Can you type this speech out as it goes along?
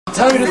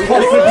Tell me this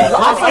pump could be.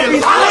 I'm finna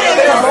be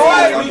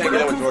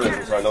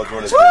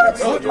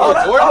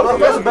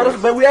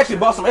Jordan. We actually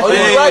bought some extra.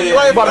 You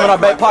bought them in our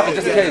back pocket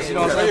just in case. You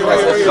know what I'm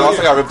saying? I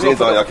also got ripped jeans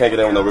on. Y'all can't get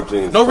in with no ripped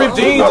jeans. No ripped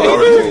jeans.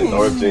 No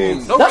ripped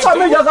jeans. That's how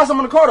many y'all got some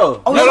in the car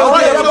though. I'm gonna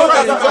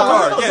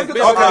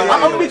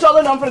beat y'all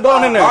in. I'm finna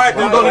go in there. I'm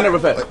gonna go in there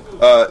real fast.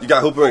 You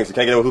got hoop rings. You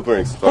can't get in with hoop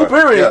rings. Hoop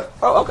rings? Yeah.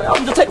 Oh, okay.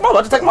 I'm just take them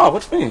off.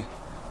 What you mean?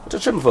 What you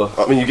tripping for?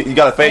 I mean, you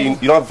got a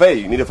fade. You don't have a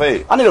fade. You need a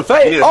fade. I need a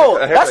fade.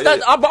 That's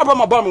that. I brought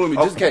my barber with me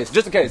just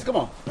in case. Come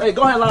on. Hey,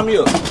 go ahead and line me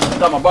up. I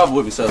got my barber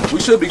with me, so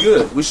we should be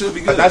good.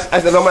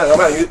 That's no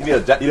matter. You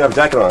have a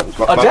jacket on.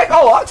 A jacket?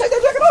 Oh, I'll take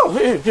that jacket off.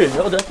 Here,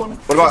 hold that for me.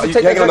 What about you?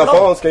 Can't get on the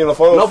phones. Can't get on the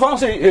phones. No phone.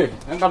 Here,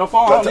 ain't got no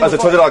phone. That's a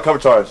 $20 cover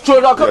charge.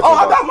 $20 cover. Oh,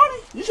 I got money.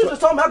 You should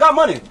just told me I got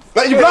money.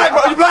 Man, you black,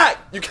 bro. You black.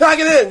 You cannot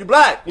get in. You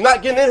black. You're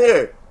not getting in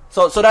here.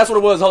 So that's what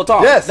it was the whole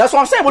time. Yes. That's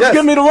what I'm saying. What you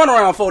giving me the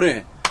runaround for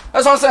then?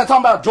 That's what I'm saying.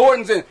 Talking about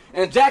Jordans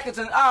and jackets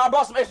and I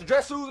bought some extra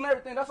dress shoes and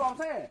everything. That's what I'm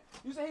saying.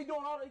 You say he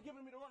doing all that, he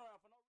giving me the runaround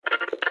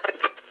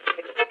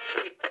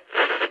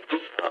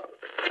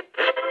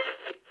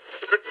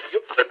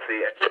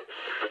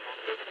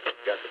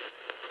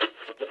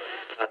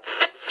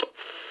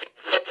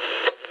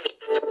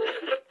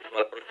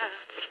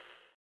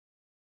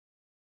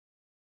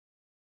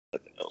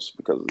nothing else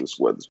because this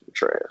weather's been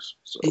trash.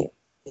 So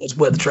it's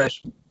weather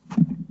trash.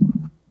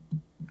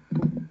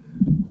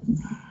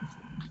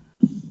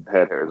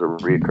 Head hair is a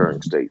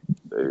reoccurring state these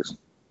days.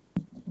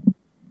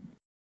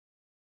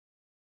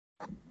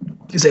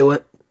 You say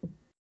what? I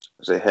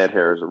say head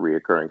hair is a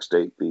reoccurring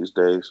state these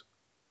days.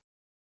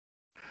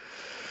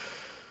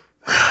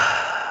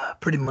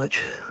 Pretty much.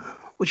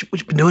 What you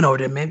been doing over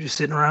there, man? Just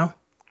sitting around?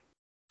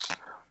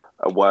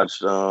 I watched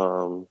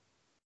the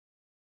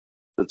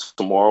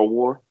Tomorrow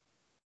War.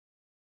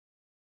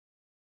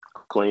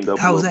 Cleaned up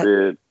a little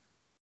bit.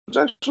 It's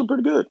actually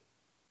pretty good.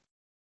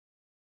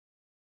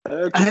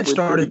 I had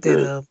started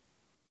that.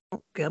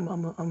 Okay,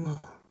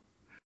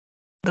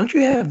 don't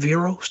you have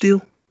Vero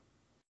still?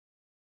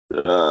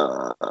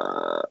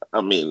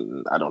 I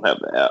mean, I don't have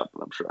the app,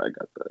 but I'm sure I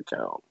got the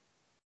account.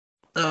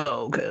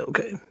 Oh,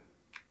 okay.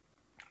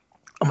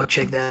 I'm gonna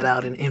check that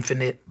out in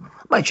Infinite.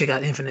 Might check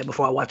out Infinite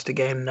before I watch the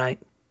game tonight.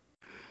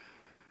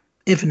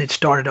 Infinite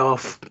started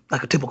off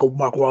like a typical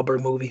Mark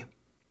Wahlberg movie.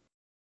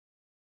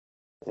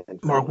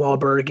 Mark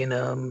Wahlberg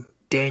and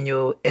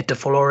Daniel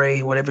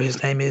Etaflore, whatever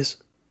his name is.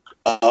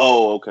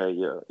 Oh, okay,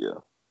 yeah.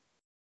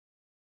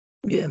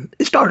 Yeah,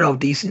 it started off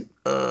decent.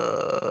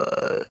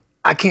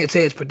 I can't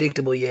say it's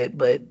predictable yet,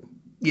 but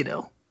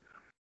yeah,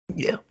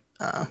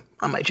 I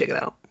might check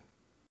it out.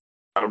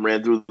 I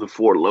ran through the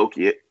 4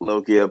 Loki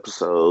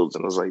episodes,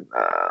 and I was like,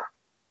 nah.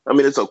 I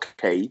mean, it's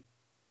okay.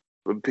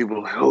 But people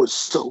are like, oh, it's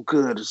so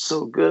good. I was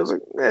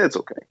like, it's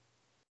okay.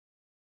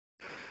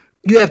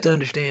 You have to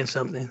understand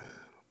something.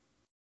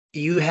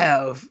 You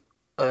have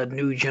a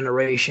new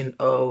generation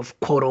of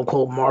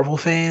quote-unquote Marvel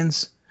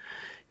fans,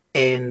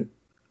 and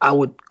I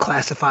would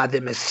classify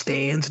them as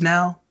stans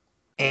now,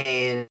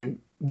 and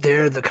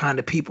they're the kind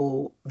of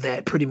people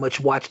that pretty much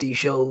watch these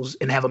shows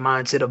and have a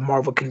mindset of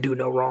Marvel can do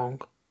no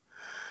wrong.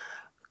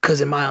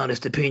 Because in my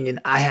honest opinion,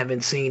 I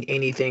haven't seen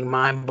anything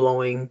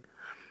mind-blowing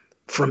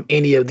from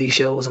any of these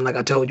shows. And like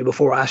I told you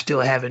before, I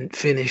still haven't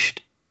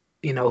finished,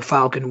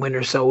 Falcon,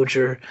 Winter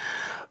Soldier.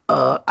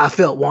 I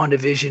felt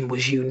WandaVision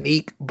was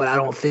unique, but I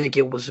don't think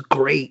it was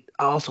great.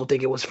 I also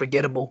think it was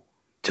forgettable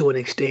to an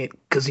extent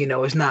because,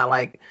 it's not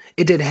like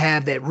it didn't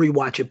have that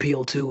rewatch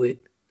appeal to it.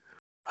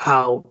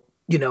 How,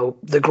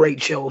 the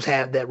great shows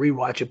have that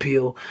rewatch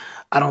appeal.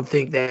 I don't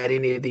think that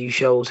any of these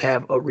shows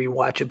have a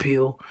rewatch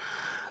appeal.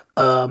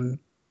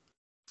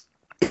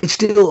 It's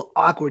still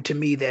awkward to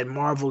me that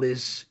Marvel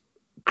is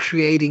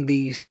creating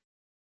these.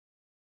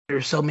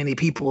 There's so many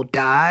people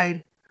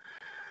died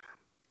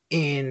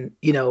in,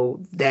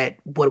 that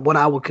what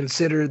I would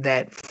consider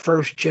that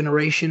first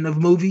generation of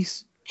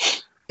movies.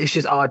 It's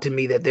just odd to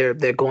me that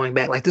they're going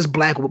back. Like this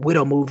Black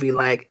Widow movie,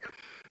 like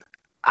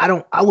I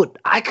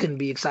couldn't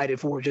be excited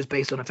for it just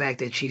based on the fact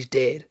that she's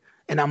dead.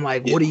 And I'm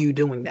like, What are you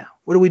doing now?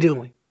 What are we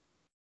doing?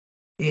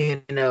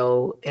 And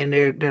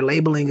they're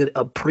labeling it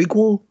a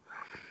prequel.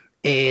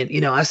 And,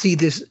 I see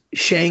this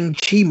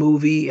Shang-Chi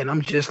movie and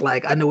I'm just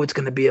like, I know it's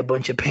going to be a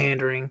bunch of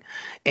pandering.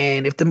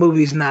 And if the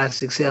movie's not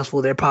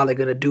successful, they're probably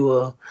going to do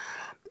a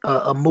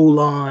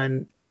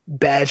Mulan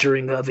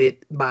badgering of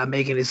it by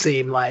making it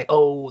seem like,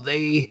 oh,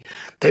 they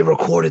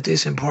recorded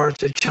this in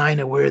parts of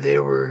China where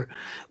there were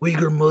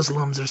Uyghur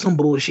Muslims or some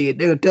bullshit.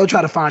 They'll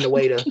try to find a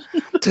way to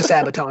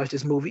sabotage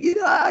this movie.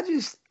 I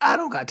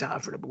don't got time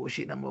for the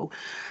bullshit no more.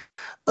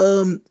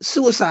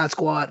 Suicide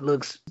Squad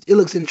looks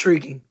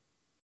intriguing.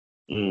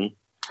 Mm-hmm.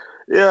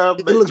 Yeah,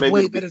 it looks maybe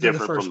way better than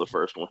from the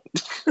first one.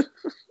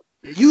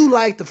 You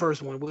like the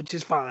first one, which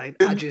is fine.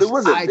 It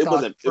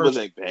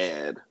wasn't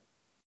bad.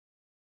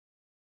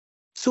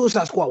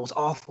 Suicide Squad was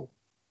awful.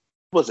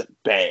 It wasn't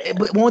bad.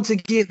 But once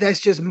again, that's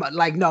just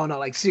like no,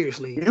 like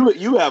seriously.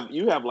 You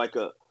have like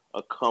a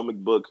comic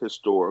book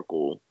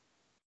historical.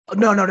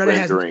 No, that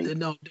has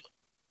no.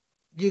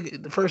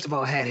 First of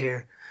all, hat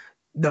hair.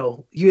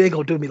 No, you ain't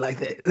gonna do me like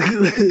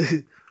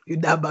that. You're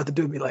not about to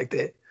do me like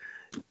that.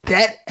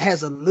 That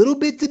has a little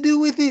bit to do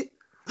with it.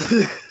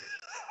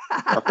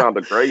 I found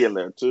a gray in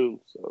there too.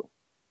 So,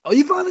 Oh,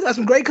 you finally got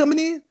some great coming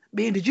in?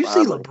 Man, did you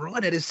see finally,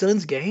 LeBron at his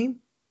son's game?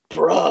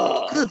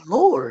 bruh, Good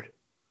Lord.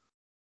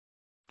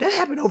 That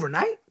happened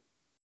overnight?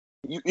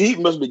 he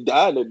must be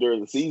dying it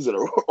during the season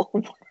or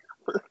whatever.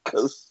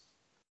 Because,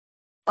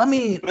 I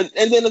mean,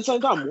 and then at the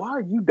same time, why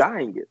are you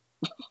dying it?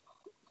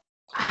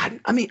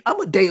 I mean, I'm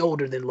a day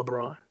older than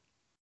LeBron.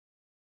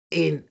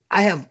 And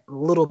I have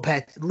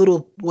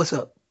what's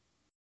up?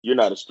 You're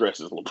not as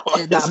stressed as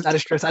LeBron. No, I'm not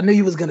as stressed. I knew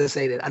you was gonna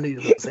say that. I knew you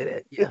was gonna say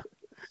that. Yeah.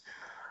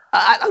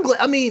 I'm glad.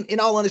 I mean, in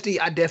all honesty,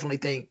 I definitely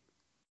think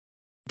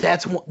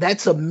that's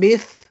a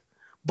myth,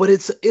 but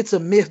it's a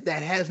myth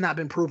that has not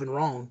been proven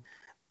wrong.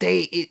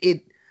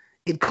 It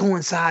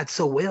coincides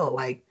so well.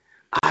 Like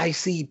I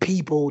see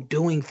people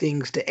doing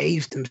things to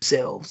age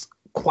themselves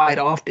quite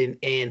often,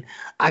 and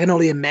I can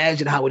only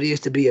imagine how it is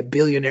to be a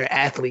billionaire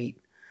athlete.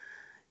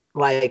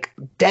 Like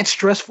that's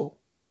stressful.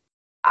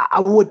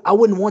 I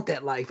wouldn't want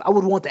that life. I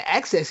would want the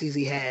accesses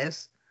he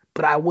has,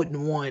 but I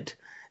wouldn't want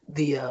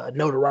the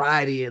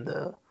notoriety and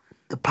the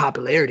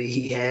popularity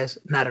he has.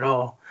 Not at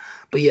all.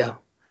 But yeah,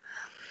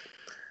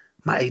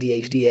 my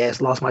ADHD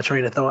ass lost my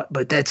train of thought.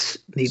 But that's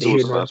neither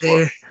here nor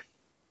there.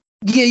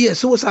 Yeah.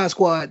 Suicide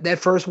Squad. That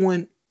first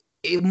one,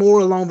 it more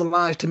along the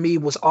lines to me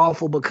was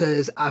awful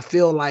because I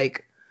feel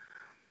like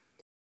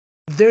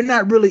they're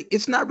not really.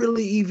 It's not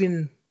really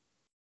even.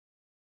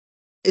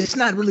 It's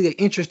not really an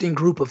interesting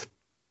group of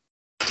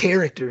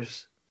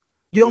characters.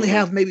 You only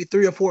have maybe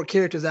 3 or 4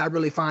 characters that I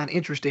really find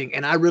interesting,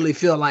 and I really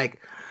feel like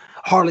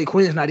Harley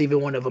Quinn's not even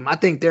one of them. I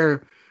think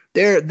they're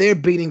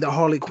beating the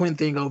Harley Quinn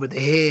thing over the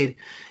head,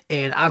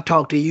 and I've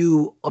talked to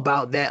you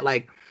about that.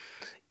 Like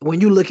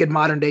when you look at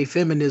modern day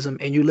feminism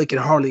and you look at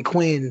Harley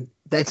Quinn,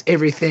 that's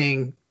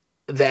everything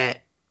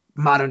that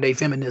modern day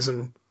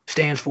feminism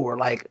stands for.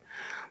 Like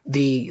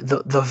the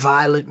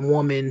violent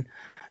woman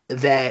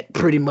that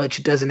pretty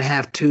much doesn't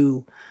have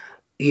to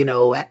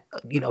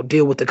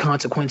deal with the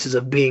consequences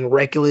of being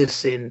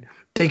reckless and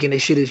thinking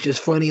this shit is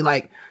just funny.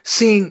 Like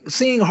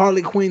seeing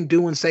Harley Quinn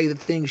do and say the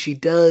things she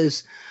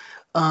does,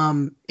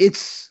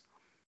 it's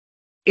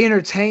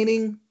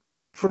entertaining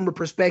from a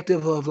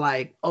perspective of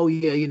like, oh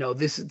yeah,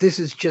 this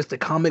is just a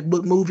comic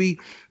book movie,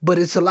 but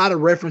it's a lot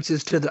of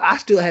references to I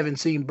still haven't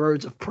seen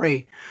Birds of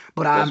Prey,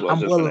 but I'm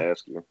just gonna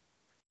ask you.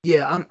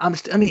 Yeah,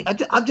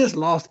 I've just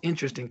lost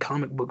interest in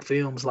comic book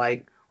films.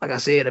 Like I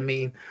said, I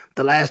mean,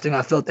 the last thing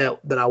I felt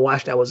that I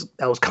watched that was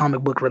comic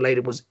book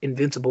related was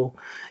Invincible,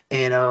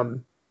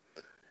 and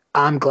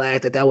I'm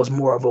glad that was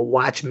more of a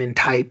Watchmen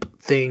type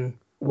thing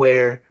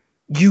where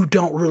you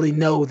don't really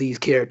know these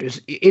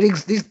characters.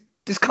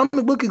 This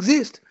comic book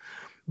exists,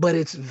 but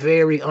it's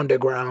very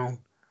underground,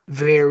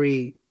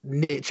 very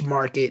niche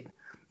market.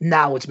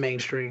 Now it's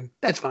mainstream.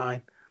 That's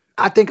fine.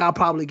 I think I'll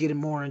probably get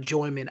more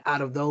enjoyment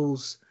out of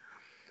those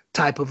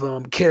type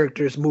of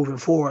characters moving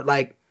forward.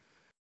 Like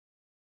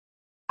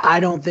I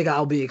don't think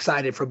I'll be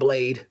excited for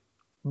Blade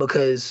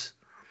because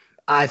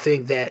I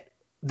think that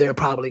they're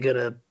probably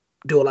gonna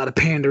do a lot of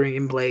pandering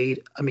in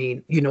Blade. I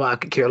mean, I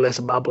could care less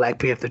about Black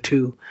Panther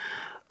 2.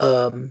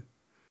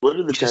 What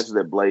are the chances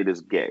that Blade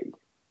is gay?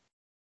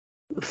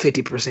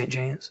 50%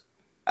 chance.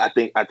 I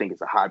think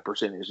it's a high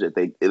percentage that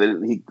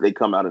they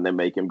come out and they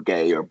make him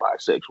gay or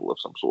bisexual of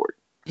some sort.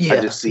 Yeah,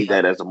 I just see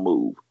that as a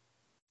move.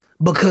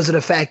 Because of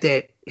the fact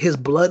that his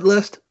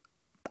bloodlust,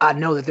 I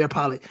know that they're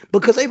probably,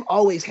 because they've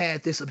always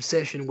had this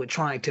obsession with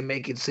trying to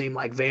make it seem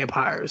like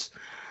vampires,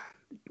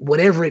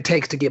 whatever it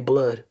takes to get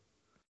blood.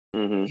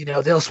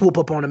 Mm-hmm. They'll swoop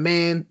up on a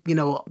man, be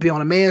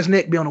on a man's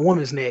neck, be on a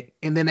woman's neck,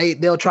 and then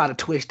they'll try to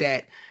twist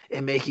that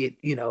and make it,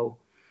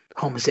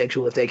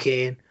 homosexual if they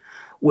can,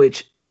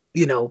 which,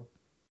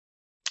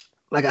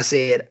 like I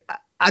said,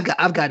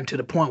 I've gotten to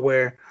the point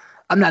where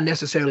I'm not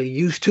necessarily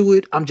used to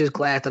it. I'm just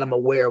glad that I'm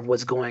aware of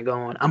what's going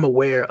on. I'm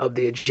aware of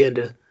the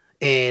agenda.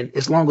 And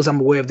as long as I'm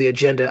aware of the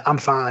agenda, I'm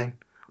fine.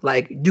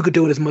 Like you could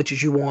do it as much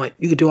as you want.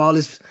 You could do all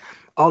this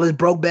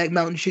Brokeback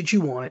Mountain shit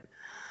you want.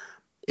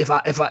 If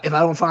I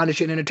don't find this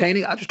shit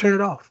entertaining, I just turn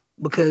it off.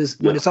 Because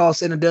when it's all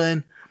said and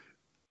done,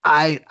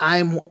 I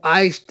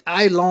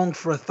long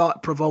for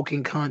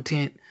thought-provoking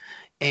content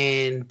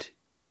and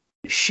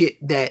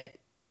shit that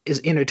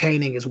is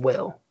entertaining as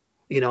well.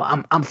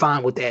 I'm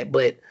fine with that.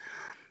 But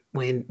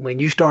when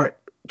you start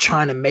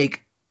trying to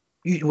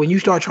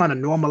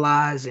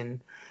normalize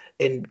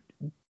and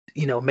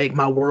make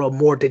my world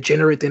more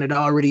degenerate than it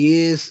already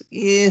is,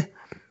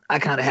 I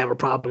kind of have a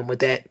problem with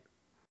that.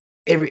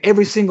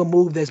 Every single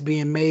move that's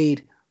being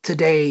made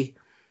today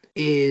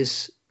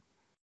is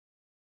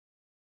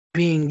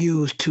being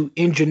used to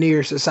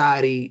engineer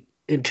society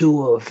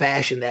into a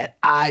fashion that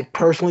I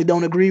personally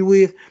don't agree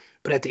with.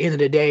 But at the end of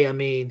the day, I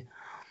mean,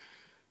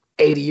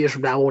 80 years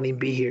from now, I won't even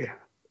be here.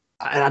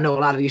 And I know a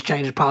lot of these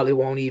changes probably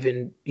won't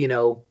even, you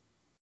won't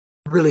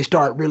really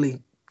start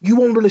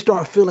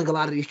feeling a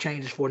lot of these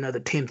changes for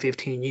another 10,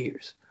 15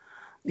 years,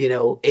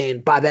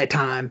 and by that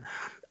time,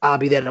 I'll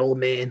be that old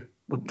man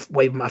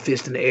waving my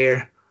fist in the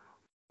air,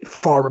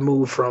 far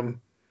removed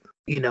from,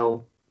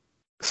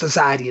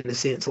 society in a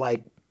sense.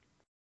 Like,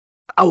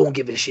 I won't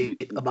give a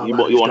shit about a lot of You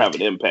this won't stuff.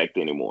 have an impact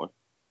anymore.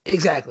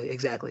 Exactly.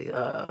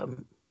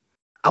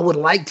 I would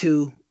like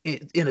to,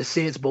 in a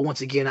sense, but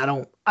once again, I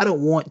don't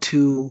want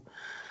to.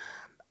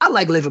 I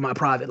like living my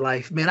private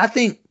life, man. I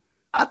think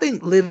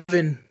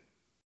living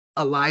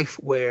a life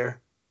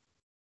where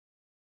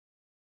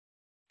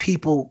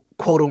people,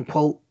 quote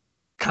unquote,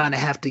 kind of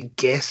have to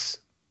guess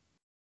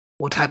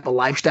what type of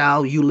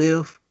lifestyle you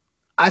live.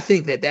 I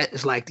think that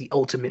is like the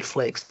ultimate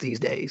flex these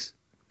days.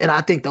 And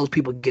I think those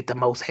people get the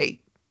most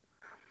hate.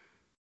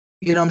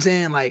 You know what I'm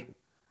saying? Like,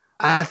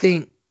 I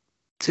think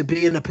to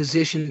be in a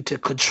position to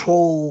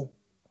control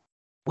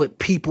what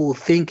people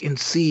think and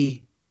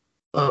see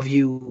of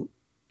you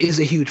is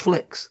a huge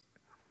flex.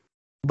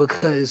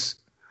 Because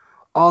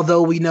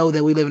although we know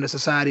that we live in a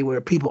society where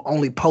people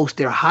only post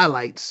their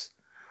highlights,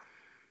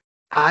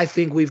 I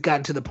think we've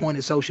gotten to the point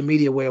in social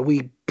media where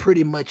we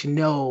pretty much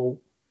know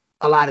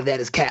a lot of that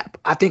is cap.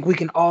 I think we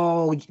can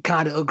all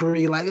kind of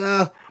agree, like,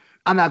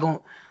 I'm not going.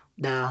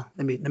 Nah,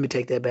 let me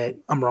take that back.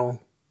 I'm wrong.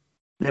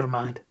 Never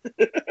mind.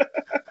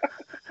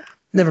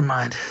 Never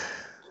mind.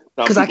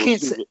 Because I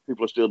can't say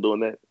people are still doing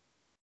that.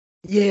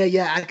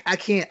 Yeah. I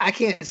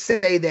can't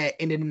say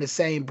that and then in the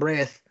same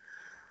breath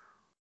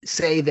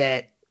say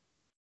that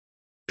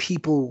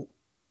people's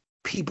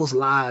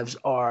lives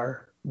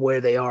are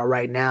where they are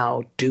right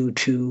now due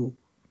to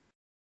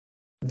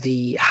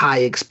the high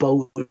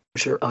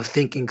exposure of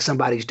thinking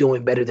somebody's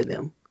doing better than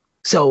them.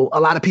 So a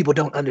lot of people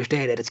don't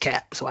understand that it's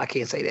cap. So I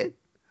can't say that,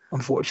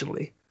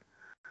 unfortunately.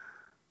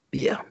 But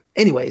yeah.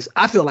 Anyways,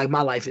 I feel like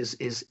my life is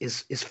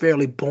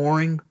fairly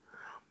boring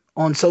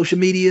on social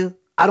media.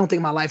 I don't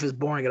think my life is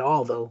boring at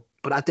all, though.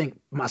 But I think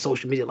my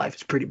social media life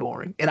is pretty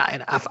boring, and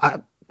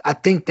I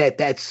think that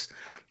that's,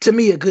 to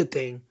me, a good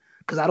thing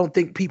because I don't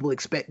think people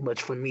expect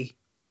much from me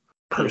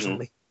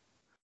personally.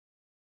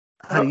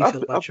 Mm-hmm. How do you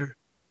feel about your?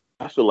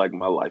 I feel like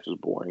my life is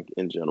boring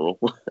in general,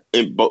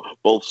 in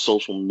both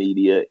social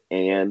media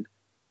and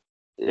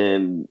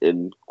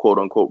in quote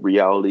unquote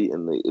reality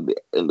in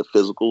the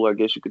physical, I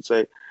guess you could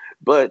say.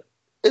 But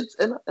it's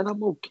and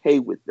I'm okay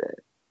with that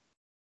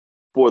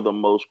for the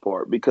most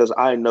part because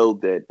I know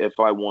that if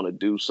I want to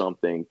do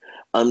something,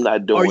 I'm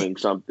not doing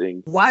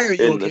something. Why are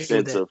you in okay the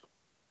sense with that? of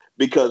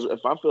because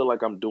if I feel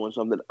like I'm doing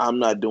something, I'm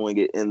not doing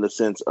it in the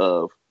sense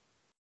of,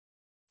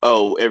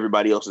 oh,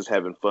 everybody else is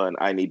having fun,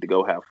 I need to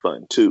go have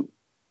fun too.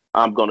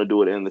 I'm going to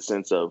do it in the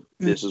sense of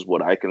this is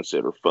what I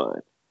consider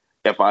fun.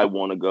 If I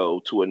want to go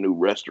to a new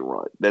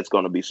restaurant, that's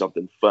going to be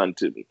something fun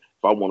to me.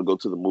 If I want to go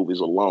to the movies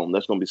alone,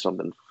 that's going to be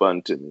something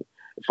fun to me.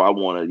 If I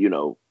want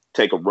to,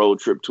 take a road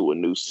trip to a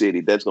new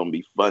city, that's going to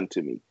be fun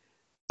to me.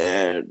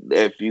 And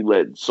if you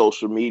let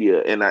social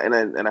media, and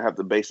I have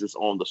to base this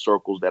on the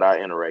circles that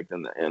I interact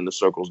in and the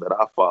circles that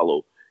I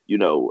follow,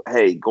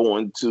 hey,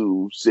 going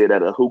to sit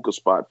at a hookah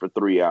spot for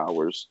 3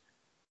 hours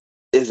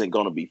isn't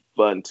going to be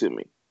fun to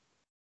me.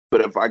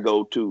 But if I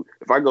go to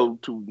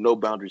No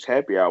Boundaries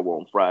Happy Hour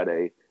on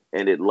Friday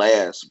and it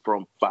lasts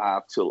from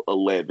 5 till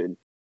 11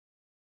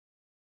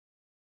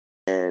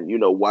 and,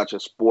 watch a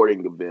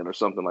sporting event or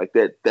something like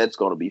that, that's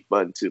going to be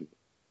fun too.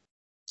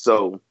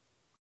 So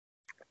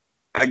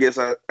I guess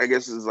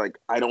it's like,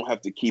 I don't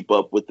have to keep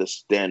up with the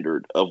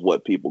standard of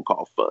what people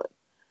call fun.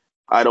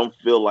 I don't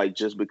feel like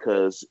just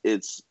because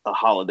it's a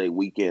holiday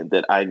weekend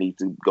that I need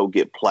to go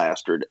get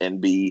plastered and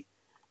be,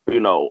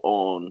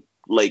 on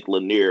Lake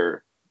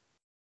Lanier,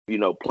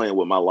 playing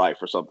with my life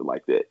or something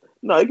like that.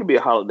 No, it could be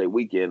a holiday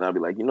weekend. I'll be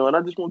like, and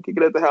I just want to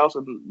kick it at the house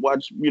and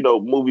watch,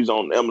 movies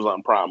on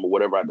Amazon Prime or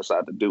whatever I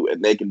decide to do.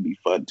 And they can be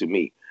fun to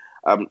me.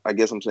 I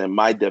guess I'm saying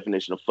my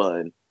definition of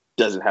fun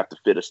doesn't have to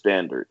fit a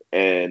standard.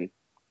 And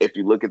if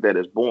you look at that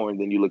as boring,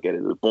 then you look at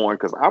it as boring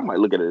because I might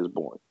look at it as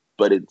boring,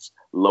 but it's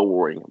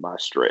lowering my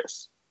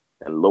stress.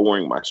 And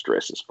lowering my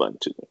stress is fun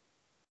to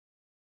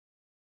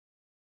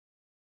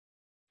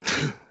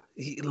me.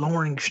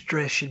 Lowering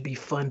stress should be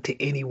fun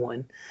to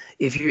anyone.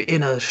 If you're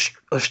in a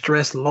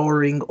stress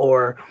lowering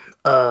or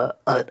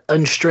an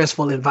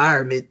unstressful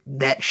environment,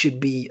 that should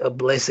be a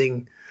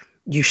blessing.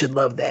 You should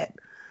love that.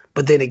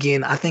 But then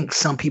again, I think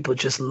some people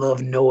just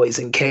love noise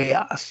and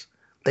chaos.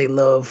 They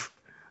love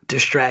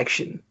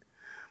distraction.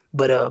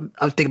 But I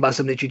was thinking about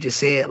something that you just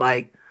said,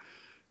 like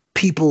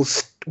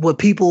what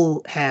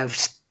people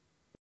have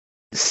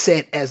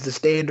set as the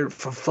standard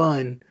for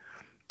fun.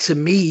 To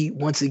me,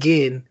 once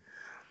again,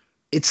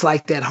 it's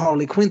like that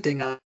Harley Quinn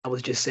thing I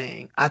was just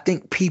saying. I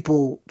think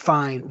people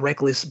find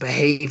reckless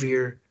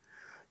behavior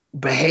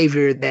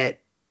that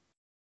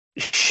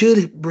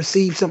should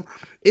receive some.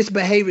 It's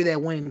behavior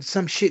that when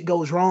some shit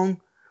goes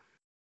wrong,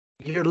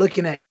 you're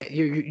looking at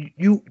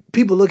you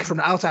people looking from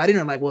the outside in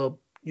are like, well,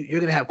 you're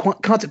gonna have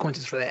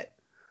consequences for that.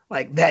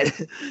 Like that,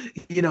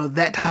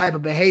 that type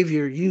of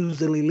behavior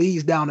usually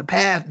leads down a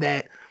path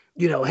that,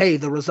 hey,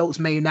 the results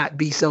may not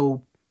be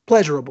so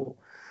pleasurable.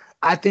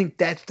 I think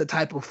that's the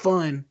type of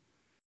fun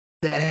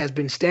that has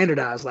been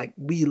standardized. Like,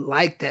 we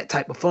like that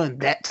type of fun.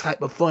 That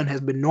type of fun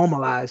has been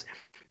normalized,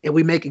 and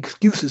we make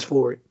excuses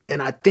for it.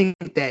 And I think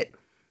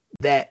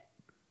that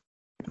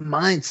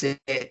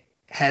mindset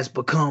has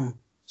become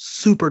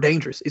super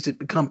dangerous. It's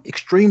become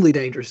extremely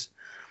dangerous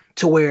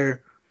to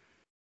where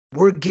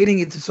we're getting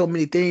into so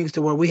many things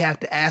to where we have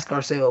to ask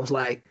ourselves,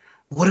 like,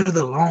 what are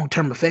the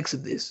long-term effects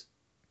of this?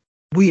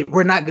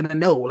 We're not going to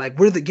know. Like,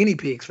 we're the guinea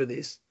pigs for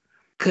this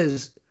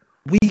because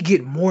we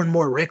get more and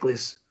more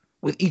reckless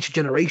with each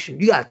generation.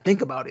 You got to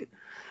think about it.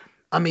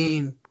 I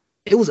mean,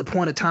 it was a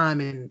point of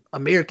time in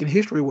American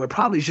history where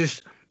probably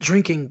just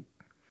drinking,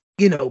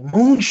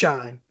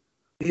 moonshine,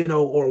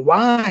 or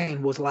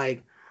wine was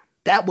like,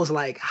 that was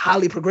like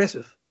highly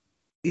progressive,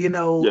 Yeah.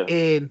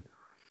 and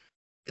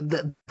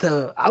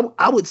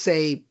I would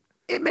say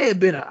it may have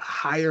been a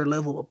higher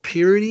level of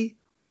purity,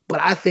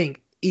 but I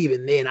think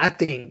even then, I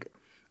think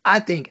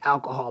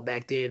alcohol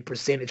back then,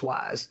 percentage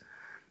wise,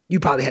 you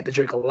probably had to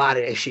drink a lot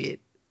of that shit.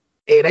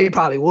 And they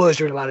probably was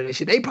drinking a lot of that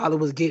shit. They probably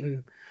was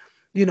getting,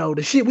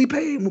 the shit we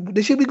paid,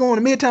 the shit we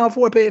going to Midtown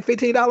for, paying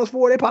 $15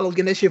 for, they probably was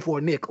getting that shit for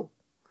a nickel.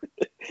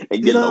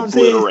 And getting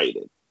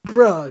obliterated.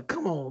 Bruh,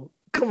 come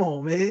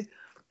on, man.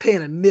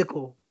 Paying a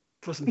nickel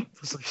for some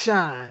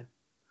shine.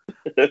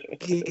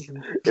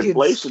 Getting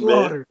Inflation,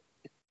 slaughtered.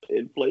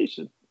 man.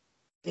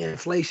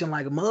 Inflation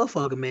like a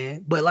motherfucker,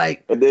 man. But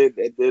like, and then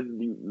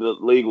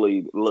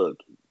legally, look,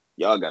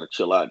 y'all gotta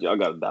chill out. Y'all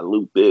gotta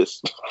dilute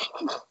this.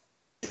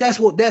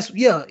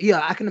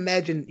 yeah. I can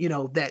imagine,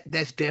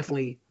 that's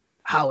definitely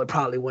how it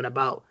probably went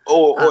about.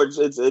 Or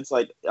it's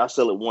like I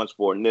sell it once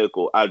for a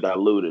nickel. I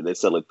dilute it. They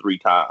sell it 3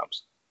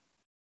 times.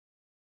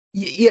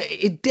 Yeah,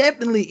 it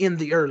definitely in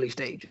the early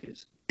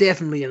stages.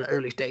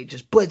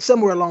 But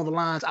somewhere along the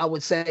lines, I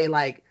would say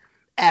like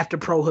after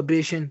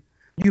Prohibition,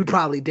 you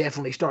probably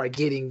definitely start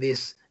getting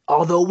this.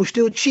 Although it was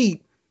still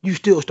cheap, you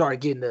still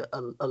start getting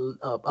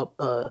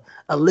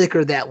a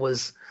liquor that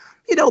was,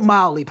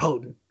 mildly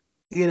potent.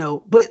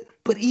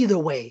 But either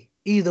way,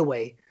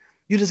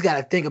 you just got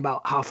to think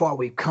about how far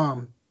we've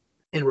come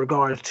in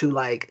regards to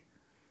like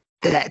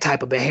that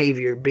type of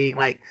behavior being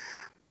like,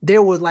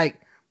 there was like,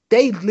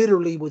 they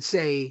literally would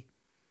say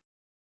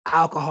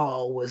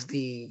alcohol was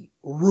the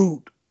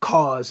root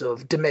cause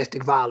of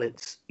domestic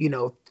violence,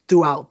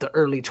 throughout the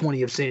early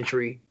 20th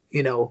century,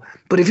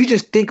 But if you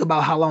just think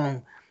about how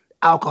long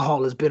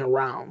alcohol has been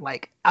around,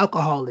 like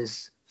alcohol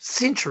is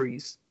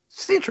centuries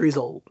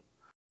old.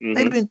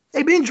 Mm-hmm.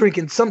 They've been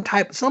drinking some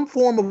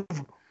form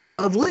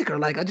of liquor.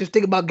 Like I just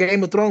think about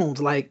Game of Thrones,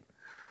 like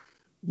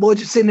boy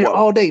just sitting there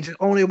all day just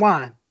on their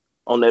wine.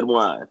 On that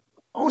wine.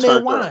 On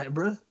that wine,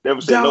 bro.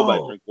 Never seen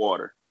nobody drink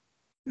water.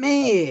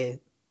 Man,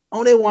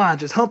 on their wine,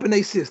 just humping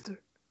their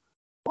sister.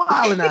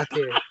 Wilding out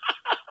there.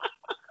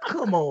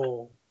 Come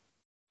on.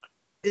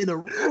 In a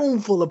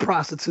room full of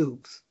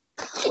prostitutes.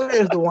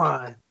 Where's the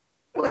wine?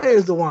 But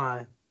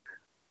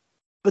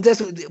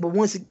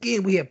once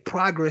again, we have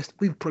progressed.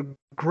 We've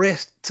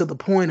progressed to the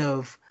point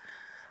of,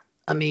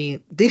 I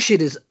mean, this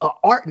shit is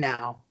art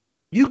now.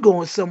 You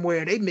going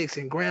somewhere, they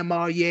mixing Grand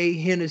Marnier,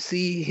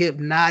 Hennessy,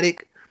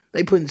 Hypnotic.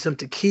 They putting some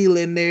tequila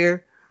in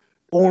there,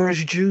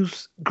 orange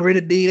juice,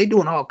 grenadine. They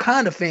doing all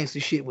kind of fancy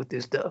shit with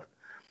this stuff.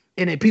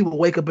 And then people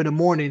wake up in the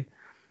morning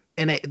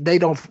and they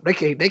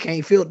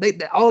can't feel,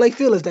 all they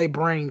feel is their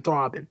brain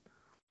throbbing.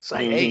 It's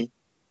like, hey,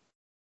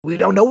 we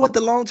don't know what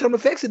the long-term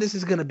effects of this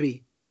is going to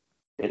be.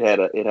 It had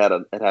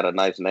a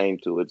nice name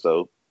to it,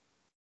 so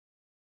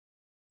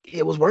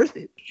it was worth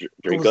it.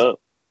 Drink up.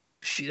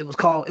 It was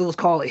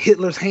called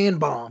Hitler's Hand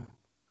Bomb.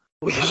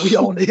 We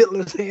own the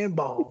Hitler's Hand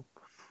Bomb.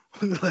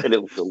 And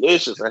it was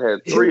delicious. I had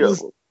 3 of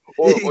them.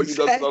 Or you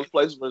go to those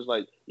places where it's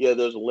like, yeah,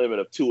 there's a limit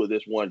of 2 of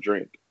this one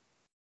drink.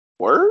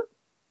 Word?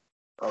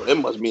 Oh, that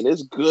must mean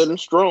it's good and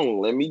strong.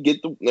 Let me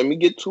get 2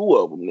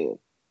 of them then.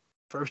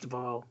 First of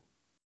all,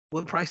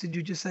 what price did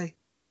you just say?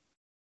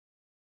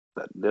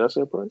 Did I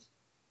say a price?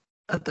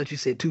 I thought you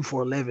said 2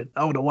 for $11.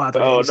 I don't know why.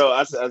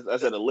 I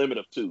said a limit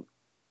of 2.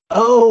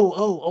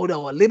 Oh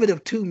no! A limit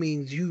of 2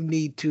 means you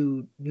need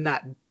to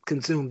not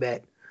consume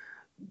that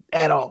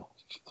at all.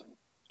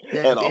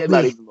 Not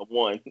even the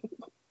 1.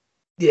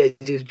 Yeah,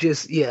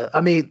 just yeah.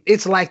 I mean,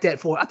 it's like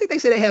that I think they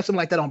say they have something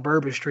like that on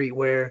Bourbon Street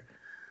where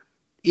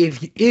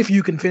if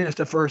you can finish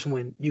the first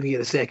one, you can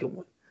get a second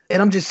one.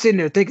 And I'm just sitting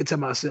there thinking to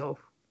myself,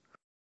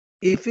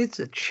 if it's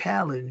a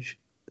challenge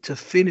to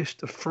finish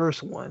the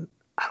first one,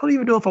 I don't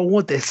even know if I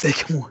want that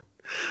second one.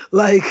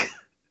 Like,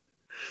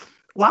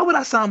 why would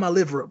I sign my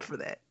liver up for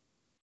that?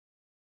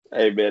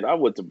 Hey man, I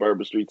went to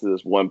Bourbon Street to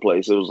this one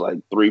place. It was like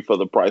 3 for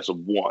the price of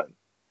 1.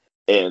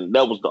 And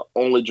that was the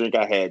only drink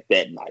I had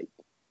that night.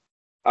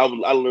 I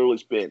literally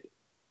spent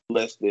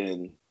less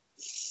than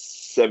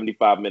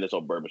 75 minutes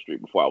on Bourbon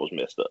Street before I was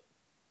messed up.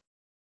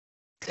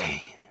 Damn.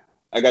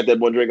 I got that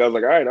one drink. I was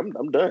like, all right,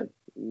 I'm done.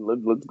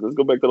 Let's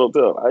go back to the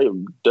hotel. I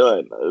am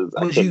done.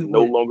 I can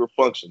no longer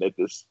function at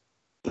this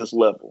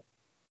level.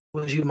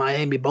 Was you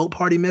Miami boat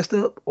party messed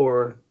up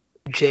or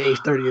Jay's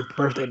 30th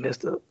birthday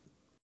messed up?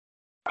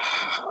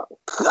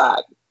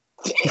 God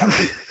damn.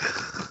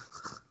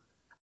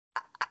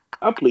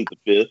 I plead the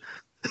 5th.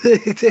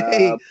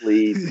 I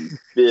plead the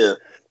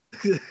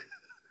 5th.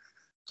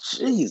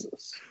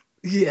 Jesus.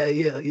 Yeah.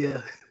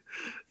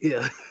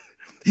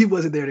 He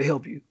wasn't there to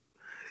help you.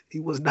 He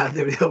was not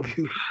there to help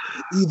you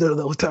either of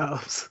those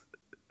times.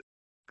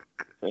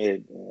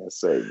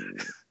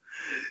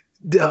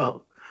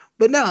 No.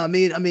 But no, I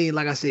mean,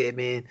 like I said,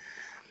 man,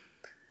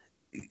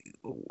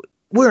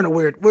 we're in a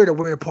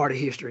weird part of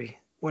history.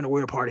 We're in a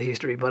weird part of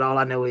history, but all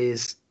I know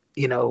is,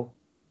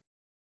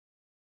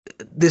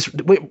 there's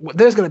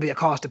going to be a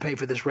cost to pay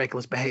for this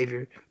reckless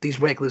behavior, these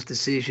reckless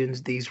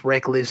decisions, this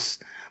reckless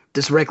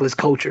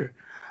culture.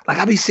 Like,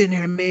 I be sitting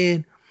here,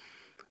 man,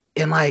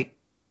 and like,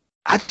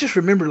 I just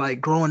remember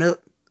like growing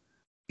up,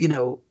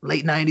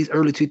 late 90s,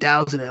 early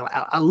 2000s, and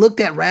I looked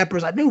at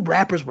rappers. I knew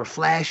rappers were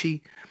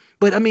flashy,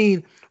 but I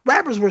mean,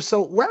 rappers were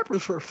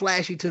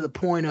flashy to the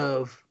point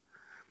of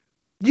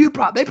they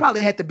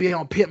probably had to be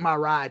on Pimp My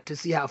Ride to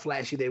see how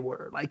flashy they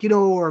were. Like,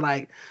 or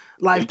like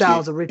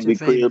Lifestyles of Rich and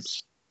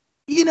Famous.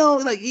 And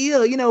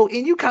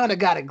you kind of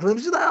got a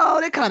glimpse. You're like, oh,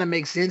 that kind of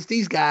makes sense.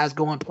 These guys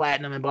going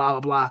platinum and blah,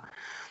 blah, blah.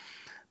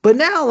 But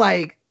now,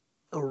 like,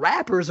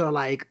 rappers are,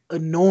 like,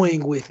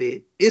 annoying with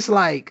it. It's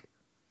like,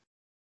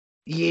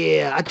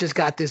 yeah, I just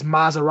got this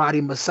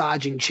Maserati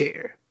massaging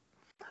chair.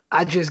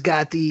 I just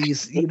got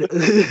these,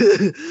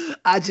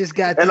 I just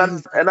got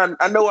these.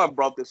 I know I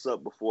brought this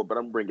up before, but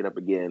I'm bringing it up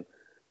again.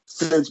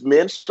 Since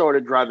men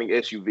started driving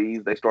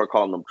SUVs, they start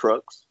calling them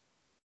trucks.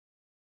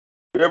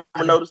 You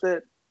ever notice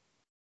that?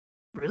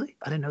 Really?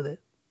 I didn't know that.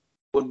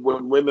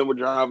 When women were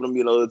driving them,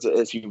 it's an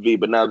SUV,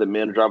 but now that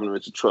men are driving them,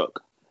 it's a truck.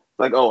 It's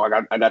like, oh, I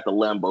got the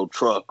Lambo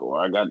truck, or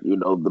I got,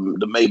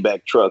 the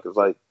Maybach truck. It's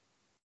like,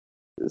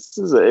 this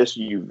is an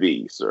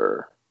SUV,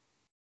 sir.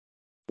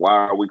 Why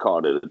are we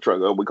calling it a truck?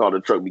 Oh, we call it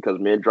a truck because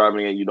men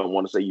driving it, you don't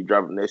want to say you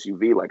driving an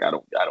SUV. Like, I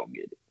don't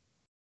get it.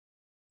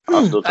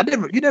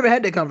 You never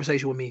had that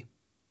conversation with me.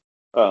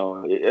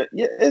 Oh, yeah,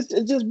 it's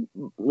just,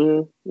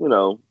 one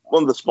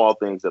of the small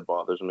things that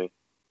bothers me.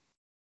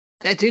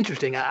 That's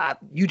interesting.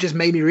 You just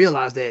made me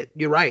realize that.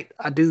 You're right.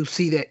 I do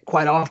see that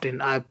quite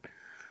often. I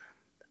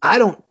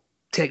don't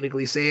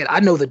technically say it.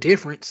 I know the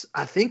difference.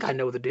 I think I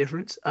know the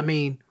difference. I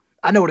mean,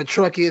 I know what a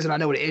truck is and I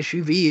know what an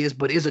SUV is,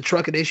 but is a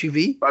truck an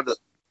SUV? By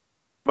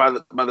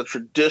the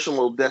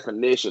traditional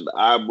definition,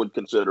 I would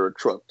consider a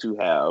truck to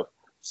have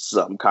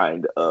some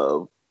kind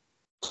of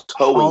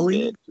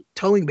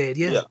towing bed.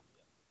 Yeah.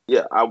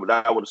 Yeah, I would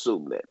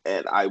assume that,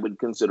 and I would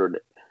consider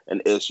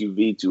an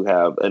SUV to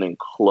have an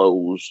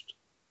enclosed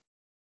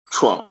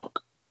trunk.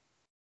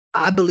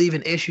 I believe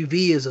an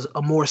SUV is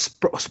a more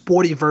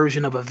sporty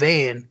version of a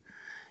van,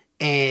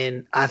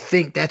 and I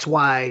think that's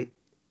why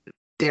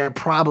they're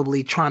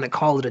probably trying to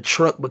call it a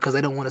truck, because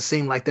they don't want to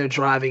seem like they're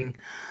driving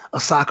a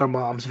soccer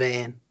mom's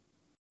van.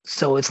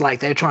 So it's like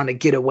they're trying to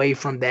get away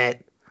from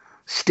that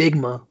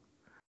stigma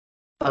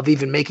of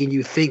even making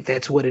you think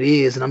that's what it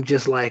is. And I'm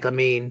just like, I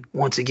mean,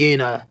 once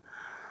again,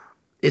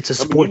 it's a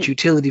sports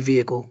utility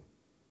vehicle.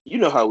 You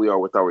know how we are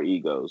with our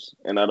egos.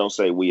 And I don't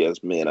say we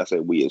as men, I say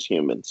we as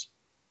humans.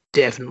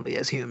 Definitely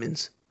as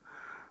humans.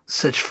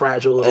 Such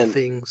fragile little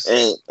things.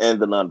 And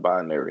the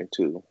non-binary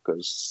too.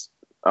 Because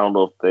I don't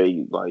know if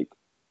they like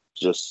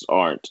just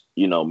aren't,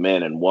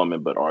 man and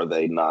woman, but are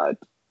they not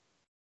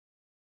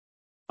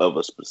of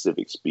a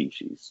specific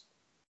species?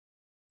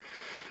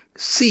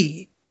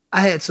 See,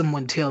 I had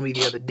someone tell me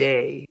the other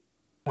day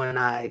when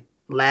I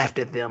laughed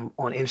at them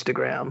on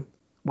Instagram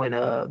when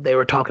they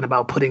were talking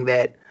about putting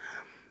that,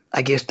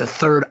 I guess, the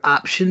third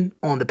option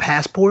on the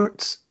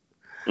passports.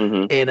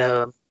 Mm-hmm.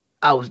 And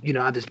I was,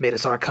 I just made a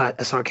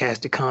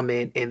sarcastic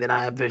comment, and then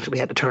I eventually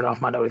had to turn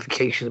off my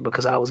notifications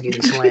because I was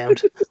getting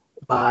slammed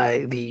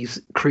by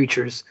these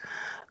creatures.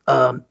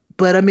 But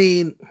I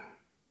mean,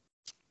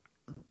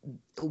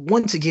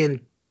 once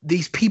again,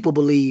 these people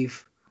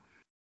believe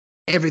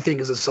everything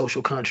is a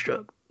social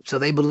construct. So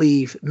they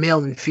believe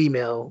male and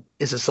female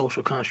is a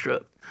social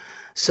construct.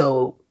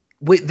 So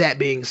with that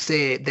being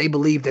said, they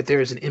believe that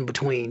there is an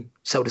in-between,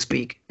 so to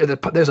speak.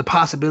 There's a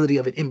possibility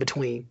of an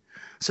in-between.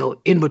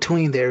 So in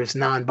between there is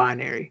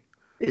non-binary.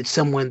 It's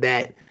someone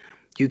that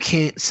you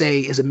can't say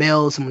is a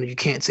male, someone you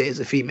can't say is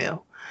a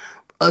female.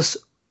 Us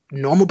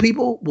normal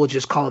people will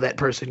just call that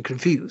person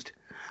confused.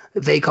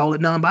 They call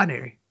it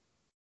non-binary.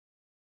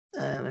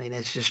 I mean,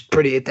 that's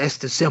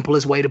the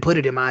simplest way to put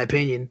it, in my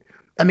opinion.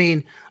 I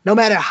mean, no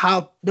matter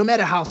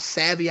how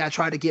savvy I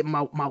try to get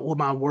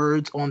my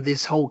words on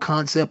this whole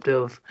concept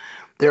of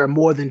there are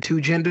more than two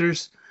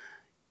genders,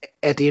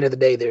 at the end of the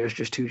day, there's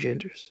just two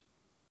genders.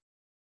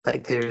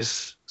 Like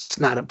it's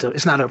not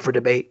up for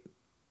debate.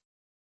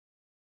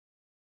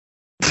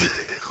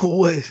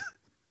 What?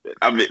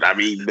 I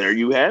mean, there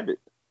you have it.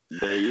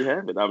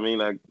 I mean,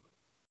 like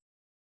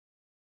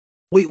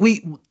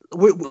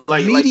we're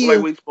like media,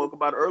 like we spoke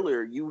about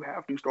earlier. You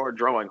have to start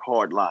drawing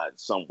hard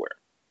lines somewhere.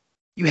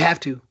 You have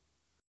to.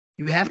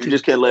 You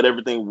just can't let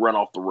everything run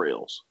off the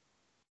rails.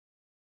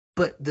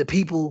 But the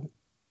people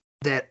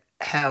that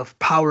have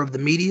power of the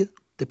media,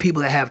 the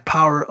people that have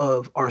power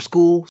of our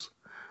schools,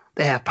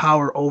 they have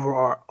power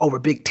over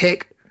big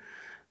tech.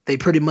 They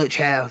pretty much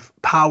have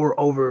power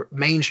over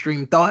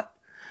mainstream thought.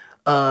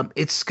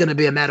 It's going to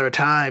be a matter of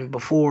time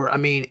before. I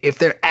mean, if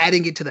they're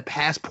adding it to the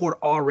passport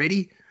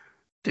already,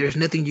 there's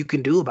nothing you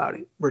can do about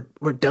it.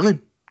 We're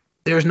done.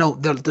 There's no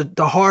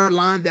the hard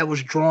line that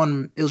was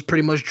drawn. It was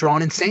pretty much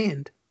drawn in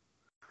sand.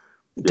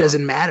 It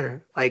doesn't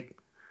matter. Like,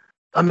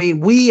 I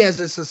mean, we as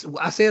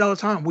I say it all the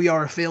time. We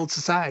are a failed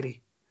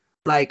society.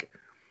 Like,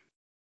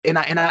 and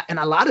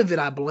a lot of it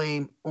I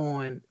blame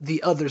on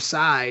the other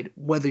side,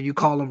 whether you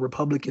call them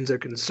Republicans or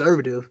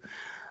conservative.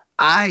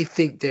 I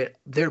think that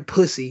they're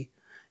pussy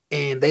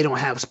and they don't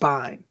have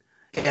spine.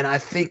 And I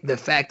think the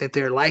fact that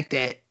they're like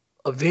that,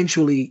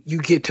 eventually you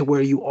get to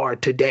where you are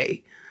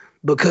today,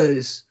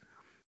 because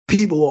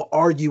people will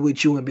argue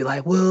with you and be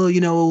like,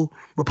 well,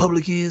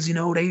 Republicans,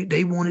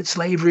 they wanted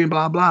slavery and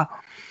blah, blah.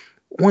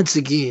 Once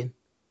again,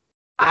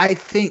 I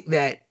think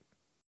that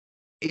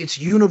it's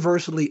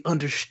universally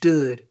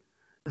understood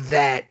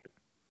that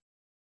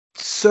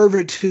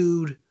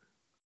servitude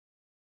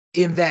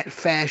in that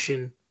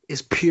fashion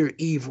is pure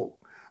evil.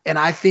 And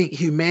I think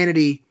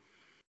humanity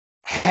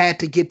had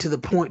to get to the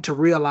point to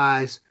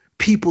realize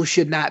people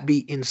should not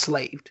be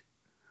enslaved.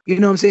 You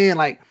know what I'm saying?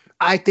 Like,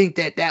 I think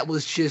that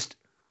was just,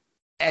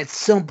 at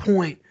some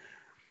point,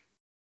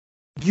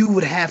 you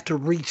would have to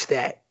reach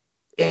that.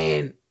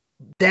 And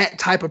that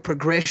type of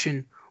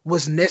progression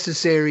was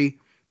necessary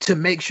to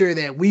make sure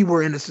that we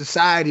were in a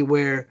society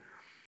where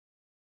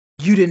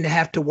you didn't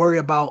have to worry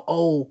about,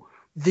 oh,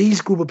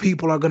 these group of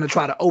people are going to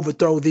try to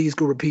overthrow these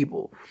group of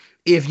people.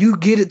 If you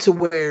get it to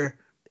where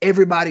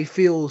everybody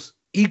feels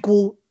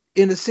equal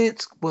in a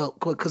sense, well,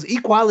 because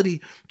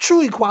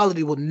true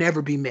equality will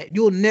never be met.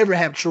 You'll never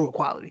have true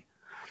equality.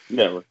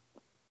 Never.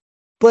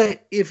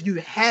 But if you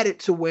had it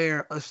to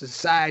where a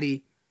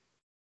society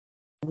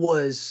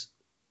was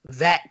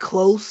that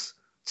close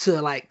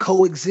to like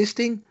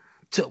coexisting,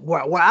 to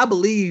where I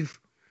believe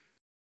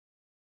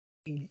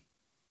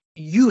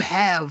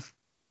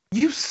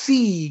you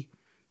see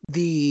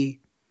the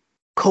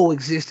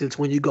coexistence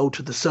when you go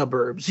to the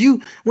suburbs.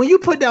 When you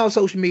put down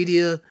social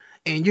media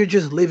and you're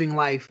just living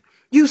life,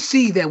 you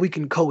see that we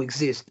can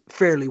coexist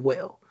fairly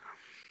well.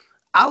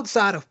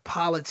 Outside of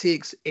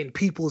politics and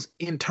people's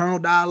internal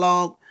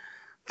dialogue,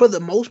 for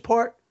the most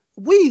part,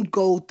 we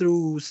go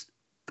through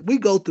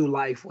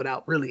life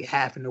without really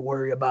having to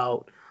worry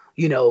about,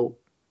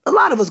 a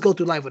lot of us go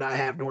through life without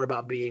having to worry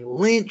about being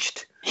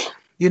lynched.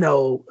 You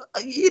know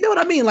what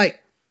I mean?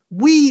 Like,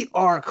 we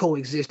are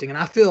coexisting, and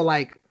I feel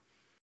like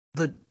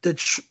that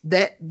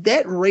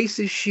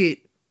racist shit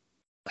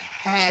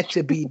had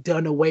to be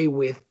done away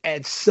with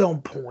at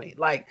some point.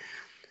 Like,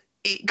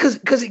 because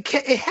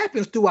it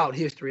happens throughout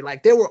history.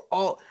 Like, there were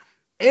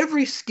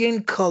every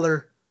skin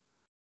color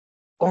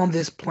on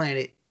this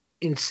planet,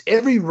 in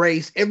every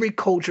race, every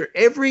culture,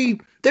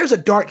 there's a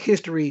dark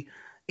history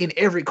in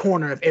every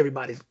corner of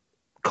everybody's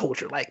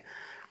culture. Like,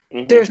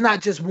 there's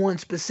not just one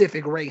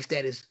specific race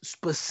that is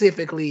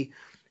specifically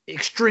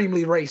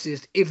extremely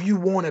racist. If you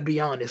want to be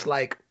honest,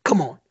 like,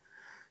 come on.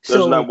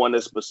 There's not one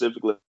that's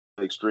specifically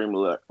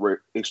extremely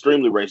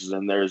racist,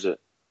 and there's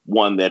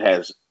one that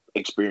has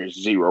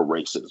experienced zero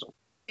racism.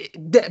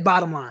 That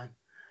bottom line.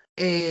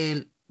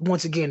 And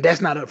once again,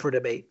 that's not up for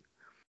debate.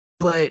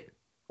 But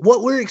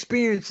what we're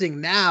experiencing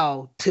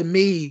now, to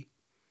me,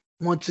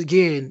 once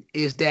again,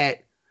 is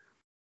that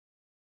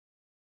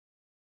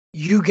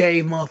you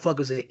gave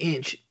motherfuckers an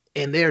inch,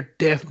 and they're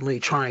definitely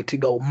trying to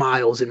go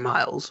miles and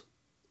miles.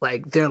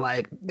 Like, they're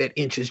like, that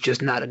inch is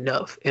just not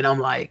enough. And I'm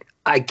like,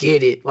 I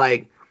get it.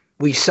 Like,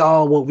 we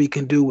saw what we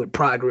can do with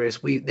progress.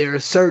 There are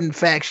certain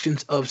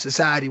factions of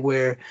society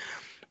where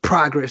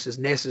progress is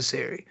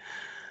necessary.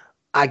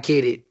 I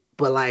get it.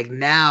 But like,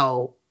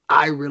 now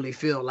I really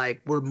feel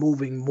like we're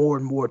moving more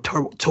and more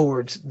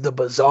towards the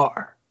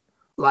bizarre.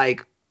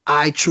 Like,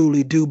 I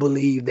truly do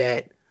believe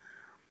that,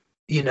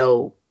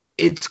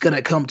 it's going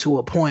to come to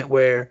a point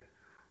where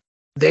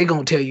they're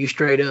going to tell you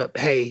straight up,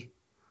 hey,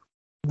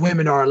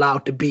 women are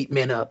allowed to beat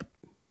men up.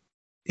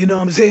 You know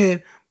what I'm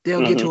saying?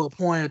 They'll get to a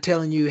point of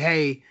telling you,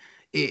 hey,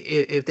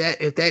 if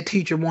that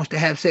teacher wants to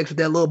have sex with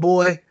that little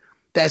boy,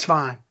 that's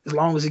fine, as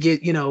long as it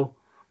get,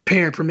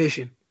 parent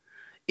permission.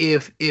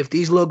 If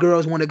these little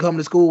girls want to come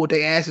to school with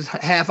their asses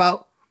half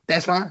out,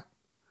 that's fine.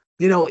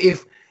 Go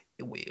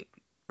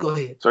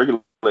ahead.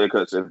 Circular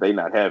cut said they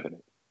not having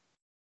it.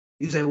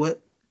 You say what?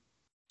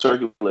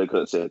 Circular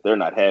cut said they're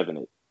not having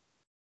it.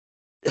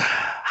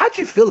 How'd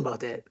you feel about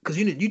that? Because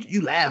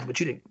you laughed, but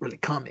you didn't really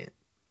comment.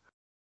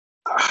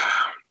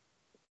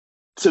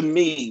 To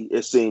me,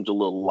 it seems a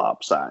little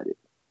lopsided.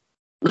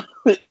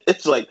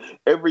 It's like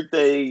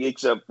everything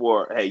except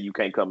for, hey, you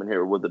can't come in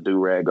here with a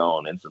do-rag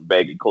on and some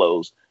baggy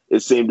clothes.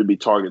 It seemed to be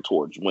targeted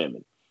towards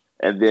women.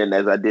 And then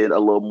as I did a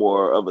little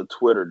more of a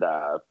Twitter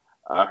dive,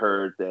 I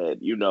heard that,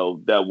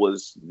 that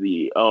was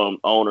the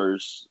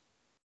owners,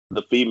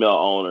 the female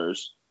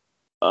owners,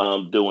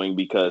 doing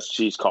because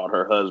she's caught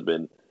her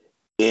husband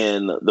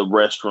in the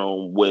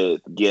restroom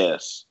with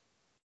guests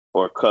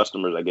or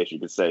customers, I guess you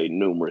could say,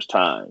 numerous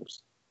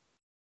times.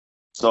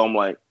 So I'm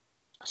like,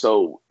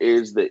 so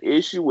is the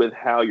issue with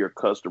how your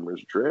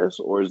customers dress,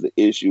 or is the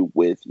issue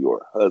with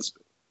your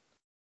husband?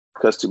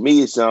 Because to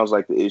me, it sounds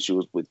like the issue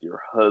is with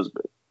your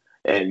husband,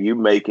 and you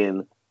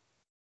making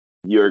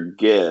your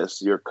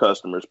guests, your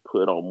customers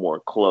put on more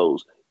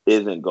clothes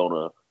isn't going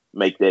to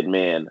make that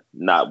man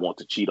not want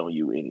to cheat on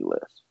you any less.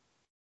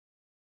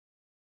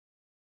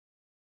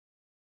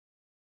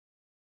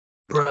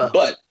 Bruh.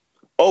 But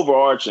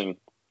overarching,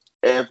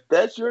 if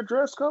that's your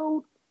dress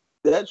code,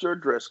 that's your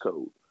dress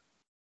code.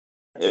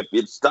 If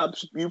it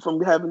stops you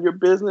from having your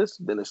business,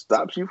 then it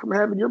stops you from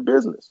having your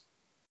business.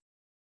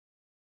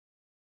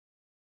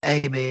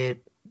 Hey, man,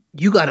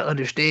 you got to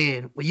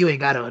understand. Well, you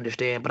ain't got to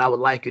understand, but I would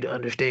like you to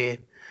understand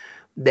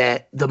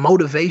that the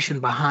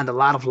motivation behind a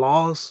lot of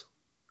laws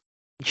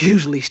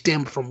usually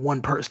stems from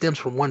one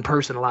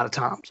person a lot of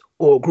times,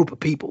 or a group of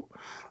people.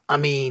 I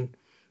mean,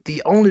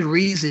 the only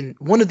reason,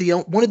 one of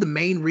the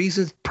main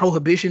reasons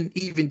prohibition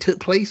even took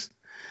place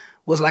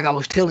was, like I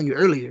was telling you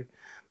earlier,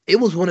 it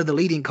was one of the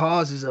leading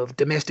causes of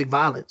domestic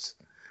violence.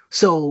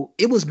 So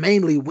it was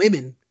mainly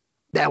women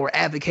that were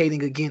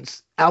advocating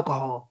against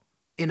alcohol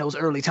in those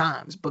early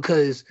times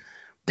because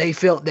they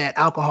felt that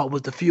alcohol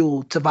was the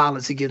fuel to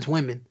violence against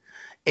women.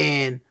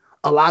 And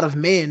a lot of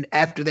men,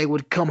 after they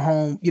would come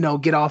home,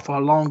 get off for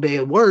a long day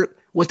of work,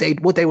 what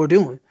they were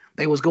doing,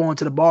 they was going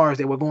to the bars,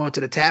 they were going to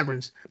the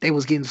taverns, they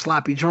was getting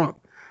sloppy drunk.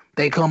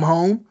 They come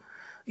home,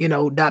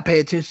 not pay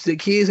attention to the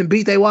kids and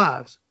beat their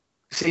wives.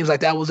 Seems like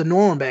that was a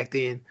norm back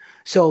then.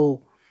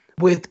 So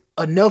with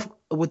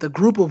a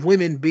group of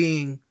women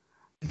being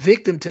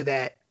victim to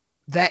that,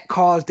 that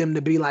caused them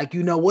to be like,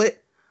 you know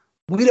what?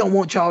 We don't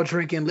want y'all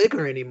drinking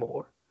liquor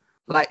anymore.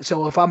 Like,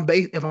 so if I'm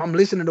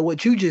listening to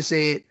what you just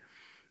said,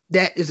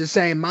 that is the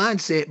same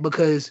mindset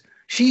because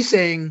she's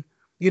saying,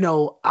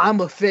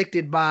 I'm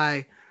affected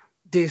by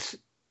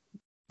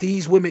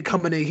these women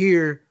coming in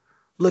here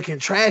looking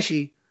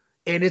trashy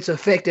and it's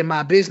affecting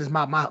my business.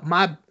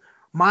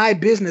 My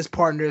business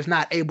partner is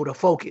not able to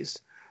focus.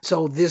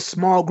 So this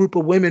small group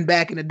of women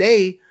back in the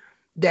day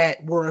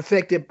that were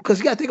affected, because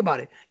you got to think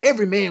about it.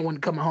 Every man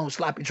wasn't coming home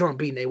sloppy drunk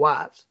beating their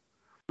wives.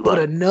 But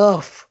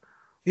enough,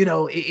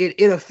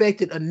 it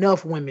affected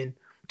enough women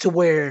to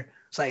where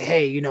it's like,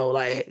 hey,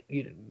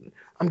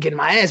 I'm getting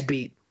my ass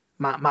beat.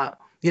 My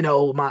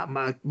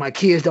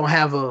kids don't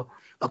have a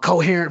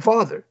coherent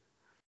father.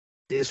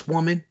 This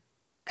woman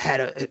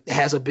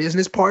has a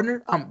business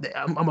partner.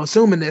 I'm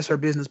assuming that's her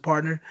business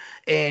partner,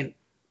 and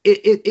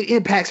it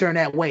impacts her in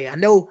that way. I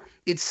know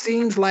it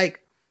seems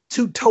like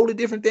two totally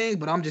different things,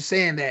 but I'm just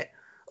saying that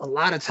a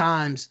lot of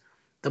times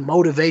the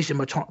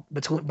motivation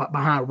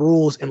behind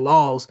rules and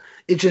laws,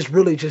 it just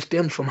really just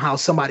stems from how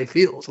somebody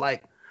feels.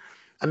 Like,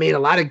 I mean, a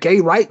lot of gay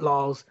right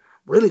laws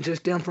really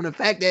just stem from the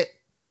fact that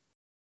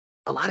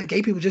a lot of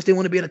gay people just didn't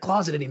want to be in a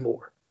closet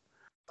anymore.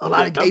 A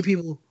lot of gay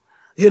people,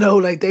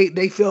 like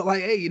they felt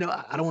like, hey,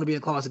 I don't want to be in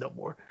a closet no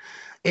more.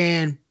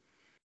 And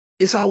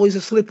it's always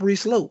a slippery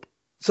slope.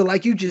 So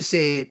like you just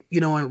said,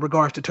 in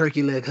regards to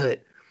Turkey Leg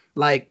Hut,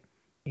 like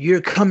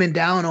you're coming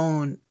down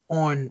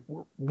on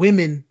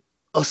women,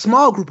 a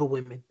small group of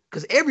women,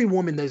 because every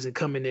woman doesn't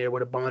come in there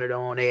with a bonnet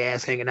on, their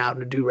ass hanging out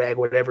in a do-rag,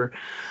 whatever.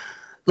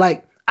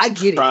 Like, I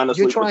get trying it.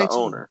 To sleep with the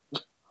owner.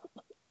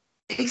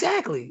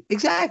 Exactly.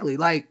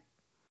 Like,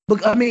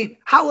 but I mean,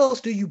 how else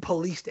do you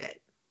police that?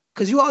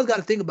 Because you always got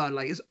to think about it.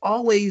 Like, it's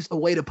always a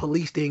way to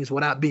police things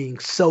without being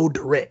so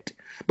direct.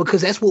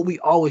 Because that's what we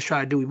always try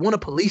to do. We want to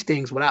police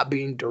things without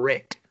being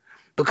direct.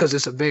 Because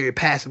it's a very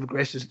passive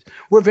aggressive.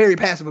 We're very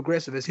passive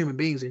aggressive as human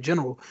beings in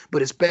general,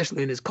 but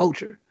especially in this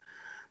culture.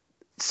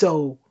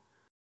 So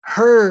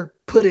her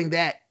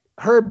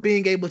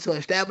being able to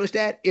establish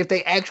that, if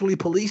they actually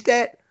police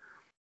that,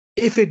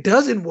 if it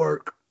doesn't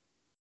work,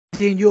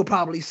 then you'll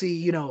probably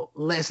see,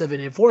 less of an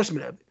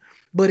enforcement of it.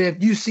 But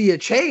if you see a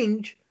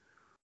change,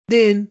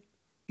 then,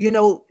 in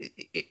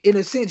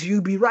a sense,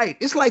 you'd be right.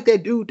 It's like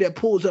that dude that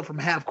pulls up from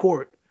half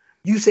court.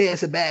 You say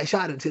it's a bad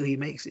shot until he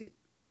makes it.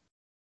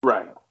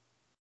 Right.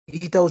 He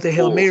throws the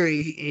Hail Mary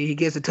and he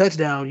gets a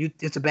touchdown.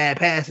 It's a bad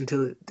pass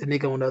until the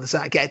nigga on the other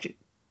side catch it.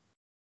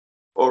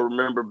 Or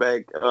remember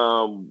back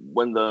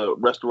when the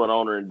restaurant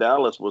owner in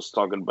Dallas was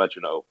talking about,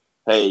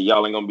 hey,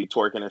 y'all ain't going to be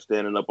twerking and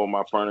standing up on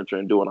my furniture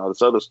and doing all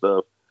this other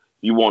stuff.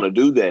 You want to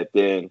do that,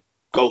 then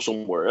go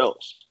somewhere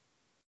else.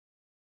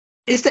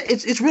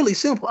 It's really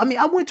simple. I mean,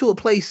 I went to a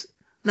place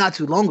not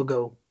too long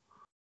ago,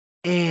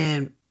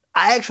 and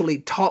I actually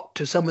talked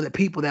to some of the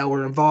people that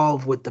were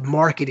involved with the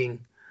marketing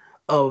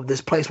of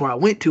this place where I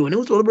went to, and it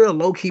was a little bit of a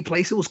low-key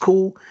place. It was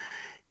cool.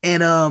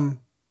 And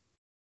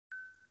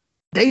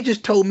they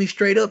just told me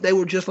straight up, they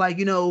were just like,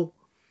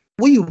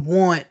 we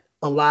want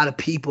a lot of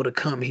people to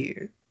come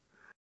here.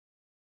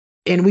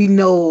 And we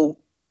know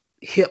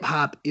hip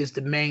hop is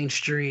the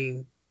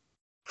mainstream.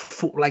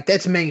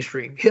 That's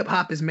mainstream. Hip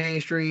hop is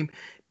mainstream.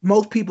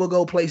 Most people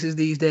go places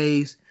these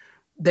days.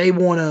 They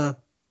want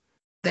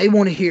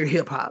to hear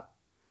hip hop.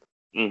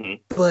 Mm-hmm.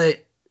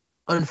 But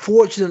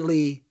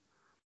unfortunately,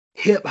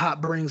 hip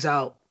hop brings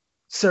out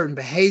certain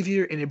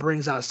behavior and it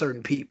brings out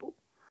certain people.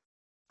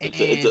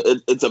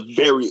 It's a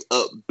very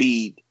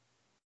upbeat.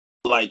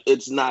 Like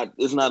it's not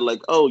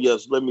like, oh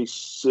yes, let me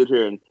sit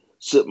here and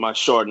sip my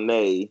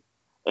Chardonnay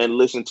and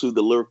listen to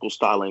the lyrical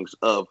stylings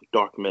of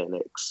Darkman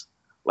X.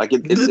 Like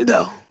it's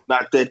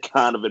not that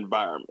kind of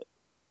environment.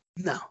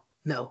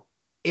 No.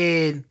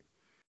 And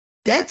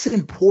that's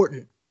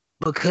important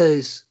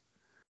because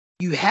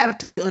you have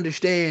to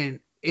understand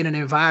in an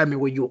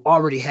environment where you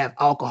already have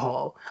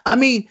alcohol. I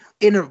mean,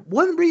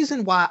 one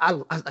reason why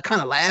I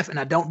kind of laugh and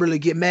I don't really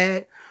get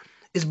mad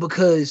is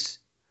because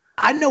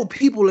I know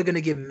people are gonna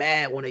get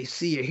mad when they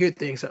see or hear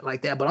things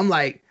like that, but I'm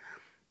like,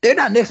 they're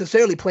not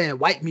necessarily playing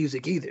white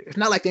music either. It's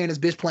not like they're in this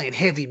bitch playing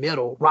heavy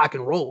metal, rock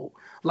and roll.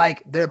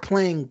 Like they're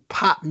playing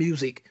pop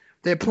music.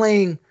 They're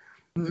playing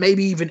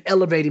maybe even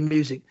elevated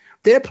music.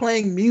 They're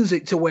playing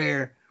music to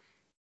where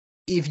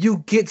if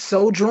you get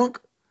so drunk,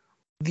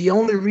 the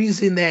only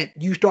reason that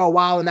you start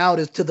wilding out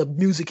is to the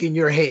music in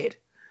your head,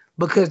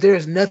 because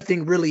there's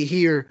nothing really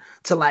here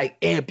to like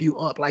amp you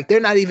up. Like they're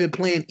not even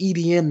playing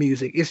EDM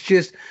music.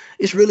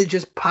 It's really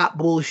just pop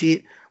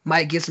bullshit.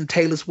 Might get some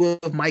Taylor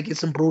Swift, might get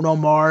some Bruno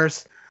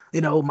Mars,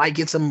 might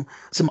get some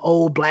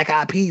old Black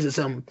Eyed Peas or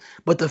something.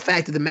 But the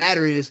fact of the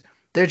matter is,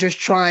 they're just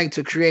trying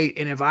to create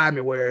an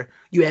environment where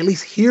you at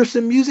least hear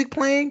some music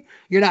playing.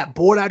 You're not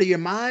bored out of your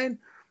mind,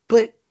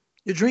 but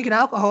you're drinking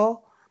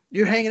alcohol.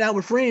 You're hanging out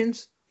with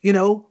friends,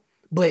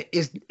 but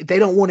they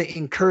don't want to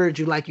encourage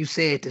you, like you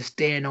said, to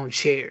stand on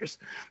chairs.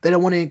 They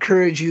don't want to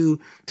encourage you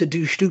to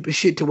do stupid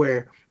shit to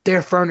where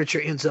their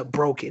furniture ends up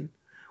broken,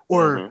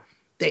 or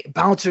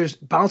bouncers'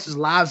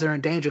 lives are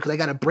in danger because they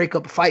got to break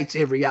up fights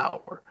every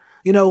hour.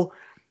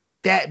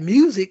 That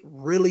music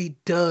really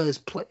does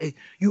play.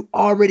 You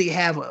already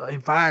have an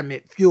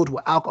environment filled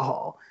with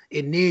alcohol,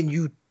 and then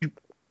you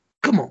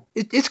come on,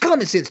 it's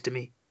common sense to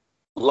me.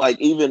 Like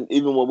even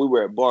when we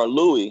were at Bar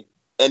Louie,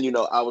 and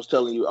I was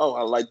telling you, oh,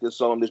 I like this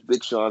song, this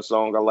Big Sean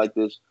song, I like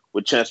this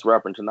with Chance the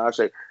Rapper and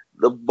Tinashe.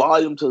 The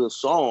volume to the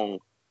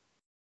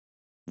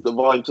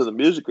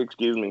music,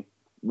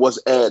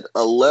 was at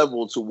a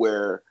level to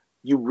where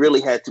you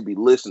really had to be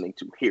listening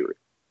to hear it.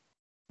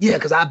 Yeah,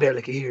 because I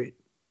barely could hear it.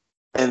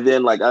 And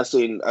then like I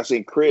seen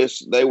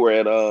Chris, they were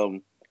at I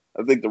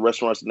think the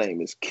restaurant's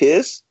name is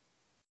Kiss,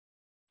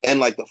 and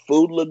like the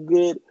food looked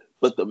good,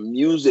 but the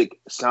music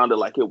sounded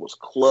like it was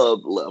club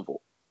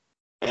level.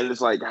 And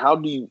it's like, how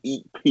do you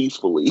eat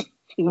peacefully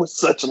with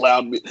such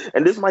loud music?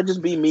 And this might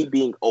just be me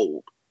being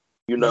old,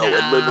 and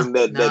living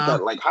that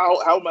like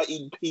how am I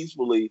eating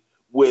peacefully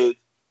with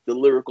the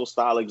lyrical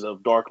stylings of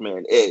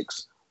Darkman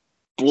X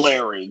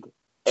blaring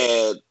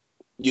at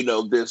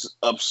this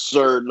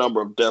absurd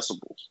number of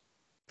decibels?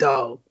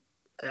 Dog,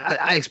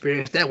 I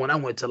experienced that when I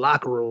went to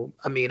Locker Room.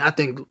 I mean, I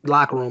think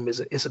Locker Room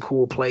is a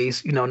cool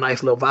place,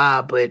 nice little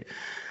vibe,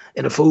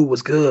 and the food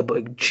was good,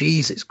 but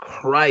Jesus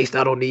Christ,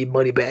 I don't need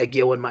Moneybagg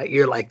Yo in my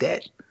ear like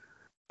that.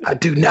 I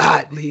do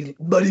not need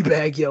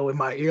Moneybagg Yo in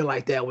my ear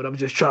like that when I'm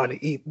just trying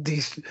to eat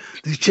these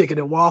chicken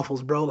and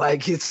waffles, bro.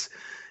 Like it's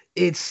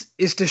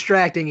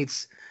distracting.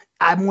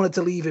 I wanted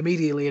to leave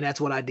immediately, and that's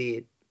what I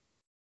did.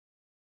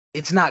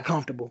 It's not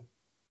comfortable.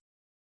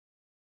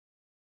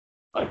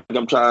 Like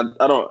I'm trying.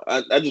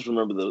 I just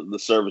remember the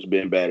service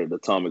being bad at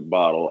Atomic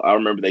Bottle. I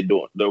remember they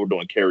were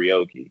doing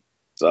karaoke.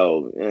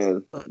 So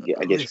yeah,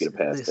 I guess you could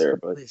have passed there.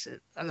 But listen,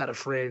 I got a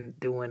friend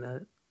doing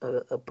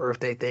a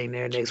birthday thing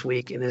there next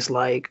week, and it's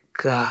like,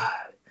 God,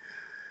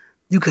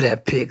 you could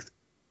have picked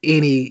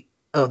any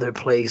other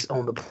place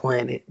on the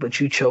planet, but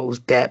you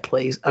chose that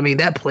place. I mean,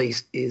 that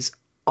place is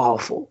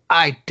awful.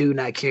 I do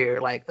not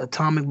care. Like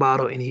Atomic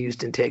Bottle in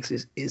Houston,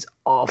 Texas is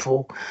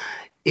awful.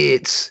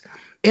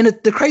 And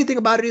the crazy thing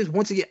about it is,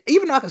 once again,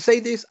 even though I can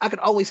say this, I could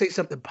always say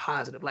something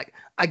positive. Like,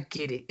 I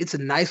get it. It's a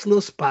nice little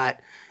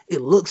spot.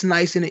 It looks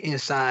nice in the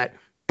inside,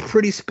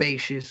 pretty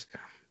spacious,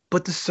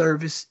 but the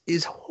service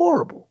is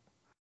horrible.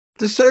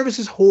 The service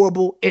is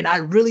horrible, and I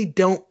really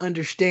don't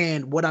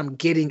understand what I'm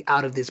getting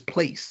out of this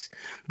place.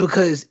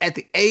 Because at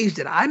the age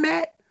that I'm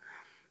at,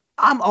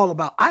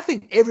 I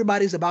think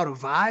everybody's about a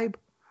vibe,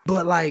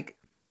 but like,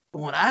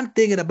 when I'm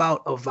thinking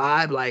about a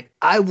vibe, like,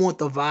 I want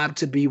the vibe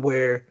to be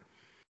where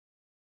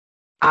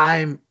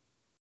I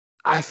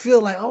feel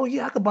like, oh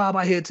yeah, I could bob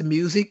my head to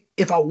music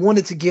if I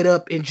wanted to get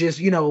up and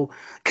just,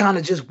 kind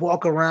of just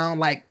walk around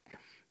like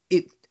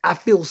it. I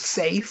feel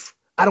safe.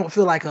 I don't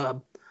feel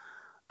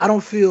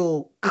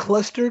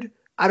clustered.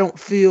 I don't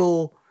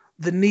feel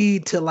the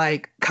need to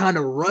like kind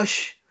of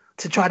rush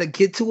to try to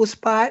get to a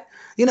spot.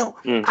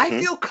 I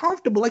feel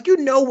comfortable. Like,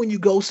 when you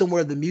go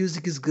somewhere, the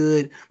music is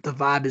good, the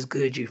vibe is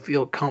good, you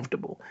feel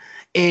comfortable.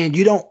 And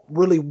you don't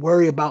really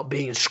worry about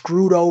being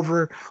screwed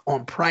over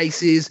on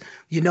prices.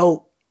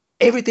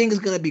 Everything is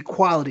going to be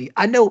quality.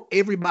 I know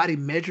everybody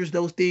measures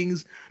those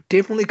things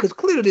differently because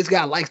clearly this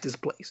guy likes this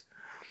place.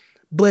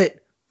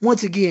 But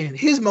once again,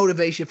 his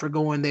motivation for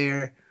going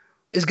there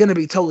is going to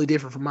be totally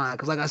different from mine.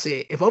 Because like I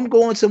said, if I'm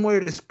going somewhere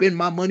to spend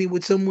my money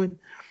with someone,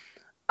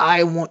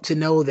 I want to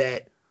know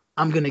that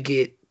I'm going to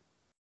get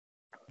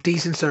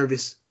decent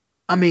service.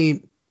 I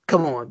mean,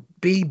 come on,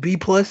 B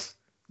plus.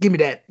 Give me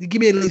that.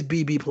 Give me at least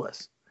B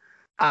plus.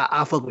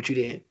 I'll fuck with you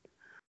then.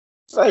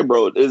 Say,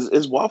 bro,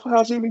 is Waffle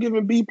House even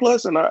giving B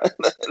plus? And I'm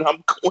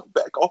going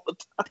back all the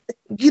time.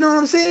 You know what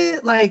I'm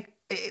saying? Like,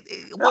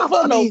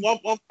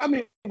 Waffle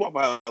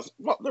House,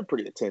 they're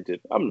pretty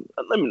attentive.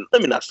 Let me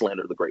not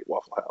slander the great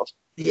Waffle House.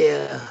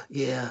 Yeah.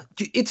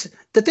 It's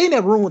the thing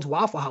that ruins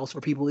Waffle House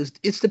for people is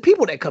it's the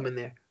people that come in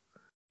there.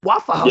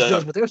 Waffle House Yeah.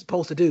 does what they're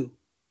supposed to do.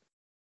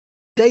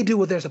 They do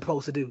what they're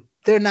supposed to do.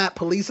 They're not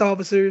police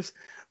officers.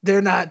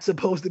 They're not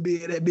supposed to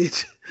be in that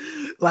bitch.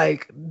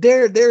 Like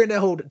they're in that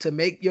hole to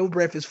make your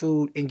breakfast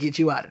food and get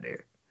you out of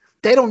there.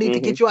 They don't need to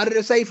get you out of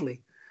there safely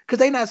because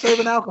they're not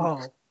serving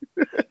alcohol.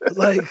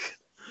 Like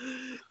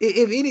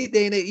if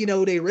anything,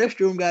 their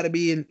restroom got to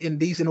be in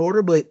decent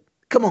order. But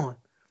come on,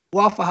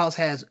 Waffle House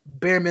has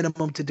bare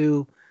minimum to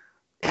do.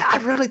 I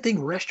really think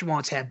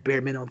restaurants have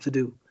bare minimum to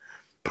do.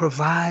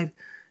 Provide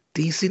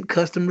decent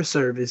customer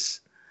service.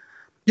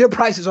 Your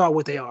prices are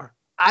what they are.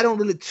 I don't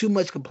really too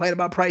much complain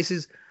about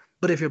prices,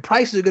 but if your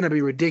prices are going to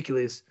be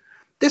ridiculous,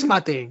 this is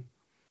my thing.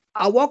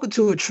 I walk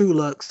into a True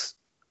Lux.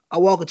 I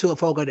walk into a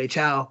Fogo de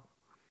Chao.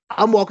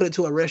 I'm walking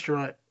into a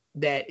restaurant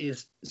that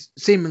is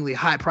seemingly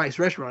high-priced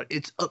restaurant.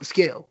 It's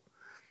upscale.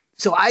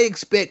 So I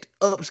expect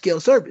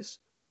upscale service,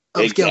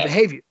 upscale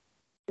behavior.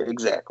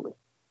 Exactly.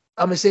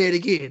 I'm going to say it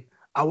again.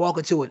 I walk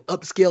into an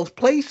upscale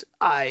place.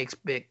 I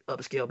expect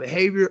upscale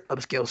behavior,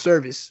 upscale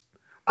service.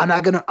 I'm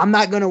not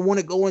gonna want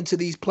to go into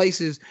these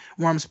places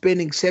where I'm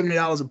spending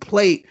 $70 a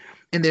plate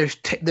and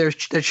their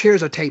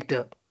chairs are taped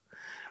up.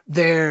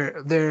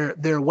 Their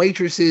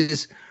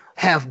waitresses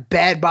have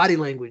bad body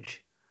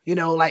language.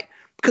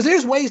 Because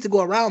there's ways to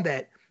go around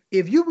that.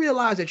 If you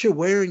realize that you're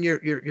wearing your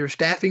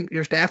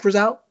staffers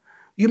out,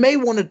 you may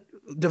want to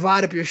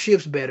divide up your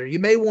shifts better. You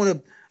may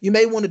want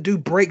to do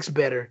breaks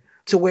better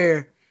to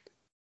where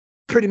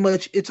pretty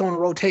much it's on a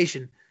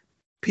rotation.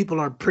 People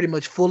are pretty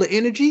much full of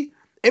energy.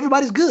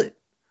 Everybody's good.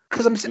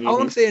 Because all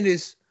I'm saying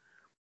is,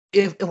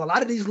 if a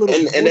lot of these little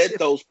and at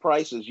those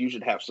prices, you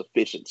should have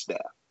sufficient staff.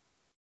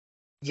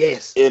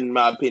 Yes, in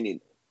my opinion,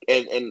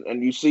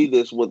 and you see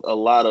this with a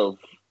lot of,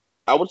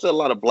 I would say a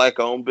lot of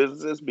Black-owned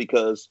businesses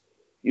because,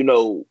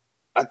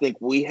 I think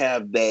we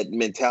have that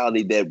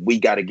mentality that we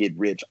got to get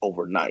rich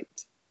overnight.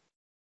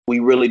 We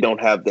really don't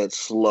have that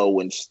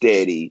slow and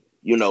steady.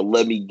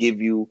 Let me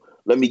give you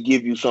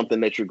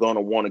something that you're going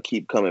to want to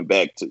keep coming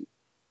back to.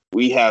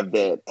 We have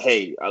that,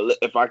 hey,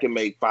 if I can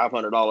make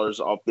 $500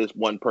 off this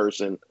one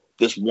person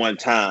this one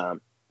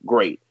time,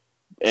 great.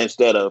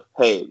 Instead of,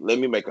 hey, let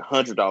me make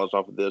 $100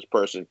 off of this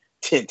person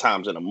 10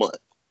 times in a month.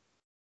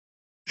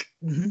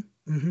 Mm-hmm.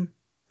 Mm-hmm.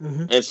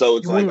 Mm-hmm. And so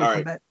it's like, all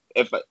right,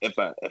 if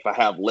I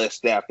have less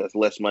staff, that's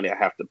less money I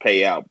have to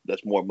pay out.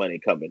 That's more money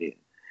coming in.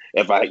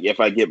 If I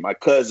get my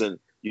cousin,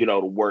 to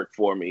work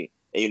for me,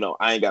 and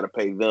I ain't got to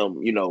pay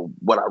them,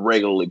 what I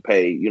regularly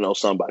pay,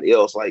 somebody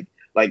else. Like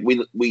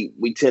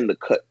we tend to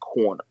cut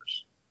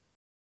corners.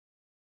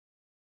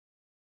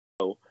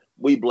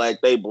 We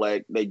black, they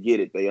get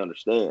it, they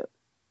understand.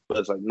 But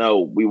it's like, no,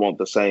 we want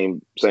the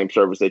same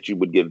service that you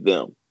would give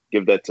them.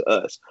 Give that to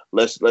us.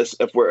 Let's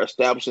if we're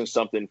establishing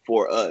something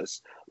for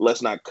us,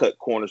 let's not cut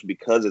corners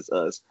because it's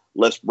us.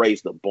 Let's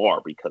raise the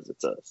bar because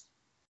it's us.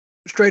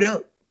 Straight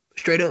up.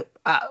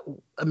 I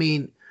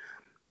mean,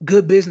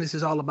 good business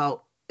is all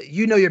about,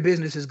 your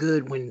business is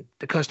good when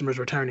the customer's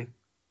returning.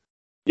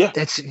 Yeah,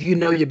 that's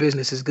your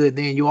business is good.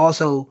 Then you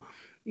also,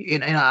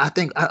 and I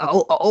think an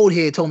old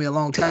head told me a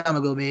long time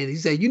ago, man. He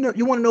said, you want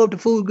to know if the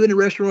food good in the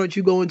restaurant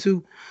you go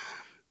into,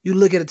 you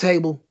look at a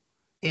table,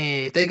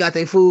 and if they got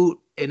their food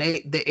and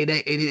they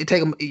take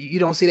them, you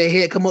don't see their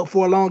head come up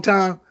for a long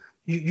time,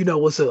 you know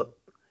what's up.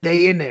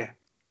 They in there.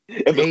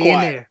 If they in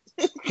there.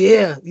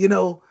 Yeah,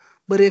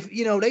 But if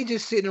they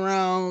just sitting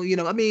around,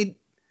 I mean,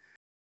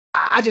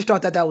 I just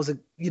thought that was a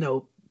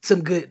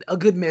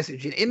good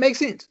message. It makes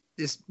sense.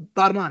 It's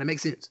bottom line, it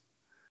makes sense.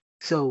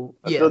 So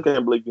I still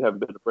can't believe you haven't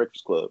been to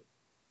Breakfast Club.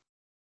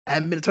 I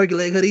haven't been to Turkey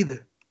Leg Hut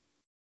either.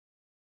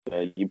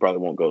 Yeah, you probably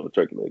won't go to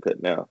Turkey Leg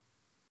Hut now,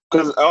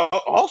 because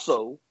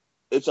also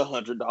it's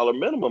 $100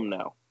 minimum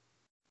now.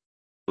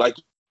 Like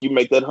you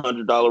make that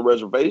 $100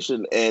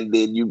 reservation, and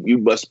then you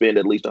must spend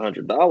at least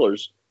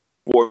 $100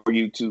 for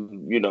you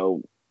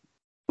to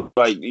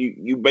like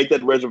you make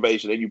that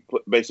reservation and you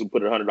basically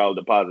put a $100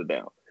 deposit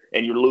down,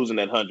 and you're losing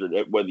that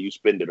 $100 whether you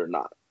spend it or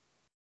not.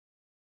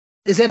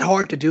 Is that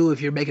hard to do if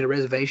you're making a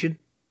reservation?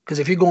 Because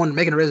if you're going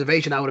making a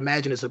reservation, I would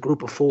imagine it's a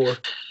group of 4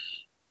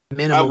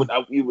 minimum.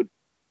 You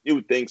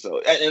would think so,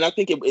 and I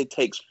think it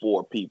takes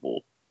 4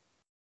 people.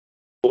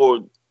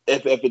 Or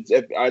if you're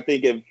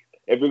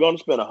going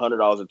to spend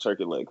 $100 at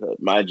Turkey Leg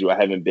Hut, mind you, I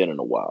haven't been in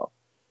a while.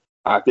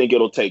 I think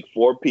it'll take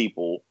 4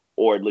 people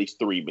or at least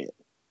 3 men.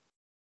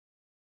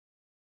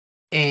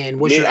 And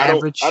what's your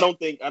average? I don't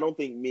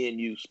think me and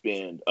you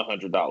spend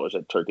 $100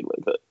 at Turkey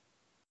Leg Hut.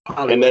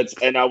 Hollywood.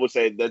 And I would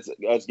say that's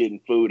us getting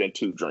food and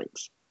 2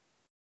 drinks.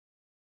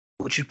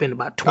 Would you spend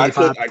about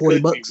 $25,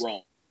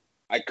 $40?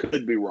 I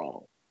could be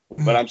wrong.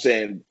 But I'm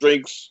saying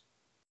drinks.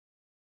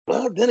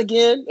 Well, then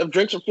again, if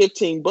drinks are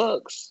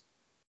 $15,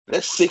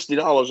 that's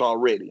 $60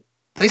 already.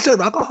 They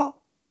serve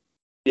alcohol?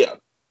 Yeah.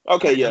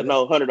 Okay. Yeah.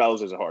 No,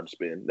 $100 isn't hard to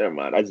spend. Never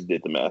mind. I just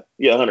did the math.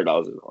 Yeah,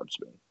 $100 isn't hard to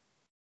spend.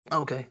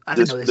 Okay. I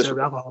didn't know they served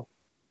alcohol.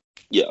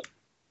 Yeah.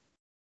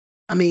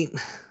 I mean,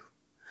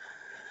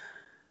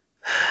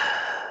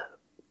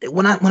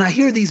 when I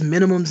hear these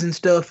minimums and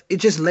stuff, it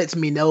just lets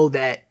me know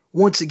that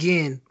once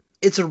again,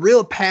 it's a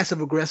real passive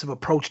aggressive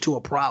approach to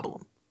a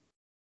problem.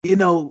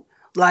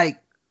 Like,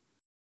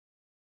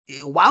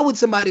 why would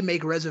somebody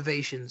make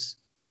reservations?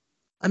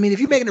 I mean, if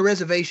you're making a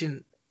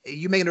reservation,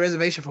 you're making a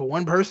reservation for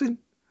one person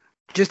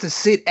just to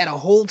sit at a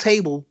whole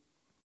table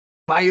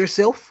by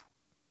yourself.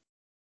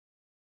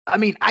 I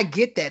mean, I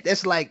get that.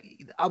 That's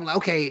like, I'm like,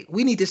 okay,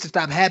 we need this to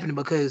stop happening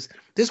because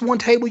this one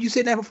table you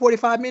sitting at for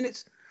 45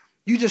 minutes,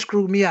 you just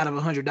screwed me out of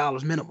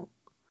 $100 minimum.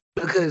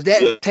 Because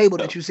that table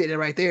that you sitting at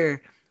right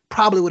there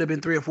probably would have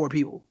been 3 or 4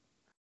 people.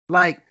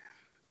 Like,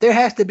 there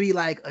has to be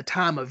like a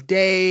time of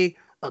day,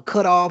 a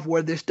cutoff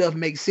where this stuff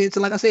makes sense.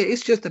 And like I said,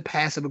 it's just a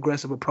passive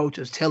aggressive approach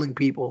of telling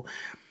people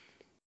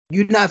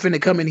you're not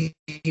finna come in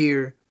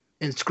here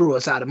and screw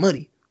us out of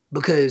money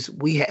because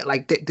we had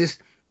like this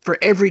for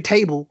every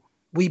table.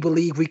 We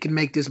believe we can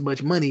make this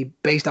much money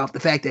based off the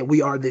fact that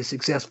we are this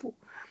successful.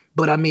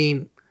 But I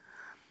mean,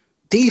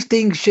 these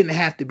things shouldn't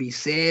have to be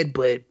said,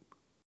 but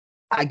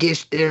I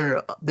guess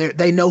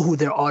they know who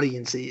their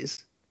audience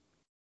is.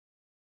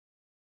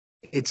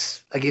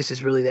 I guess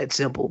it's really that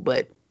simple,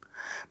 but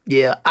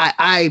yeah,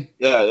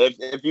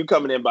 if you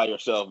coming in by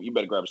yourself, you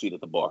better grab a seat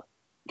at the bar.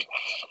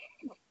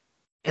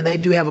 And they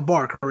do have a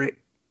bar, correct?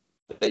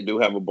 They do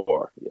have a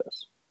bar,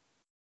 yes.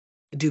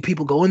 Do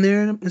people go in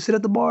there and sit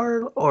at the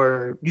bar,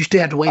 or you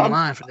still have to wait in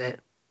line for that?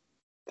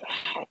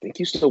 I think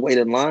you still wait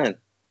in line.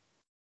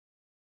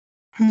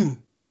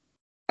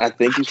 I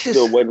think you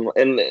still wait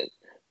in line.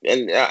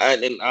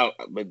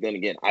 But then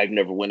again, I've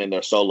never went in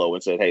there solo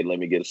and said, "Hey, let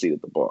me get a seat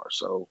at the bar."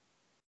 So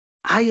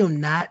I am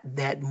not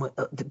that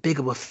big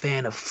of a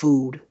fan of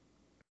food.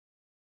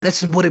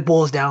 That's what it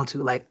boils down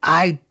to. Like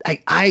I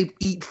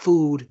eat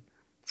food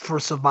for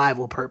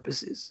survival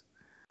purposes.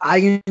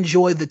 I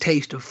enjoy the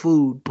taste of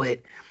food, but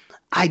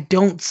I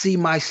don't see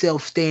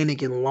myself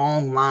standing in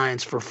long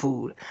lines for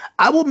food.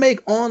 I will make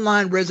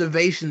online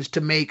reservations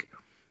to make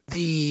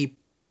the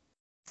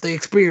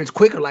experience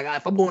quicker. Like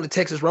if I'm going to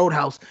Texas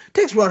Roadhouse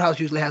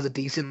usually has a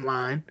decent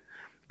line,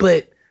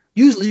 but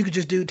usually you could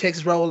just do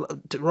Texas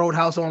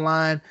Roadhouse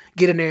online,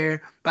 get in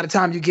there. By the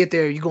time you get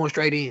there, you're going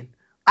straight in.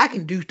 I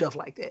can do stuff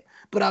like that,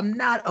 but I'm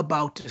not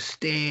about to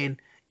stand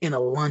in a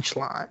lunch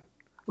line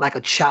like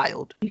a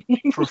child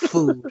for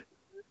food.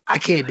 I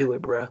can't do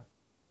it, bro.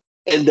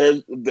 And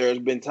there's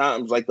been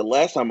times like the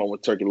last time I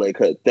went to Turkey Leg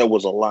Hut, there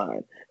was a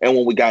line. And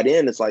when we got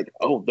in, it's like,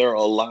 oh, there are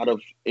a lot of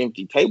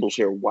empty tables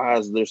here. Why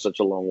is there such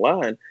a long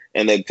line?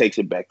 And that takes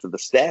it back to the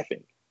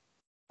staffing.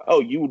 Oh,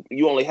 you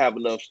only have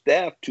enough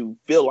staff to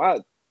fill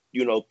out,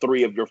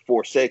 3 of your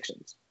 4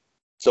 sections.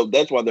 So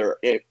that's why there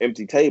are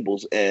empty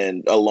tables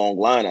and a long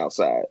line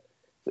outside.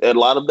 And a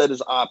lot of that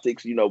is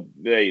optics, hey,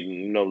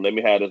 let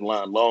me have this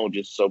line long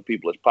just so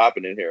people is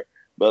popping in here.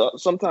 But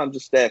sometimes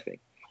it's staffing.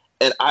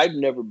 And I've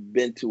never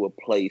been to a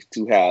place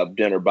to have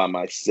dinner by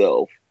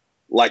myself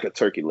like a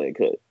Turkey Leg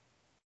Hut.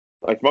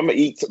 Like if I'm going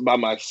to eat by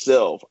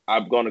myself,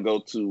 I'm going to go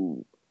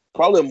to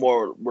probably a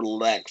more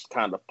relaxed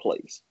kind of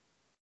place.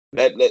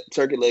 That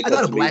Turkey Leg Hut.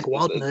 I go to Black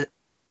Walnut.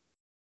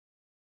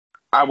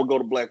 I would go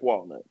to Black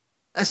Walnut.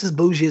 That's as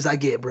bougie as I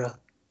get, bro.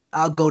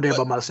 I'll go there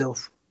by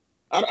myself.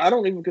 I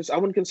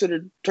wouldn't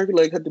consider Turkey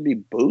Leg Hut to be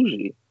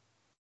bougie.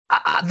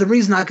 The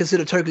reason I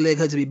consider Turkey Leg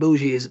Hut to be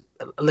bougie is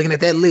looking at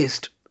that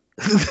list.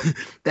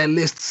 That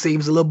list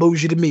seems a little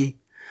bougie to me,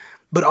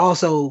 but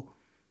also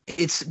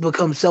it's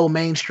become so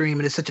mainstream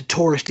and it's such a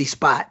touristy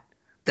spot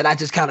that I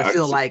just kind of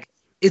feel like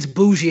it's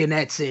bougie in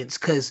that sense.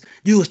 Because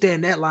you will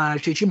stand in that line,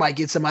 shit, you might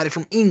get somebody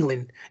from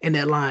England in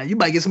that line, you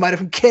might get somebody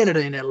from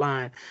Canada in that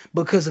line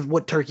because of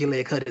what Turkey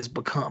Leg Hut has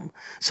become.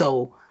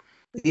 So,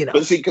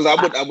 But see, because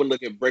I would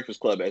look at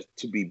Breakfast Club as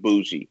to be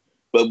bougie,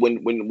 but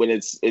when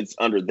it's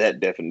under that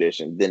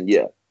definition, then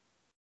yeah.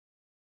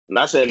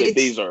 Not saying that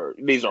these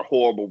are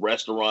horrible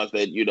restaurants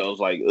that it's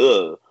like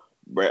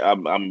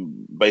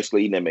I'm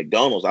basically eating at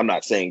McDonald's. I'm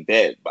not saying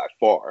that by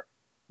far,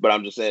 but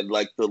I'm just saying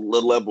like the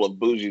level of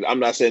bougie. I'm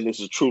not saying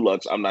this is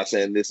Truluck's. I'm not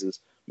saying this is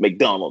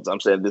McDonald's. I'm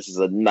saying this is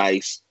a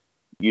nice,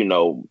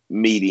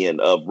 median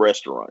of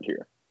restaurant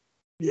here.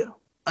 Yeah,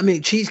 I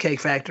mean Cheesecake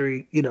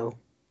Factory.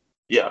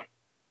 Yeah,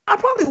 I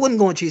probably wouldn't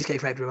go in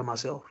Cheesecake Factory by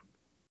myself.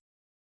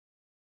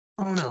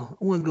 I don't know.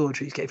 I wouldn't go in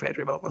Cheesecake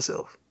Factory by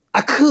myself. I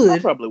could. I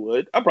probably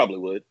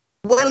would.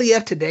 Well,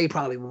 EF today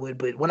probably would,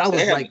 but when I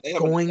was they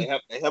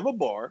have a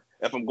bar.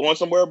 If I'm going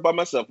somewhere by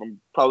myself,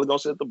 I'm probably gonna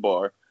sit at the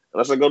bar.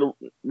 Unless I go to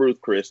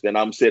Ruth Chris, then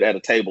I'm sit at a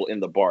table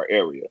in the bar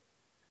area.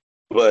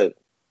 But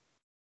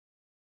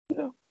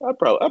I'd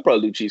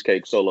probably do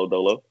cheesecake solo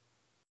dolo.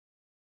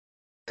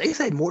 They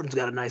say Morton's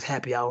got a nice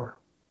happy hour.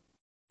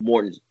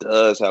 Morton's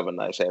does have a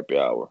nice happy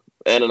hour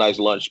and a nice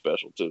lunch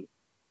special too.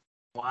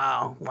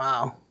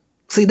 Wow.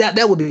 See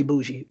that would be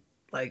bougie,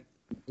 like.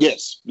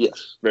 Yes,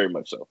 very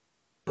much so.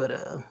 But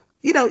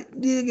you gotta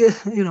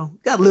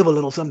live a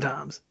little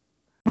sometimes.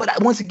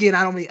 But once again,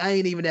 I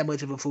ain't even that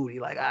much of a foodie.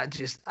 Like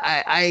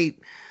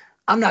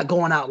I'm not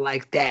going out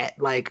like that.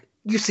 Like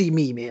you see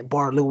me, man,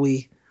 Bar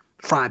Louie,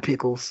 fried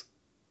pickles,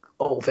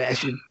 old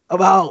fashioned.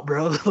 I'm out,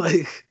 bro.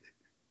 Like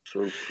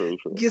true.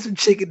 Get some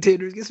chicken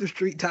tenders, get some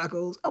street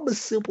tacos. I'm a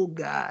simple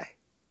guy.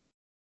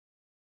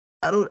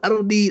 I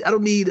don't need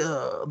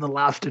the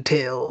lobster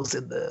tails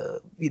and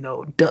the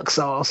duck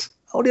sauce.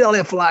 I don't need all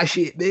that fly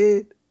shit,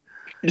 man.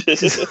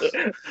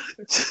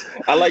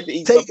 I like to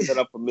eat Take- something that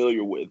I'm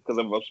familiar with because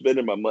if I'm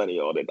spending my money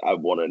on it, I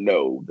want to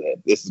know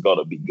that this is going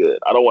to be good.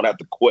 I don't want to have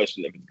to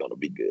question if it's going to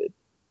be good.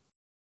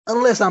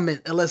 Unless I'm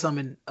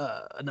in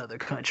another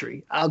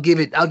country, I'll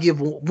give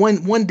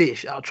one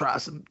dish. I'll try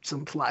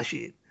some fly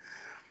shit.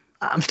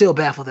 I'm still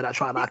baffled that I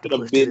tried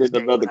octopus. Being in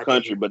another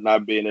country, but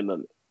not being in a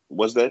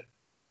what's that?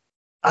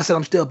 I said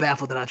I'm still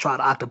baffled that I tried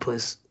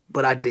octopus,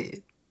 but I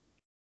did.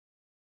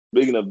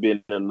 Speaking of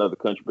being in another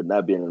country, but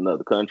not being in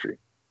another country.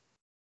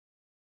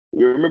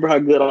 You remember how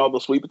good all the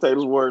sweet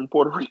potatoes were in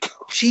Puerto Rico?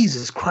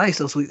 Jesus Christ,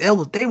 those sweet.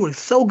 They were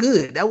so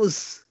good.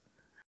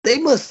 They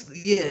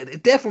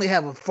definitely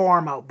have a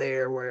farm out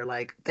there where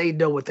like they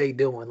know what they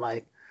doing.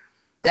 Like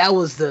that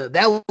was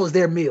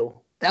their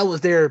meal. That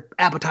was their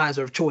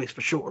appetizer of choice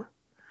for sure.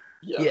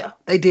 Yeah,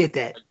 they did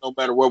that. Like, no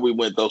matter where we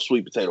went, those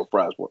sweet potato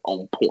fries were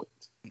on point.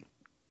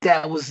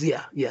 That was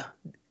yeah.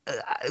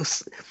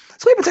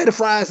 Sweet potato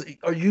fries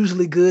are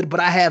usually good,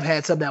 but I have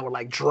had some that were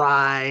like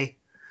dry.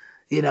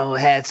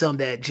 Had some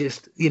that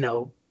just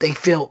they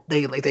felt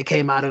they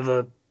came out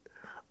of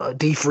a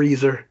deep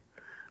freezer.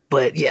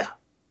 But yeah,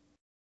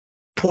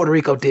 Puerto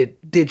Rico did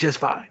just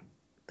fine.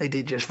 They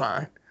did just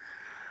fine.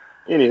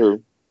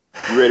 Anywho,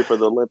 you ready for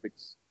the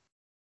Olympics?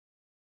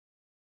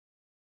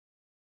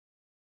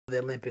 The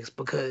Olympics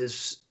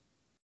because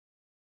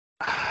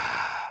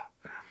I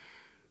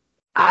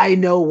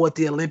know what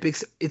the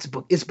Olympics it's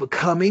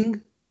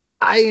becoming.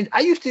 I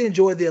used to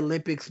enjoy the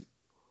Olympics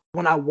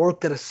when I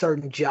worked at a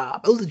certain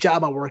job. It was a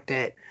job I worked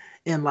at,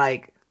 and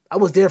like I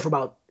was there for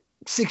about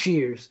 6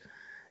 years,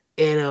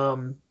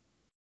 and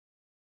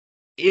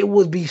it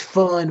would be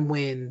fun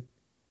when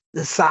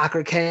the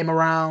soccer came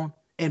around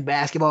and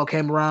basketball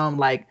came around,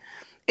 like.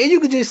 And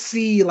you could just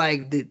see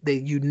like the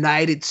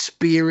united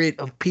spirit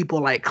of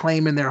people like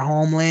claiming their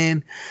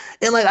homeland,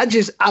 and like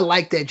I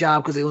like that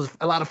job because it was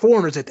a lot of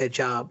foreigners at that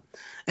job,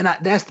 and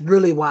that's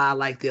really why I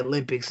like the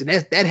Olympics. And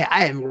I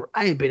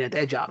ain't been at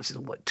that job since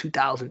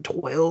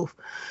 2012,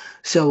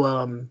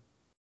 so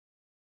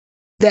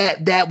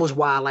that was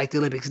why I like the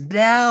Olympics.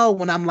 Now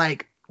when I'm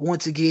like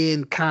once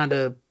again kind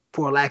of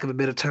for lack of a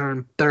better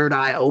term third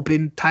eye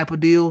open type of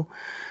deal,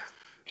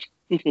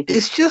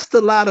 it's just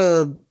a lot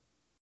of.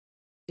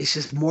 It's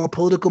just more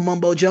political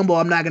mumbo jumbo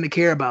I'm not going to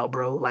care about,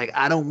 bro. Like,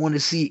 I don't want to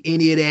see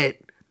any of that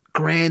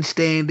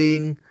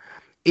grandstanding,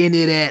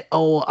 any of that,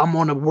 oh, I'm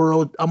on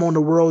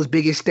the world's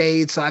biggest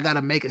stage, so I got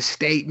to make a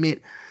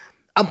statement.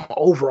 I'm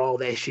over all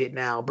that shit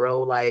now,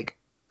 bro. Like,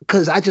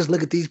 because I just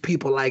look at these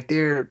people like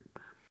they're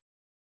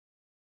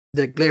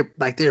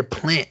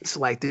plants,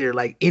 like they're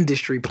like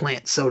industry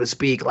plants, so to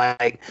speak.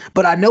 Like,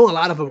 but I know a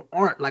lot of them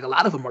aren't. Like, a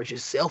lot of them are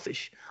just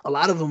selfish. A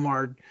lot of them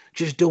are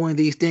just doing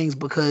these things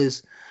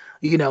because,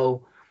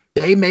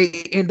 they may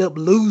end up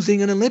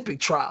losing an Olympic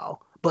trial,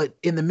 but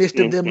in the midst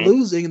of them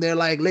losing, they're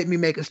like, let me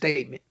make a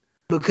statement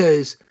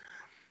because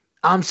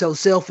I'm so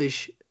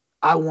selfish.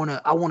 I want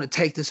to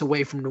take this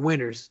away from the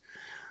winners.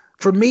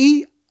 For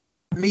me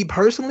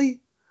personally,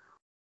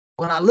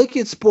 when I look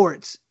at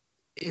sports,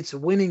 it's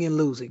winning and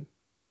losing.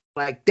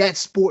 Like that's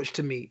sports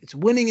to me. It's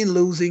winning and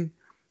losing.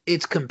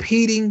 It's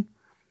competing.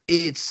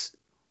 It's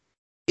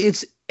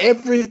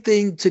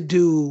everything to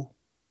do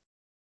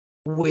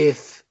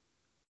with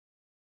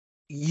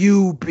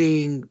you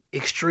being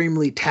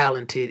extremely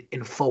talented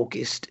and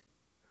focused,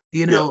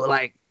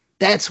 like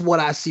that's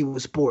what I see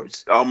with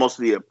sports. Almost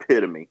the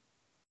epitome.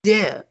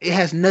 Yeah, it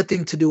has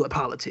nothing to do with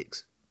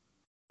politics.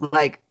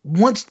 Like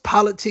once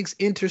politics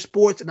enter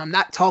sports, and I'm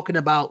not talking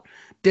about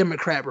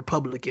Democrat,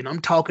 Republican, I'm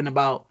talking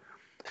about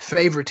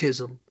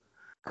favoritism.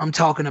 I'm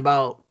talking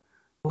about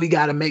we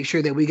got to make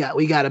sure that we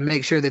got to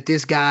make sure that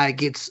this guy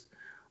gets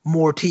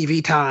more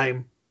TV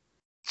time.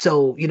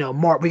 So,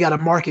 we got to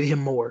market him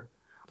more.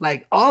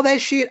 Like, all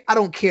that shit, I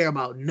don't care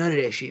about none of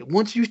that shit.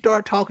 Once you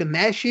start talking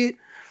that shit,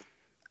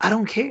 I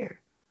don't care.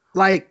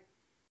 Like,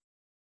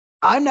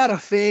 I'm not a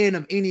fan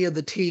of any of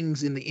the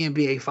teams in the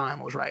NBA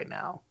Finals right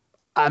now.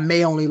 I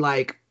may only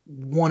like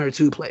one or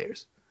two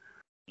players.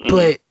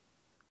 But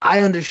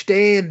I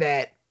understand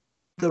that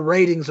the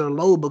ratings are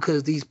low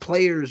because these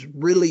players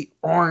really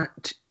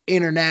aren't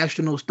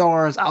international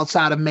stars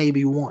outside of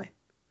maybe one.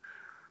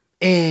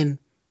 And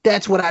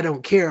that's what I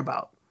don't care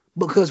about.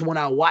 Because when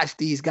I watch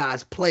these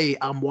guys play,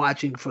 I'm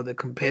watching for the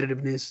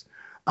competitiveness.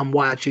 I'm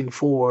watching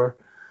for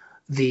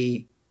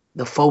the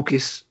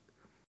focus,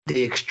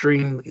 the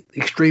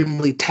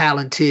extremely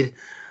talented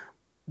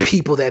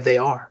people that they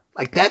are.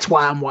 Like, that's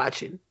why I'm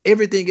watching.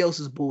 Everything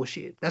else is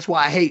bullshit. That's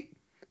why I hate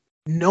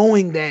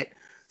knowing that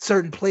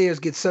certain players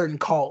get certain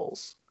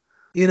calls.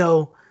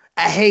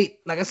 I hate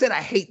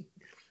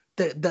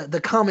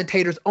the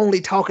commentators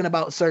only talking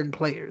about certain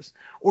players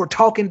or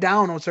talking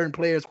down on certain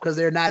players because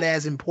they're not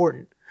as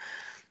important.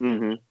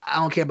 I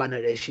don't care about none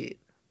of that shit.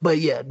 But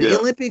yeah, the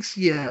Olympics,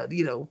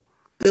 the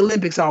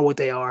Olympics are what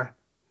they are.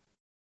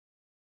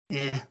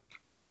 Yeah.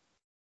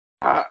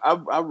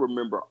 I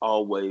remember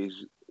always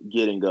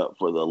getting up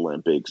for the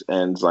Olympics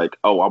and it's like,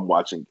 oh, I'm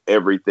watching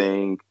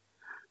everything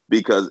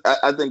because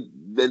I think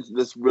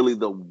that's really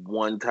the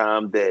one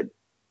time that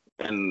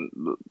and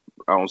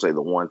I don't say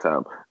the one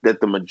time,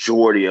 that the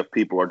majority of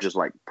people are just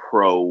like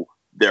pro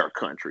their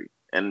country.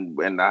 And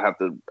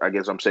I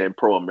guess I'm saying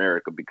pro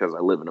America because I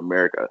live in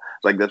America.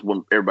 It's like that's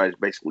when everybody's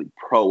basically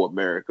pro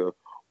America,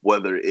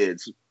 whether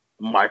it's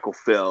Michael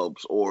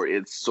Phelps or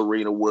it's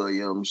Serena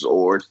Williams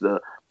or it's the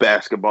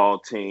basketball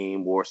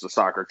team or it's the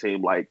soccer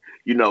team. Like,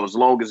 as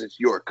long as it's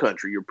your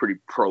country, you're pretty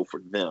pro for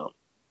them.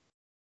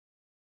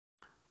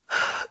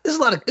 There's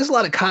a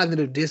lot of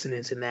cognitive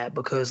dissonance in that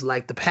because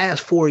like the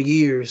past 4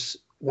 years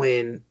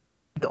when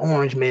the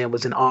Orange Man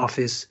was in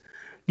office,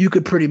 you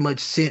could pretty much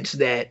sense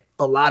that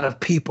a lot of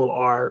people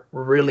are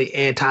really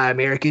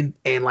anti-American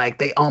and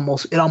like it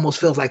almost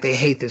feels like they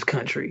hate this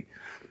country.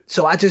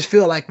 So I just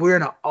feel like we're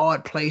in an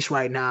odd place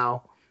right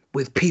now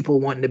with people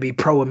wanting to be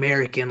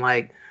pro-American.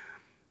 Like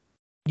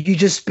you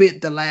just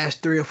spent the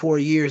last 3 or 4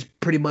 years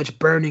pretty much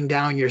burning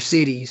down your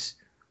cities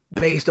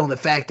based on the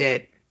fact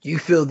that you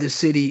feel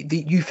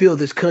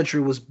this country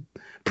was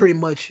pretty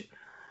much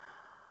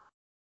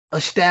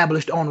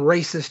established on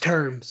racist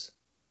terms.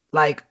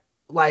 Like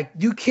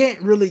you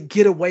can't really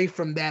get away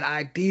from that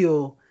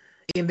ideal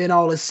and then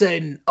all of a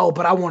sudden, oh,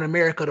 but I want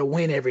America to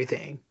win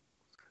everything.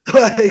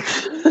 Like,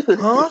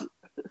 huh?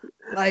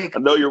 Like, I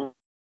know you're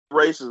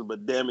racist,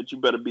 but damn it, you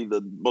better be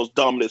the most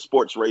dominant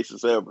sports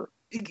racist ever.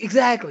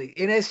 Exactly.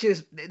 And that's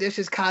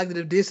just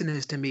cognitive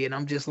dissonance to me. And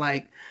I'm just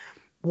like,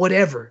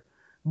 whatever.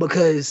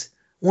 Because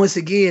once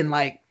again,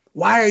 like,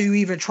 why are you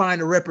even trying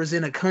to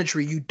represent a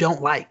country you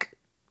don't like?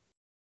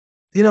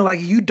 Like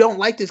you don't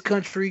like this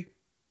country.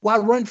 Why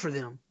run for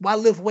them? Why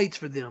lift weights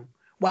for them?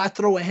 Why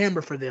throw a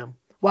hammer for them?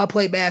 Why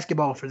play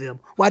basketball for them?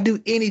 Why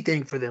do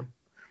anything for them?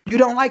 You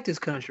don't like this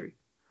country.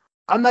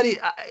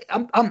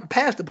 I'm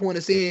past the point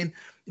of saying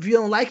if you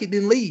don't like it,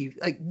 then leave.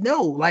 Like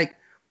no, like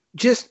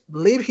just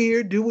live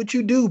here, do what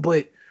you do,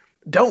 but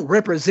don't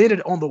represent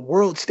it on the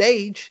world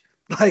stage.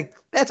 Like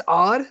that's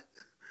odd.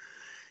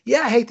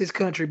 Yeah, I hate this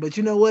country, but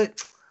you know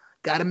what?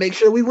 Got to make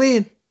sure we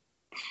win.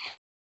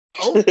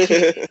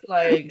 Okay,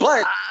 like,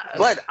 but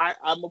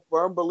I'm a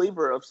firm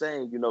believer of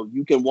saying,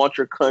 you can want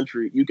your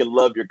country, you can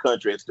love your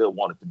country and still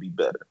want it to be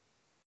better.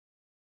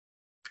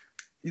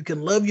 You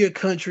can love your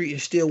country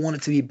and still want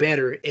it to be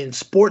better. And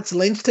sports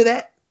links to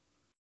that?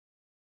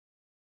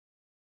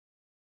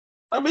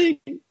 I mean,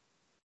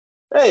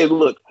 hey,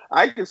 look,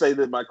 I can say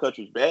that my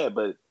country's bad,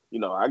 but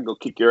I can go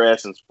kick your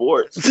ass in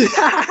sports.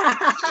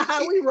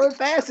 We run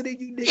faster than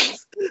you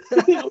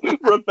niggas.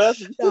 Run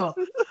faster. No,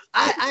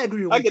 I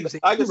agree with what you say.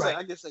 I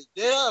can say,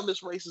 damn,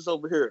 it's racist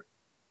over here.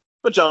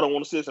 But y'all don't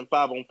want to see us in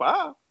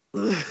 5-on-5.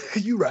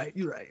 You're right.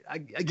 I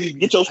give you.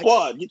 Get your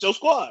squad.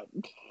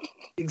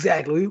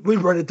 Exactly. We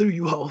running through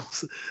you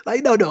hoes.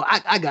 Like, no,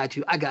 I got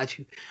you.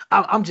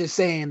 I'm just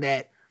saying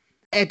that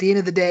at the end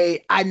of the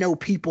day, I know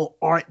people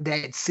aren't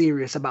that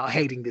serious about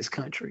hating this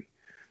country.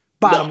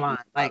 Bottom line,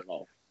 like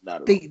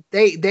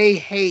they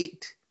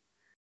hate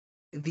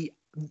the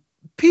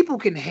people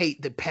can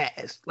hate the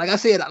past. Like I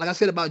said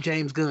about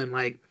James Gunn,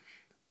 like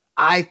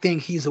I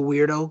think he's a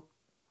weirdo.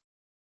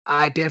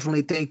 I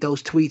definitely think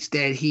those tweets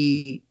that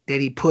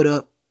he put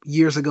up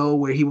years ago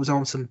where he was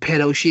on some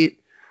pedo shit,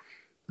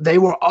 they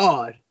were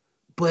odd.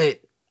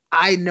 But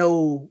I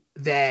know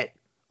that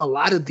a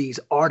lot of these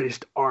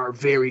artists are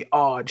very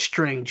odd,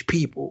 strange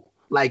people.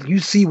 Like you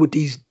see with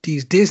these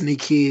Disney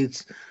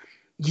kids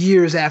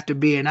years after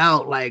being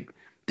out, like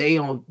they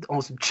on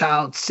some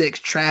child sex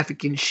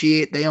trafficking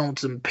shit, they on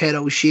some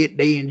pedo shit,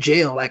 they in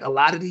jail. Like a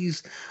lot of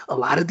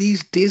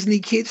these Disney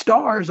kid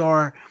stars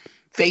are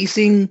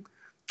facing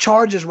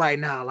charges right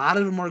now. A lot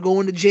of them are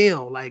going to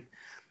jail. Like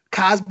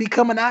Cosby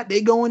coming out,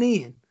 they going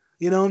in.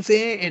 You know what I'm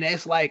saying? And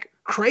that's like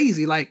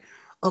crazy. Like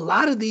a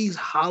lot of these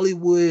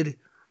Hollywood,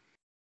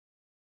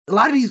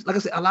 like I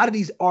said, a lot of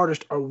these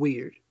artists are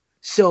weird.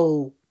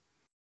 So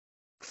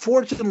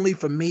fortunately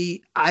for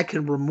me, I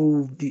can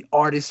remove the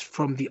artist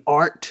from the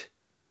art,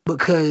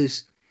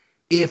 because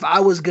if I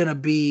was going to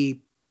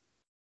be,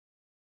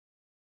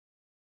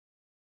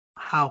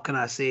 how can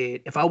I say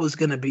it? If I was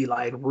going to be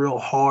like real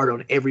hard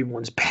on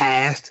everyone's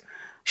past,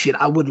 shit,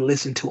 I wouldn't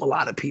listen to a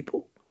lot of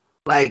people.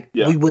 Like,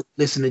 we wouldn't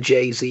listen to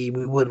Jay-Z.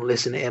 We wouldn't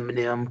listen to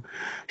Eminem.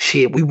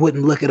 Shit, we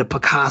wouldn't look at a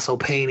Picasso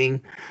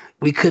painting.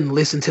 We couldn't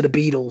listen to the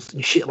Beatles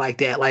and shit like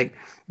that. Like,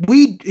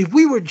 if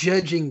we were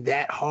judging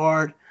that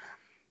hard,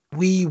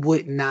 we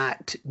would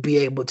not be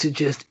able to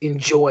just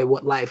enjoy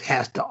what life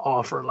has to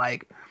offer.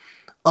 Like,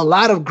 a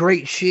lot of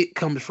great shit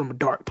comes from a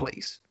dark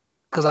place.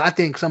 Because I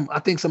think some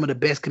of the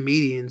best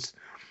comedians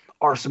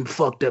are some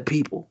fucked up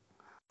people,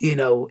 you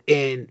know,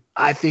 and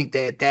I think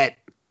that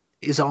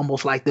is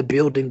almost like the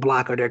building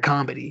block of their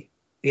comedy,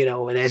 you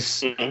know, and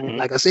that's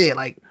like I said,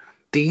 like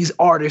these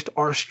artists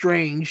are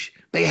strange.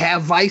 They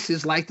have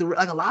vices like a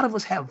lot of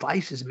us have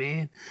vices,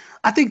 man.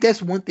 I think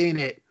that's one thing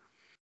that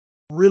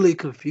really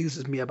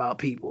confuses me about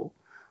people.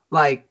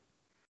 Like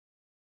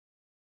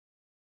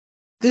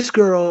this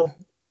girl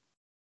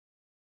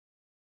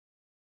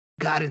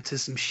got into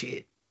some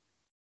shit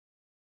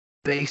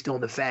based on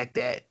the fact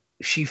that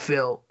she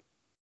felt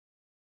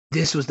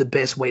this was the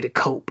best way to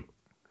cope.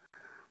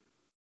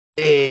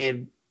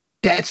 And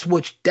that's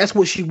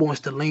what she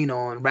wants to lean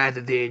on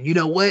rather than, you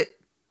know what?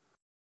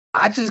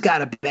 I just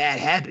got a bad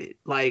habit.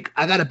 Like,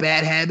 I got a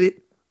bad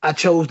habit. I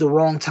chose the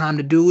wrong time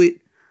to do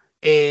it.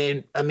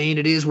 And I mean,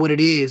 it is what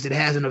it is. It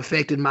hasn't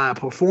affected my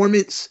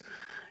performance.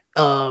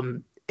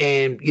 And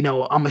I'm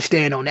gonna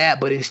stand on that.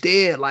 But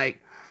instead,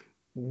 like,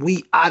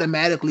 we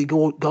automatically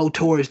go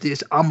towards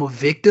this I'm a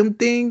victim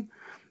thing.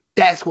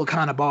 That's what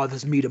kind of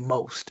bothers me the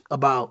most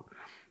about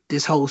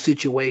this whole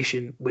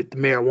situation with the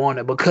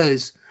marijuana,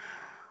 because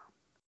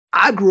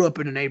I grew up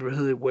in a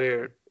neighborhood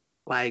where,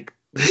 like,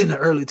 in the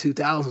early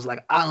 2000s,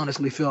 like, I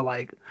honestly feel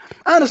like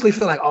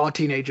all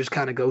teenagers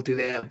kind of go through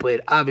that.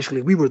 But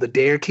obviously, we were the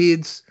Dare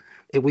kids,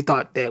 and we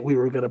thought that we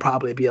were gonna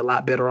probably be a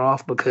lot better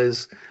off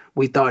because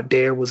we thought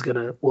Dare was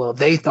gonna. Well,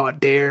 they thought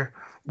Dare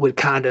would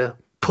kind of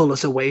pull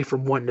us away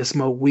from wanting to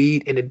smoke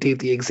weed, and it did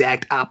the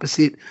exact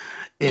opposite.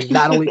 And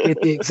not only did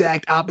the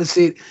exact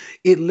opposite,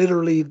 it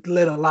literally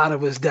led a lot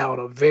of us down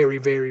a very,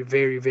 very,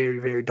 very, very,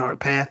 very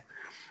dark path.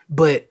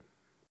 But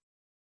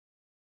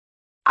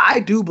I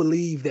do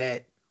believe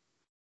that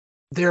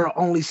there are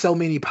only so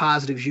many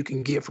positives you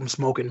can get from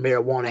smoking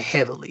marijuana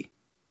heavily.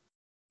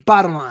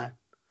 Bottom line,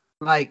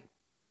 like,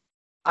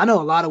 I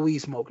know a lot of weed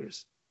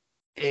smokers,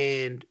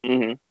 and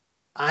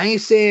I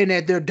ain't saying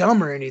that they're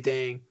dumb or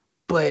anything,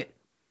 but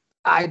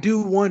I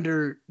do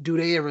wonder, do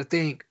they ever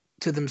think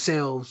to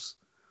themselves,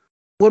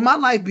 would my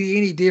life be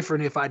any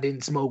different if I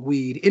didn't smoke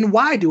weed? And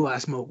why do I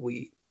smoke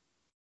weed?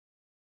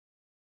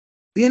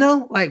 You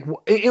know, like,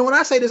 and when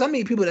I say this, I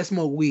mean people that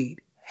smoke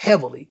weed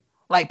heavily.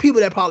 Like,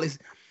 people that probably,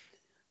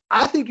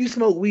 I think you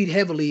smoke weed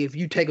heavily if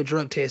you take a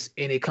drug test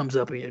and it comes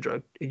up in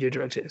your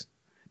drug test.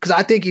 Because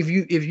I think if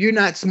you're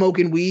not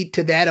smoking weed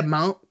to that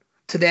amount,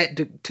 to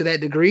that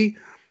degree,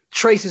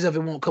 traces of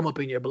it won't come up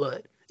in your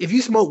blood. If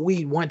you smoke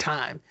weed one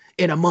time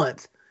in a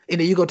month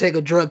and then you go take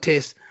a drug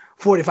test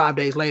 45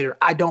 days later,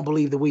 I don't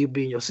believe the weed will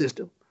be in your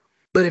system.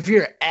 But if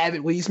you're an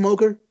avid weed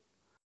smoker,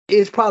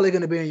 it's probably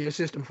going to be in your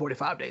system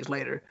 45 days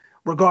later,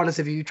 regardless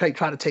if you try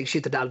to take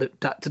shit to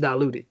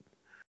dilute it.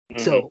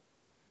 Mm-hmm. So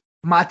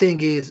my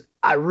thing is,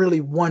 I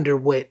really wonder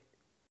what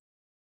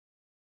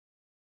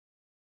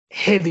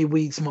heavy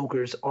weed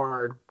smokers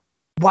are,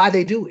 why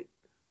they do it.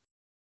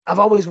 I've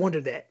always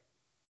wondered that.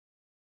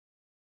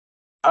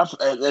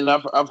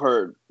 I've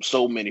heard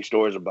so many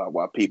stories about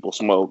why people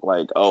smoke.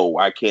 Like, oh,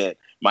 I can't.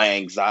 My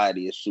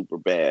anxiety is super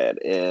bad,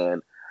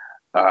 and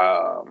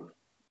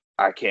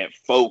I can't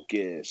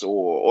focus,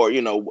 or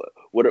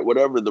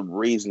whatever the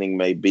reasoning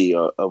may be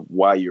of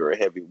why you're a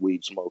heavy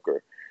weed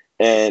smoker.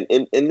 And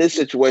in this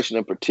situation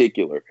in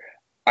particular,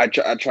 I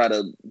try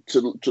to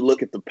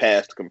look at the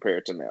past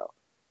compared to now.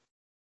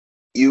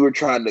 You were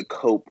trying to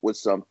cope with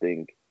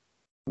something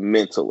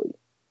mentally.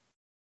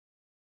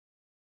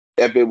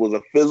 If it was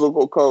a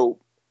physical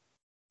cope,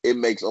 it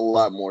makes a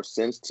lot more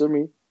sense to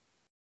me.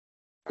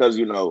 Because,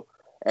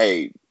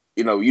 they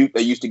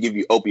used to give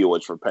you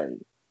opioids for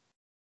pain.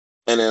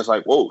 And then it's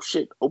like, whoa,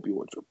 shit,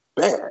 opioids are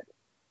bad.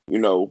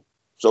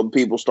 So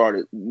people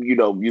started,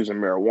 using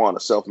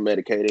marijuana,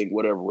 self-medicating,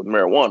 whatever with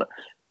marijuana.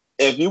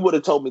 If you would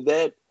have told me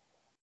that,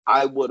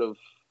 I'm not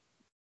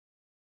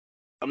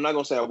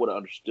going to say I would have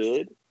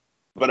understood,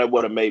 but it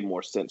would have made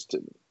more sense to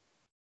me.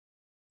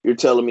 You're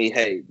telling me,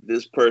 hey,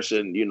 this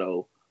person,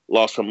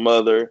 lost her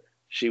mother.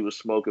 She was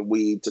smoking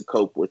weed to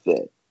cope with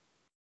that.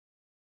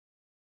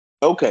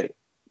 Okay.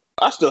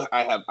 I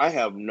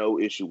have no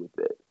issue with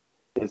that.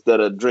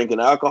 Instead of drinking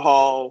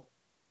alcohol,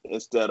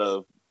 instead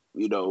of,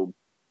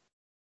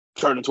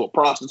 turning to a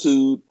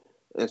prostitute,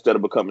 instead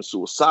of becoming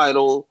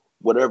suicidal,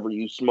 whatever,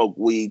 you smoke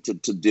weed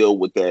to deal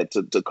with that,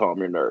 to calm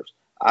your nerves.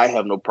 I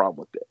have no problem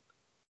with that.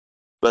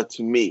 But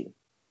to me,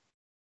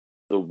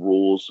 the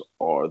rules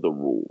are the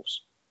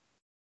rules.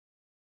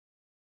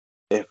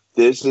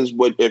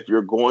 If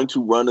you're going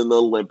to run in the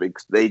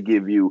Olympics, they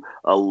give you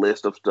a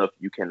list of stuff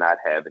you cannot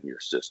have in your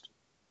system.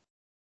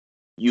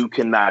 You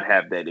cannot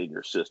have that in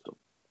your system.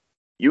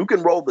 You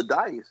can roll the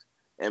dice,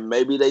 and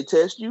maybe they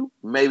test you,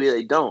 maybe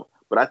they don't.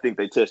 But I think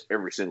they test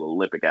every single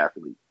Olympic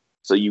athlete.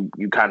 So you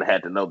kind of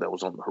had to know that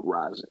was on the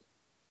horizon.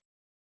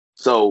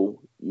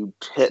 So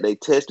they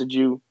tested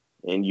you,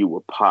 and you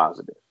were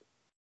positive.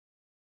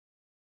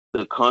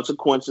 The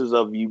consequences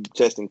of you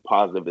testing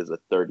positive is a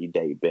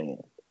 30-day ban.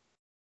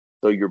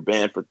 So you're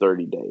banned for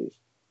 30 days.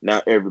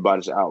 Now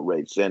everybody's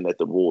outraged, saying that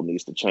the rule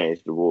needs to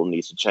change. The rule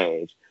needs to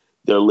change.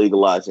 They're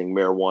legalizing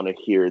marijuana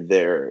here,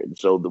 there, and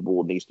so the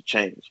rule needs to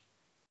change.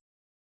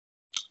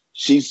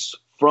 She's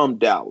from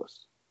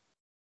Dallas.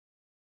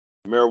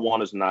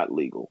 Marijuana is not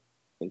legal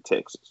in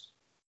Texas.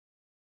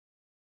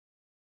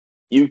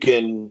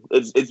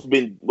 It's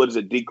been,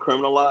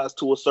 decriminalized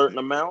to a certain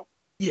amount?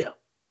 Yeah.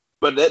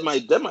 But that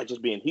might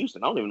just be in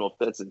Houston. I don't even know if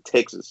that's in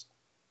Texas.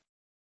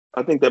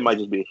 I think that might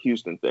just be a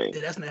Houston thing.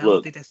 Yeah, I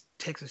don't think that's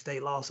Texas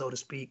state law, so to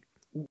speak.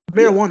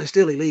 Marijuana is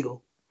still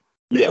illegal.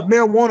 Yeah.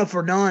 Marijuana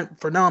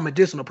for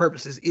non-medicinal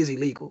purposes is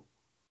illegal.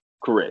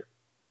 Correct.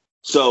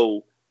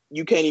 So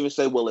you can't even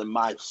say, well, in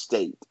my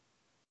state.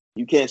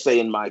 You can't say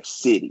in my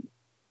city.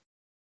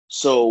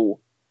 So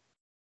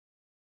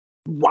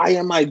why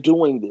am I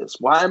doing this?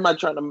 Why am I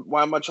trying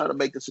to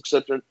make this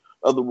exception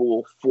of the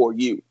rule for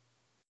you?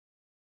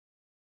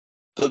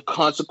 The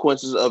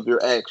consequences of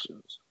your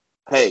actions.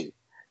 Hey,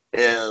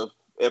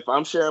 if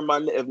I'm sharing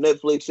if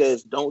Netflix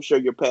says don't share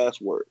your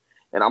password,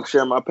 and I'm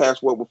sharing my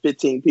password with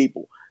 15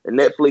 people, and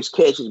Netflix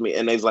catches me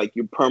and they's like,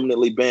 you're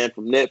permanently banned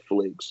from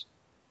Netflix,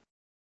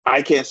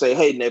 I can't say,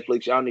 hey,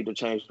 Netflix, y'all need to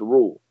change the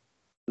rule.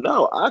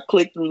 No, I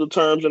click through the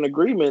terms and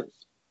agreements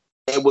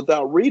and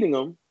without reading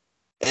them,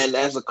 and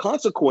as a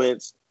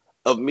consequence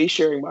of me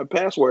sharing my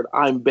password,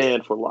 I'm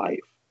banned for life.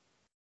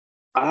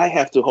 I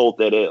have to hold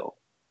that L.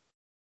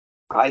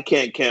 I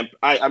can't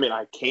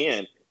I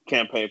can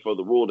campaign for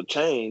the rule to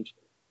change,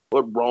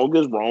 but wrong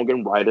is wrong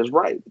and right is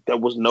right. There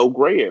was no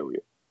gray area.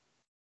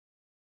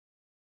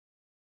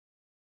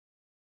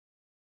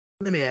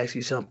 Let me ask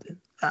you something,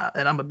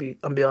 and I'm be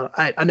honest.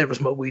 I never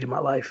smoked weed in my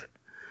life.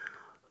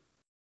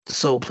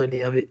 Sold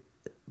plenty of it,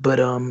 but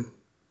I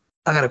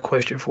got a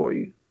question for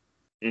you.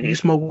 Mm-hmm. You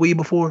smoked weed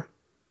before?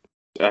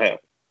 I have.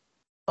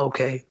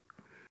 Okay.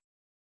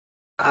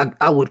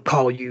 I would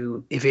call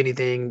you, if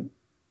anything,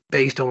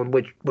 based on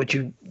what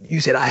you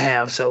said I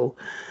have. So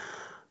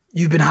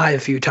you've been high a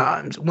few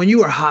times. When you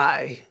were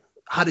high,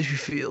 how did you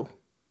feel?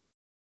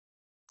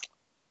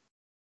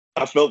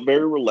 I felt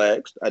very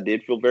relaxed. I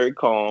did feel very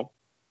calm.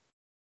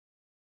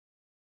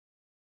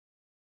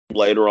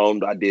 Later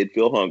on, I did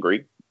feel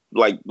hungry,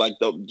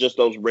 just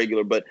those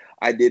regular. But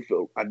I did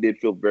feel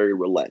very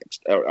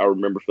relaxed. I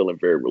remember feeling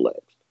very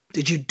relaxed.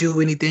 Did you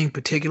do anything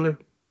particular?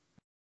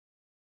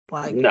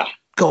 Like no.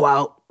 Go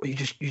out, or you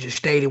just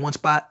stayed in one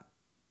spot?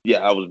 Yeah,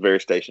 I was very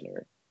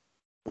stationary.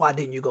 Why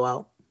didn't you go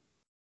out?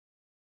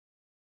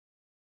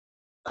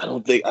 I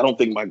don't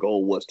think my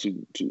goal was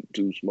to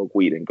smoke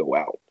weed and go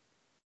out.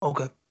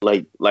 Okay.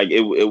 Like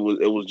it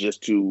was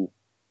just to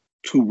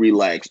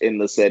relax in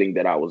the setting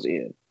that I was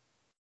in.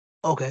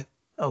 Okay.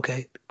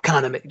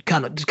 Kind of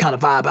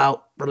vibe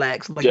out,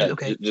 relax. Like, yeah,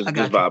 okay. Just I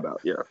got you. Vibe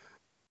out. Yeah.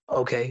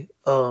 Okay.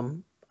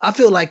 I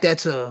feel like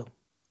that's a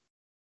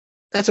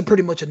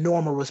pretty much a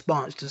normal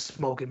response to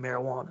smoking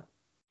marijuana.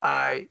 All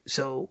right.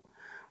 So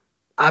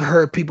I've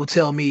heard people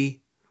tell me,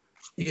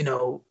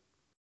 a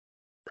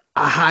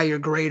higher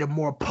grade of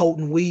more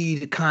potent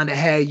weed kind of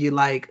had you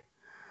like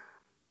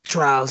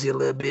drowsy a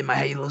little bit, might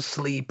have you a little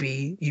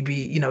sleepy. You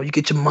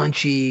get your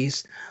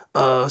munchies.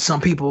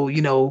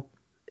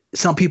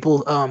 Some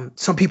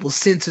people's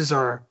senses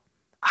are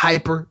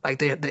hyper, like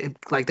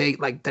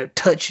their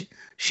touch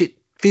shit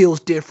feels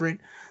different.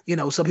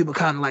 Some people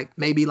kind of like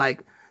maybe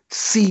like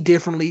see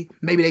differently.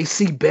 Maybe they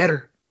see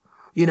better.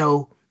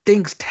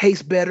 Things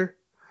taste better.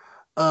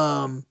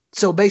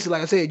 So basically,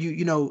 like I said, your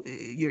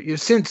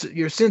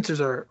sensors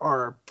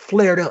are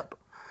flared up.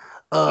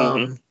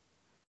 Mm-hmm.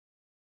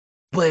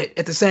 But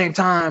at the same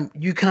time,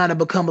 you kind of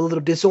become a little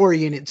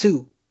disoriented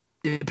too,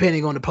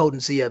 depending on the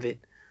potency of it.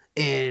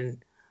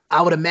 And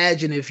I would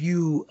imagine if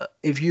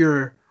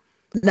you're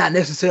not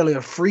necessarily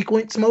a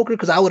frequent smoker,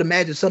 because I would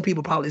imagine some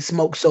people probably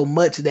smoke so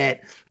much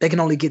that they can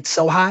only get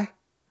so high.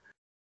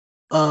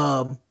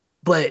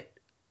 But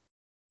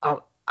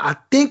I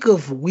think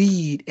of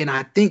weed and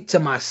I think to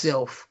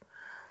myself,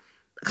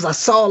 because I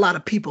saw a lot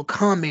of people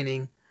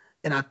commenting,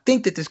 and I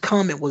think that this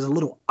comment was a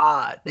little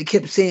odd. They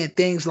kept saying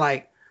things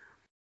like,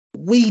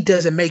 weed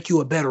doesn't make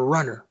you a better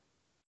runner.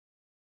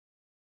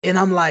 And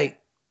I'm like,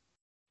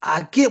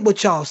 I get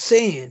what y'all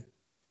saying.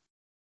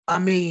 I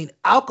mean,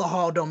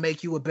 alcohol don't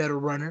make you a better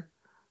runner.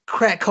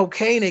 Crack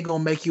cocaine ain't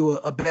gonna make you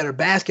a better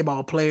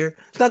basketball player.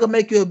 It's not gonna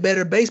make you a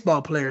better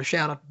baseball player.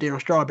 Shout out to Darryl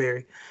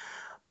Strawberry.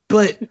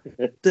 But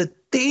the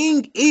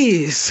thing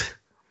is,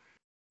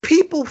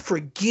 people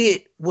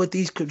forget what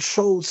these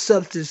controlled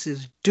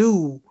substances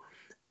do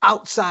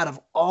outside of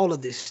all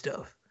of this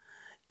stuff.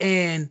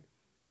 And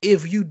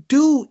if you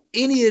do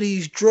any of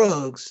these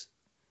drugs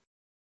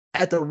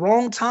at the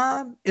wrong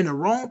time, in the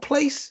wrong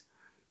place,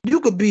 you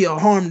could be a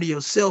harm to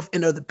yourself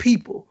and other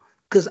people.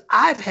 Because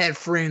I've had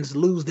friends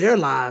lose their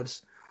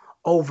lives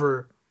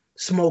over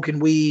smoking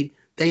weed.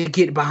 They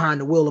get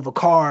behind the wheel of a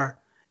car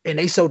and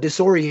they so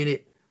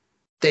disoriented,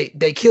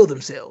 they kill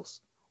themselves.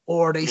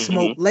 Or they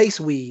smoke lace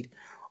weed.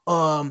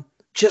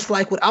 Just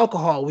like with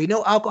alcohol. We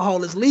know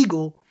alcohol is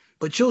legal,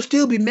 but you'll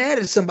still be mad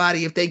at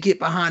somebody if they get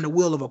behind the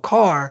wheel of a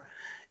car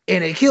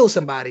and they kill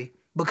somebody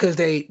because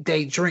they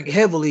drink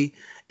heavily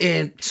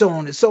and so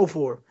on and so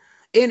forth.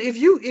 And if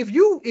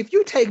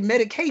you take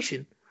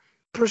medication,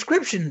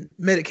 prescription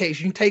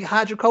medication, you take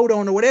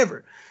hydrocodone or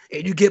whatever,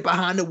 and you get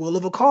behind the wheel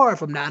of a car,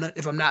 if I'm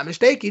not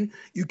mistaken,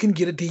 you can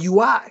get a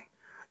DUI.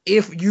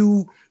 If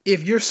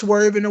you're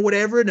swerving or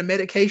whatever, and the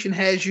medication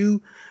has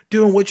you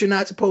doing what you're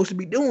not supposed to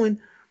be doing,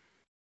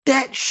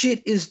 that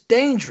shit is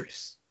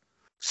dangerous.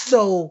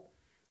 So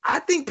I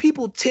think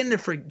people tend to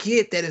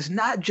forget that it's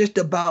not just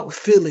about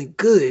feeling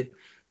good.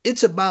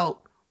 It's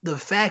about the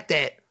fact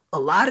that a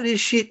lot of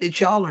this shit that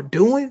y'all are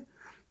doing,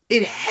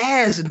 it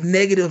has a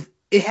negative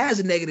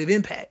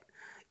impact.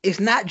 It's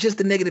not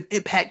just a negative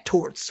impact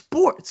towards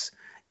sports.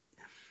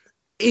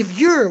 If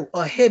you're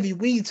a heavy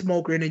weed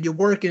smoker and you're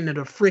working at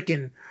a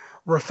freaking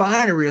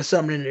refinery or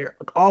something in there,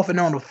 off and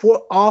on a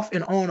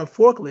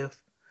forklift.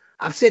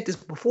 I've said this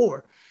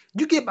before.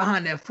 You get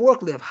behind that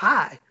forklift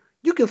high,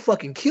 you can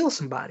fucking kill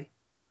somebody.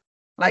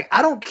 Like,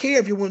 I don't care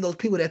if you're one of those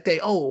people that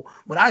think, oh,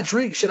 when I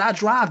drink, should I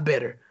drive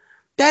better?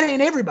 That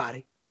ain't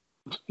everybody.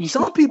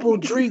 Some people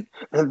drink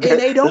and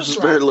they don't There's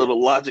drive. very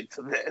little logic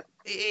to that.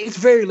 It's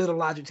very little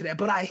logic to that.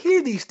 But I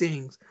hear these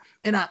things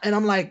and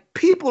I'm like,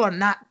 people are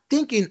not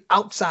thinking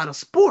outside of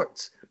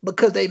sports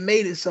because they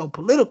made it so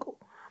political.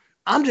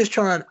 I just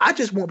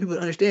want people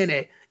to understand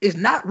that it's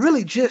not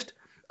really just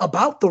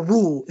about the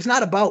rule. It's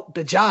not about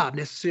the job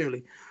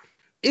necessarily.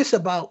 It's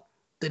about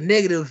the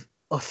negative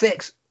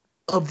effects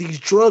of these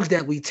drugs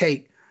that we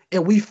take,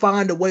 and we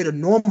find a way to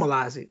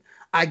normalize it.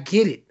 I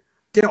get it.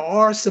 There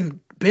are some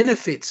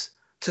benefits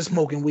to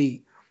smoking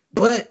weed,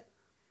 but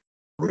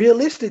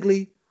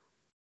realistically,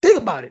 think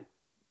about it.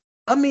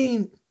 I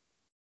mean,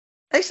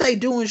 they say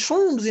doing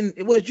shrooms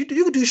you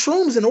can do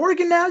shrooms in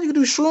Oregon now. You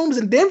can do shrooms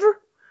in Denver.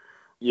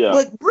 Yeah.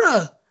 But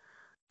bruh,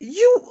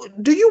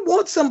 do you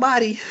want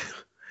somebody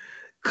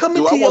coming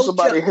to your Do I want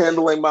somebody job?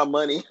 handling my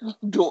money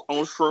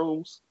on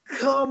shrooms?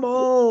 Come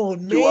on,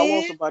 man. Do I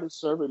want somebody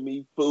serving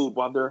me food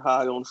while they're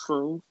high on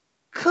shrooms?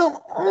 Come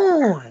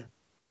on.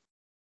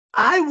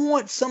 I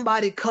want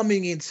somebody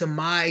coming into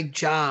my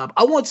job.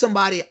 I want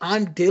somebody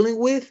I'm dealing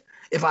with.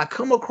 If I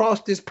come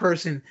across this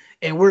person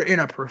and we're in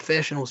a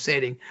professional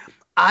setting,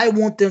 I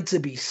want them to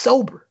be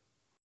sober.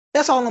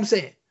 That's all I'm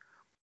saying.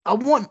 I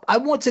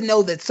want to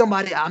know that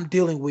somebody I'm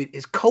dealing with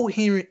is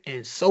coherent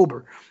and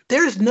sober.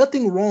 There's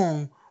nothing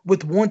wrong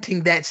with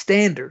wanting that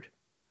standard.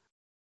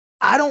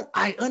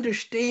 I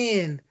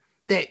understand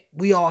that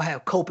we all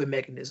have coping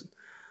mechanisms.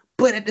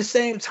 But at the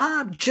same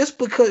time, just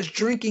because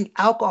drinking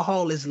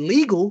alcohol is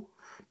legal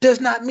does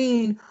not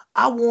mean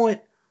I want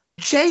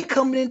Jay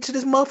coming into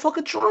this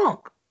motherfucker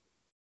drunk.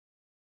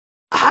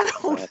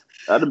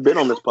 I've been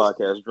on this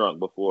podcast drunk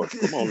before.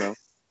 Come on now.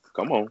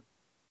 Come on.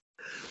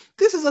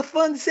 This is a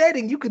fun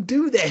setting. You could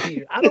do that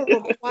here. I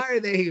don't require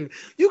that here.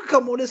 You can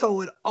come on this whole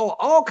with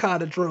all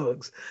kind of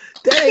drugs.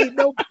 That ain't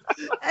no.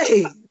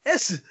 Hey,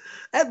 that's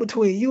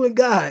between you and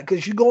God,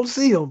 because you're gonna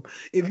see him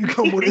if you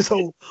come on this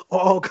whole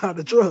all kind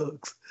of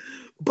drugs.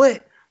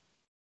 But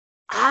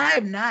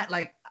I'm not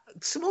like,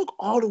 smoke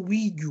all the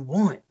weed you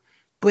want,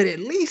 but at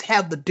least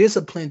have the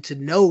discipline to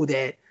know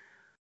that,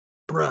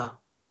 bruh,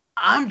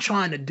 I'm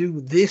trying to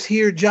do this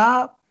here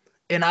job,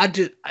 and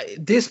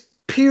this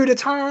period of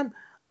time,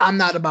 I'm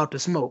not about to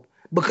smoke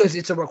because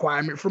it's a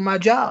requirement for my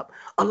job.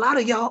 A lot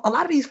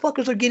of these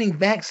fuckers are getting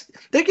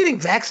they're getting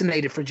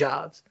vaccinated for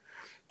jobs.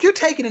 You're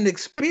taking an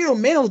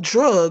experimental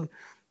drug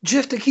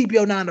just to keep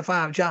your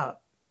 9-to-5 job.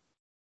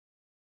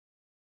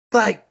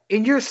 Like,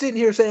 and you're sitting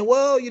here saying,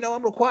 well,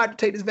 I'm required to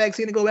take this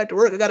vaccine and go back to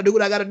work. I got to do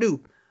what I got to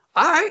do.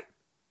 All right.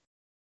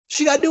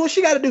 She got to do what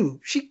she got to do.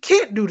 She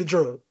can't do the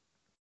drug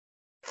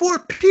for a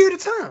period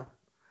of time.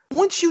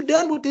 Once you're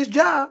done with this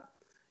job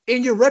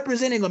and you're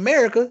representing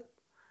America,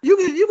 you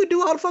can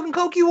do all the fucking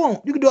coke you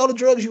want. You can do all the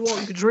drugs you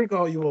want. You can drink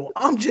all you want.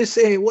 I'm just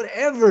saying,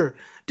 whatever.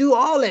 Do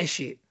all that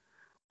shit.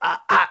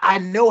 I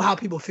know how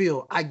people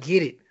feel. I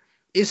get it.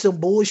 It's some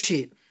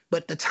bullshit.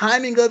 But the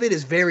timing of it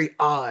is very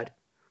odd.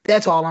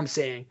 That's all I'm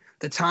saying.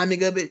 The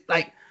timing of it,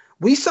 like,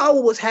 we saw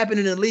what was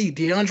happening in the league.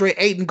 DeAndre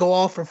Ayton go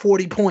off for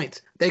 40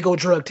 points. They go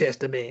drug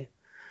test him, man.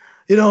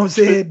 You know what I'm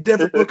saying?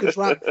 Devin Booker's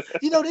right.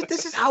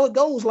 This is how it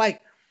goes.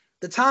 Like,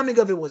 the timing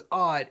of it was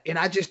odd. And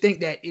I just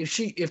think that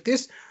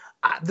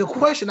the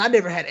question I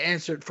never had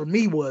answered for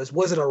me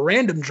was it a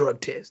random drug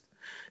test?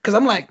 Because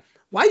I'm like,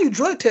 why you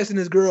drug testing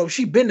this girl?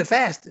 She been the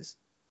fastest.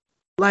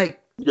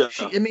 Like, yeah.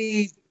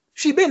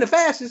 She been the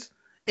fastest.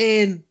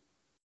 And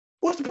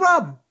what's the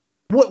problem?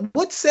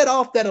 What set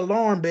off that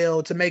alarm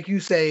bell to make you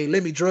say,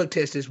 let me drug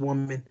test this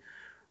woman?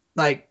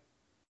 Like,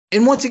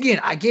 and once again,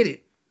 I get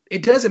it.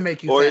 It doesn't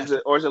make you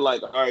faster. Or is it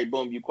like, all right,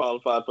 boom, you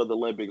qualified for the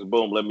Olympics,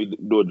 boom, let me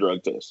do a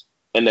drug test.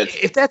 And that's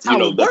how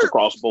it that's works,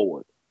 across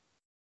board.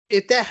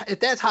 If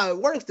that's how it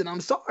works, then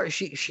I'm sorry.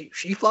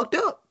 She fucked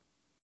up.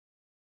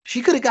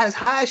 She could have got as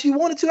high as she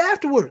wanted to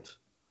afterwards.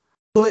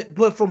 But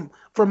from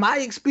my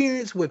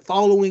experience with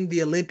following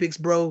the Olympics,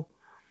 bro,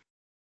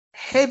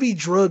 heavy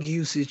drug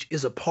usage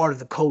is a part of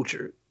the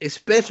culture,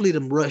 especially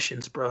them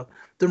Russians, bro.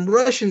 Them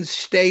Russians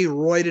stay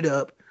roided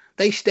up.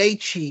 They stay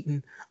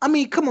cheating. I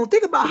mean, come on,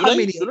 think about how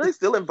many. Do they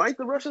still invite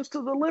the Russians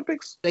to the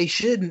Olympics? They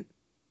shouldn't.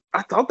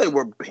 I thought they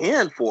were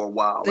banned for a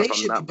while. They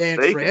should be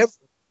banned forever.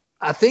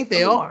 I think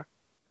they are.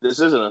 This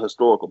isn't a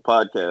historical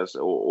podcast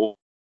or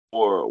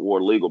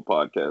legal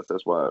podcast.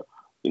 That's why,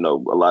 a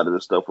lot of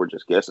this stuff we're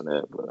just guessing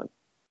at. But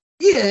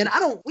yeah,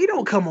 and we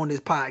don't come on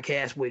this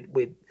podcast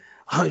with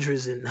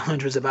hundreds and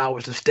hundreds of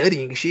hours of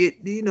studying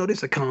shit. This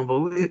is a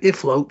convo. It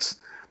floats.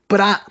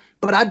 But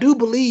I do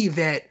believe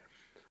that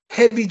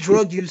heavy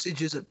drug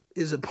usage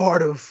is a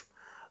part of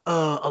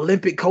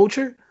Olympic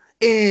culture,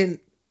 and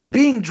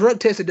being drug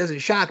tested doesn't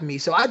shock me.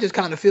 So I just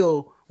kind of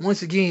feel,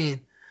 once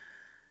again,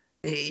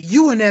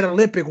 you in that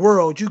Olympic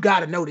world, you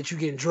got to know that you're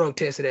getting drug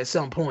tested at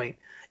some point.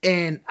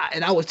 And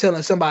I was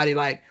telling somebody,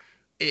 like,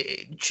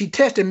 she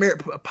tested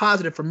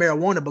positive for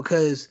marijuana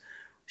because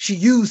she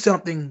used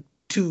something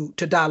to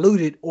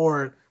dilute it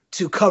or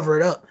to cover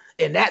it up,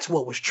 and that's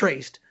what was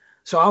traced.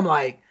 So I'm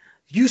like,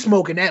 you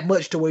smoking that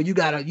much to where you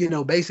gotta,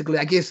 basically,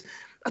 I guess,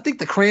 I think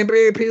the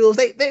cranberry pills,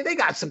 they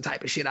got some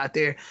type of shit out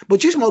there,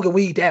 but you smoking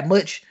weed that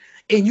much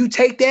and you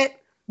take that,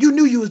 you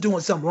knew you was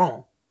doing something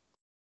wrong.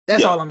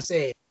 That's all I'm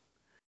saying.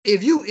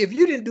 If you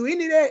didn't do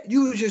any of that,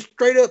 you was just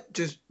straight up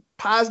just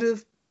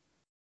positive.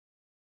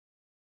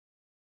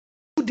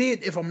 You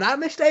did, if I'm not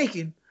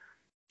mistaken,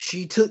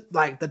 she took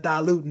like the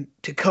dilutant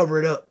to cover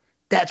it up.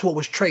 That's what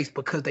was traced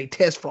because they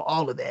test for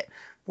all of that.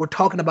 We're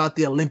talking about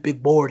the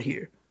Olympic board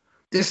here.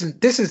 This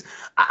is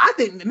I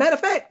think, matter of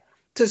fact,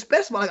 to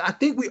specify, I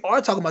think we are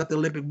talking about the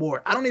Olympic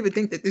board. I don't even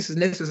think that this is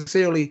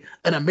necessarily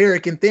an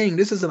American thing.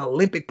 This is an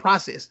Olympic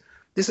process.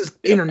 This is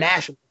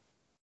international.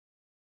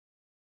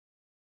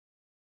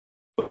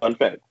 Fun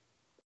fact: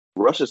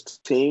 Russia's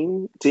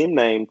team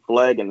name,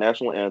 flag, and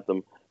national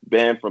anthem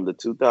banned from the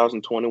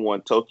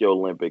 2021 Tokyo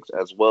Olympics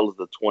as well as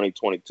the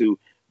 2022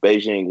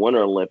 Beijing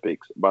Winter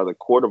Olympics by the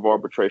Court of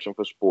Arbitration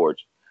for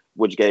Sports,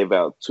 which gave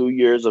out 2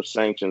 years of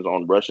sanctions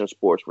on Russian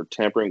sports for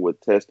tampering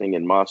with testing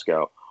in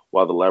Moscow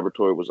while the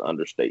laboratory was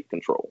under state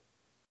control.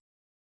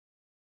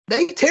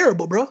 They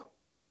terrible, bro.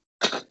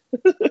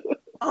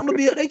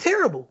 They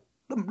terrible.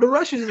 The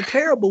Russians are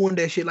terrible in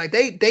that shit. Like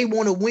they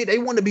want to win. They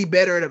want to be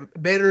better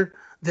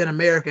than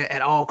America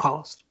at all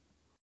costs.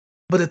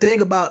 But the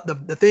thing about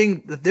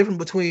the difference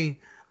between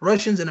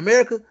Russians and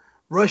America,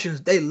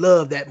 Russians, they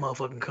love that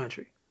motherfucking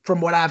country.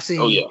 From what I've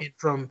seen,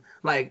 from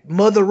like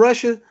Mother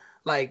Russia,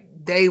 like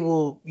they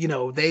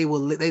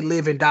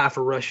live and die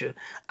for Russia.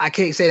 I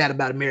can't say that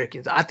about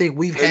Americans. I think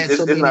we've had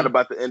it's not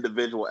about the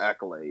individual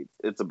accolades.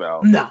 It's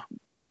about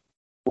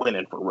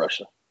winning for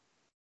Russia.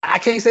 I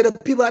can't say the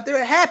people out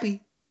there are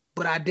happy,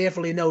 but I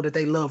definitely know that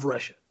they love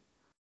Russia.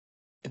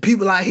 The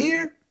people out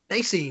here,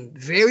 they seem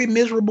very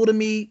miserable to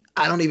me.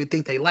 I don't even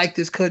think they like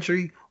this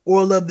country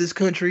or love this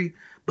country,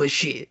 but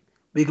shit,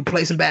 we can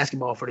play some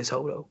basketball for this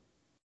hodo.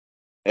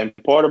 And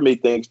part of me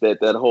thinks that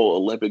whole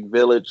Olympic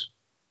Village,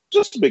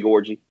 just a big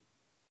orgy.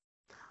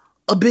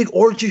 A big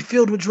orgy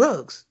filled with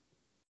drugs.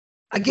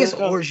 I guess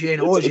an orgy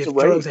ain't an orgy if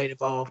drugs ain't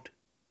involved.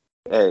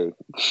 Hey.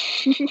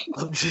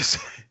 I'm just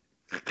saying.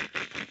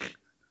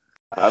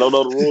 I don't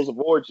know the rules of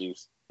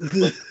orgies,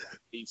 but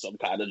need some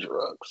kind of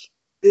drugs.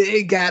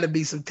 It gotta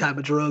be some type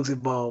of drugs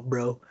involved,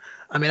 bro.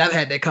 I mean, I've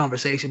had that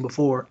conversation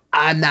before.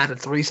 I'm not a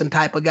threesome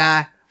type of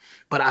guy,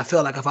 but I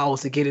feel like if I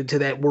was to get into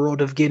that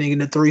world of getting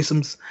into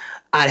threesomes,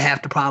 I'd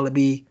have to probably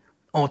be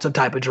on some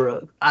type of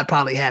drug. I'd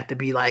probably have to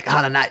be like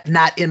kind of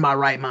not in my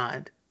right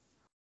mind.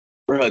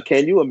 Bro,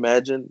 can you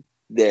imagine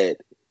that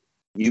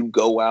you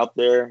go out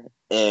there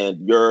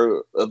and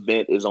your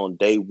event is on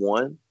day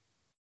one,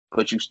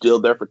 but you still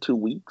there for 2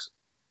 weeks?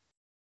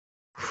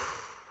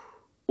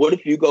 What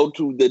if you go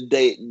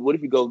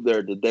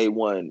there to day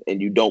one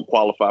and you don't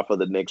qualify for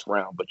the next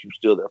round, but you're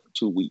still there for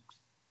 2 weeks?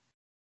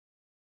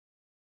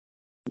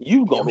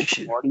 You gonna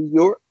party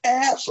your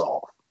ass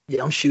off.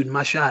 Yeah, I'm shooting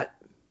my shot.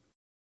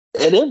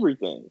 At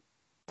everything.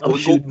 I'm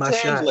shooting my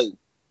shot.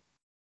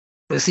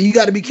 But see, you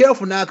got to be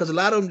careful now because a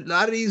lot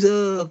of these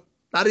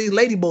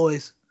lady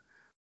boys,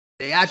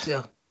 they out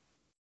there.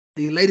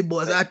 These lady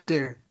boys out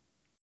there.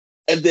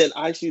 And then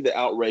I see the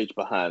outrage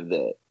behind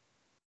that.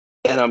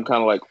 And I'm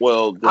kind of like,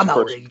 well,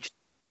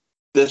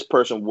 this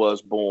person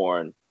was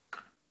born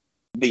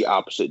the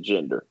opposite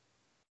gender.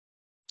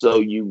 So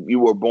you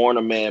were born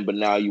a man, but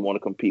now you want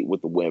to compete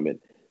with the women.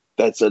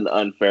 That's an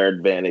unfair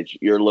advantage.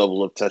 Your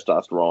level of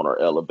testosterone are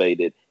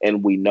elevated,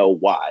 and we know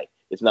why.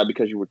 It's not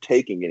because you were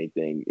taking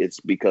anything.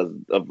 It's because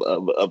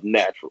of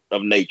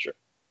nature.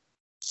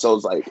 So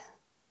it's like,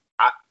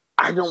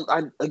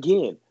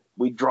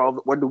 we draw.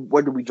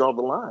 Where do we draw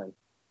the line?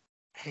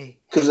 Hey,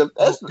 because if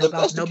that's the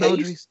case,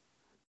 boundaries.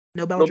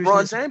 No boundaries.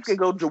 LeBron James can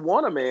go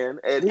Juwanna Man,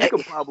 and he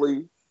could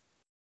probably,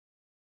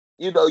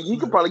 you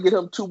could probably get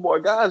him 2 more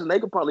guys, and they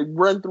could probably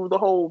run through the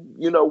whole,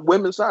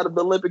 women's side of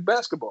the Olympic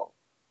basketball.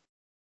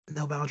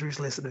 No boundaries,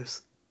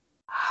 listeners.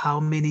 How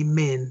many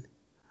women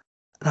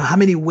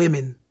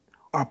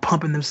are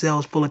pumping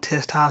themselves full of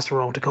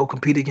testosterone to go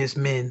compete against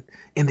men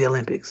in the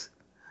Olympics?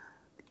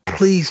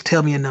 Please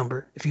tell me a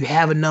number. If you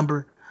have a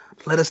number,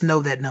 let us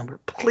know that number.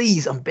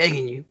 Please, I'm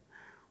begging you.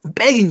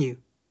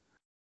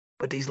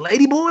 But these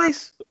lady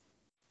boys,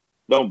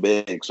 don't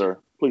beg, sir.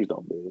 Please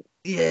don't beg.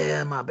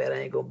 Yeah, my bad. I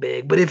ain't gonna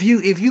beg. But if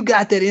you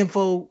got that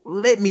info,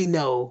 let me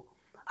know.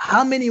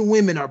 How many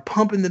women are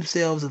pumping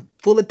themselves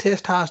full of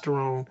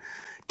testosterone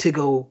to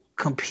go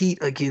compete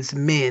against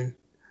men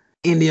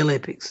in the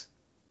Olympics?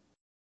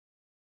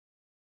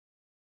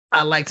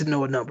 I'd like to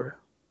know a number.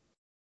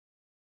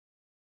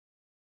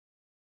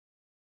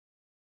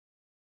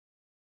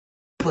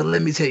 But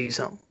let me tell you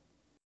something.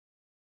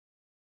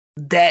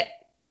 That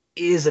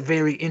is a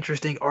very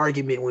interesting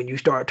argument when you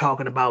start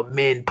talking about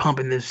men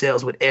pumping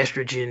themselves with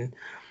estrogen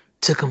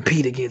to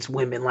compete against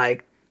women.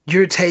 Like,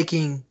 you're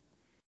taking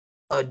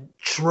a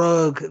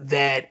drug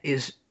that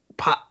is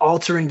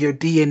altering your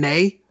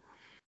DNA.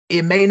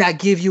 It may not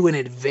give you an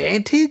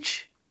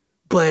advantage,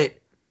 but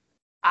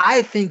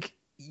I think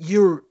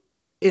you're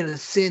in a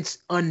sense,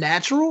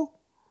 unnatural.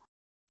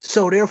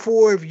 So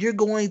therefore, if you're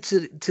going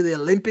to the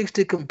Olympics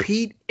to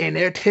compete and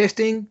they're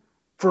testing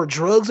for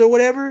drugs or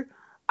whatever,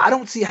 I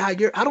don't see how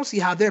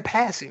they're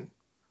passing.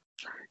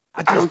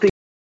 I don't think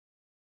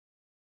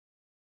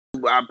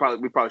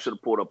we probably should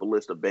have pulled up a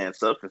list of banned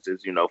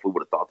substances, if we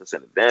would have thought this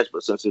in advance,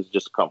 but since it's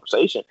just a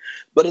conversation.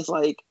 But it's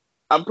like,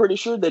 I'm pretty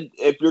sure that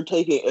if you're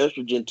taking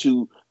estrogen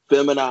to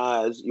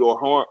feminize your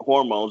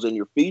hormones and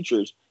your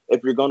features,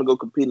 if you're going to go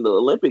compete in the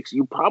Olympics,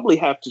 you probably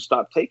have to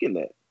stop taking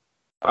that.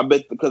 I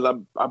bet, because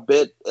I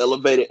bet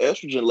elevated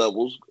estrogen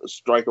levels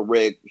strike a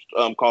red,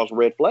 cause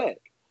red flag.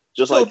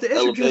 Just so like if the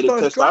elevated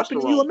estrogen starts dropping,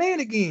 testosterone. you a man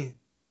again.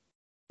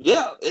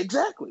 Yeah,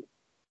 exactly.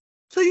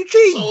 So you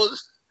cheating.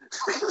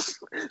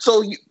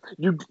 So you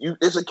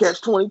it's a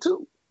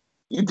catch-22.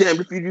 You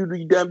damned if you do,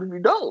 you damned if you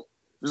don't.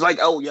 It's like,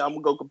 oh yeah, I'm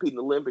gonna go compete in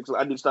the Olympics.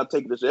 I need to stop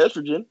taking this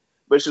estrogen.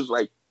 But she's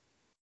like,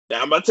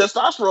 now my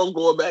testosterone's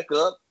going back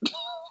up.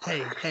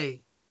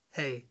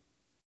 Hey.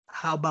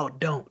 How about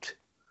don't?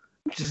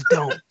 Just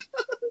don't.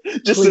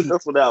 Just sit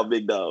this one out,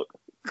 big dog.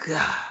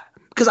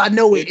 Because I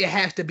know it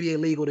has to be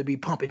illegal to be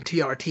pumping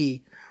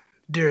TRT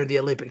during the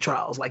Olympic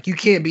trials. Like, you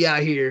can't be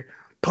out here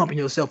pumping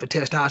yourself with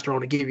testosterone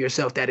to give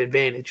yourself that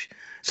advantage.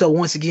 So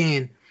once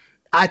again,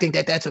 I think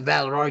that's a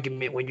valid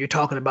argument when you're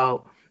talking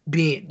about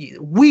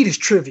weed is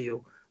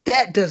trivial.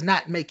 That does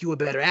not make you a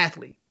better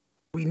athlete.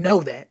 We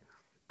know that.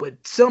 But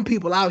some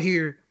people out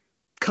here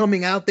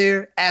coming out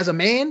there as a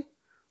man,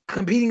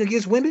 competing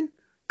against women,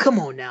 come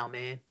on now,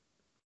 man.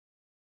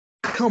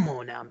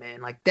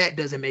 Like, that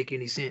doesn't make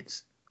any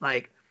sense.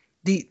 Like,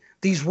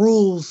 these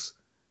rules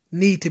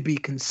need to be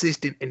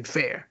consistent and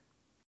fair.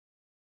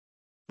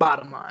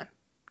 Bottom line.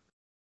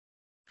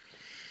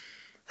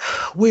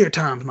 Weird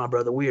times, my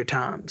brother. Weird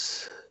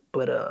times.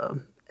 But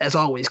as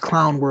always,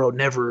 Clown World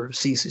never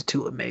ceases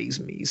to amaze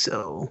me.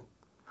 So,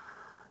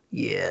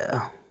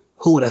 yeah.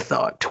 Who would have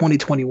thought?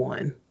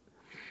 2021.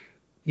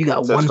 You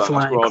got one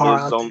flying car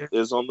out there.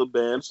 Is on the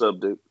banned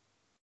subject.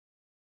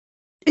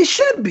 It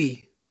should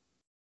be.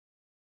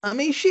 I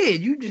mean,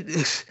 shit.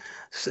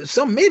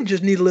 Some men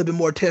just need a little bit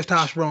more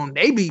testosterone.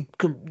 They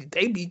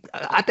be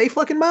out they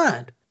fucking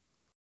mind.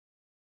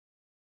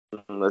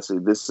 Let's see.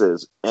 This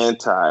says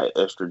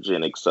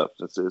anti-estrogenic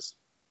substances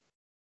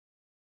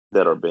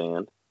that are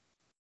banned.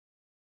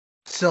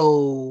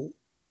 So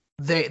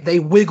they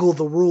wiggle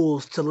the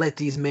rules to let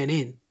these men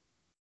in.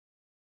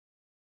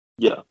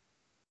 Yeah.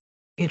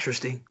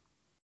 Interesting.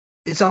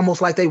 It's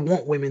almost like they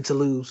want women to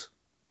lose.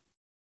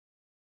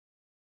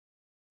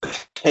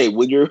 Hey,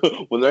 when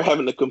they're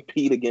having to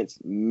compete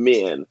against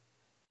men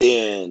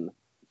in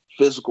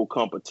physical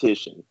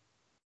competition,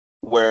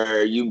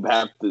 where you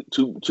have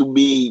to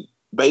be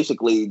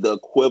basically the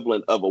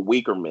equivalent of a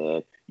weaker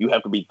man, you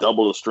have to be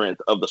double the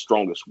strength of the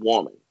strongest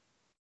woman.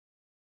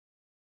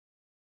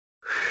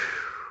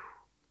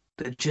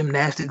 The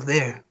gymnastics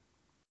there.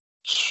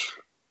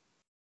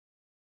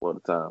 What a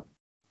time.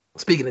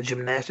 Speaking of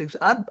gymnastics,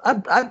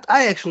 I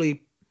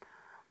actually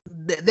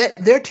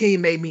their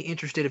team made me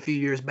interested a few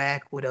years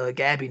back with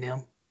Gabby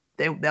and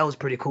them. That was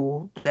pretty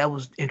cool. That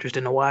was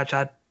interesting to watch.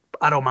 I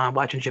don't mind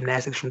watching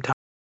gymnastics from time.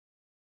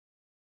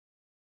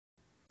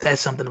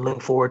 That's something to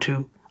look forward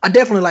to. I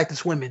definitely like the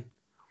swimming.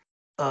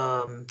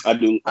 I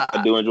do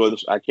enjoy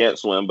this. I can't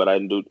swim, but I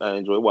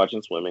enjoy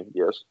watching swimming.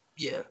 Yes.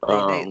 Yeah,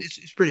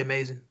 it's pretty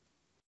amazing.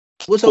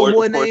 What's old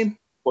boy name?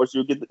 Of course,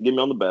 you get me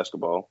on the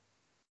basketball.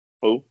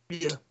 Who?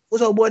 Yeah.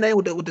 What's old boy name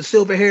with the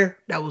silver hair?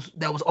 That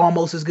was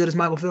almost as good as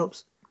Michael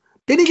Phelps.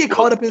 Didn't he get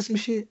caught up in some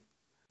shit?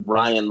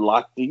 Ryan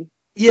Lochte.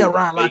 Yeah,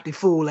 Ryan Lochte,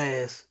 fool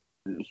ass.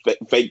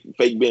 Fake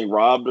being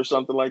robbed or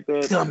something like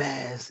that.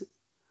 Dumbass.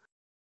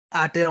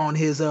 Out there on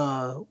his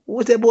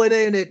what's that boy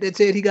name that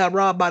said he got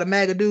robbed by the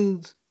MAGA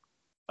dudes?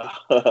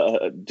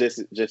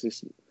 Jesse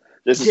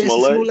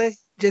Smollett.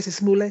 Jesse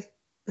Smollett.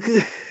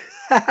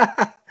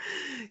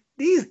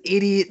 These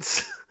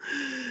idiots.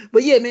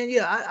 But yeah, man,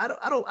 I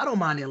don't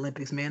mind the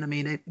Olympics, man. I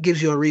mean, it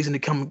gives you a reason to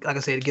come, like I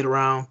said, to get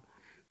around,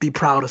 be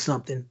proud of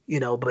something,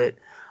 but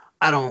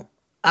I don't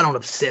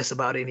obsess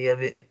about any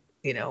of it.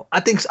 I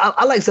think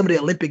I like some of the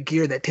Olympic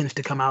gear that tends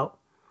to come out.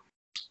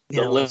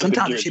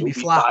 Sometimes it should be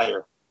fly.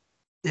 Fire.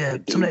 Yeah,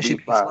 some of that should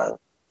be fly.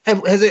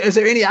 Is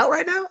there any out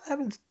right now?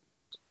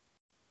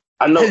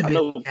 I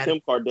know Kim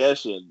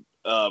Kardashian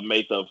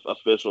made the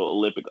official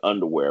Olympic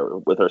underwear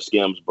with her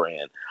Skims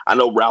brand. I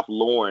know Ralph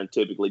Lauren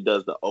typically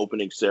does the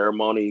opening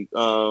ceremony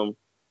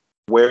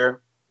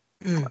wear.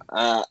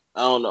 I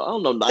don't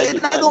know. They're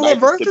not gonna let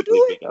Virgil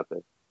do it.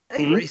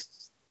 They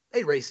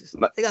racist.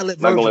 They gotta let Virgil.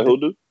 Not gonna let who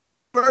do?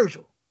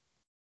 Virgil.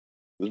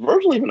 Is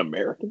Virgil even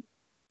American?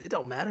 It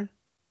don't matter.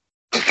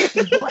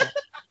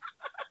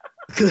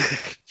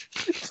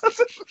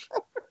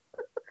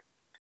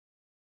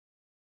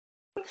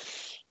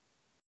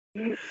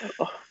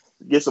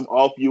 Get some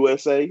off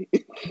USA.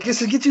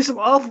 Get you some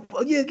off.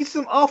 Yeah, get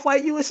some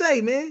off-white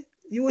USA, man.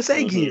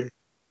 USA gear.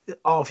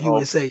 Off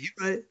USA, you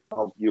right?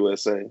 Off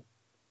USA.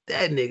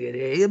 That nigga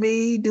there. I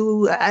mean,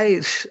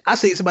 I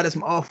seen somebody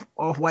some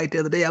off-white the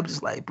other day. I'm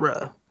just like,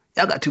 bruh,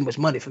 y'all got too much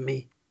money for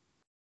me.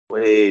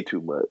 Way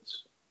too much.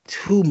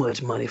 too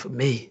much money for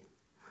me.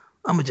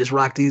 I'm gonna just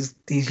rock these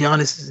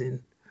Giannis's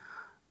and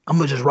I'm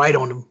gonna just write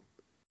on them.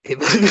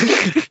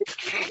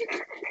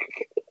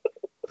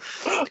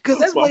 Because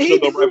that's what I'm he still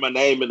gonna do. write my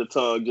name in the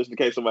tongue just in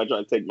case somebody try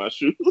to take my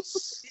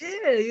shoes.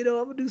 Yeah, I'm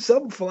gonna do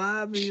something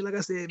fly. I mean, like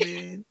I said,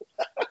 man,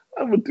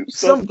 I'm gonna do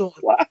something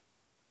something fly.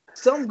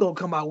 something gonna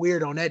come out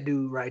weird on that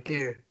dude right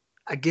there.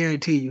 I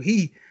guarantee you.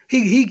 He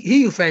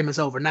famous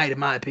overnight, in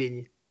my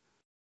opinion.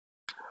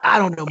 I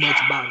don't know much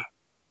about him.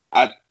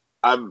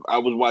 I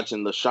was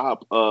watching The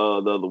Shop the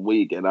other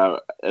week, and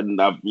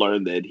I've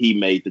learned that he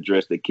made the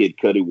dress that Kid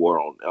Cudi wore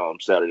on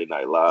Saturday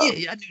Night Live.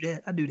 Yeah,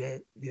 I knew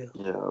that. Yeah.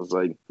 Yeah, I was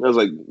like,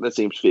 that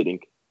seems fitting.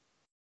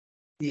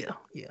 Yeah.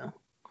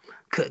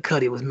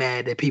 Cudi was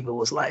mad that people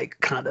was like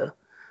kind of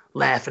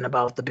laughing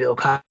about the Bill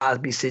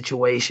Cosby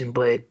situation,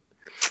 but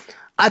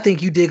I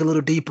think you dig a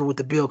little deeper with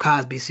the Bill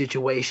Cosby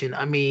situation.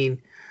 I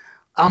mean,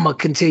 I'm gonna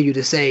continue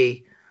to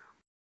say,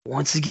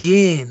 once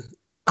again,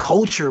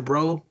 culture,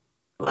 bro.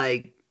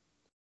 Like,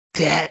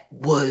 that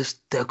was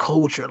the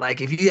culture. Like,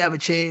 if you have a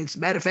chance,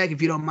 matter of fact,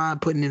 if you don't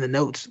mind putting in the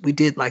notes, we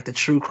did like the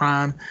true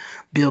crime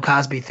Bill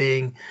Cosby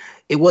thing.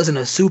 It wasn't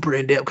a super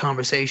in-depth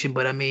conversation,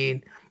 but I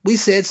mean, we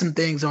said some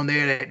things on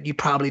there that you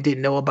probably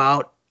didn't know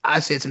about. I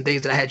said some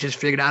things that I had just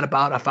figured out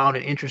about. I found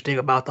it interesting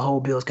about the whole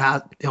Bill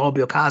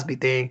Cosby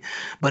thing.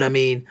 But I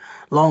mean,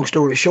 long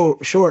story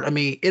short, I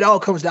mean, it all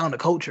comes down to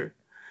culture.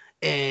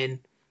 And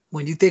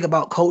when you think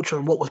about culture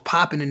and what was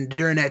popping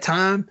during that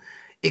time,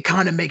 it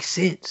kind of makes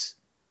sense.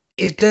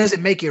 It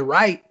doesn't make it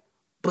right,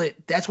 but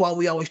that's why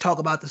we always talk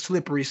about the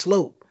slippery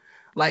slope.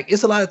 Like,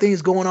 it's a lot of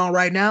things going on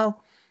right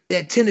now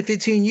that 10 to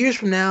 15 years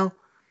from now,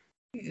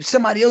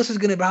 somebody else is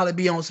gonna probably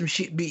be on some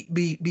shit,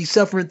 be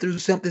suffering through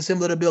something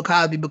similar to Bill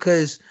Cosby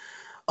because,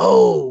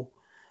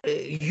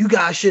 you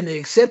guys shouldn't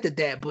have accepted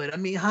that. But I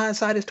mean,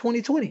 hindsight is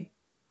 2020.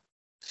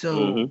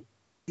 So,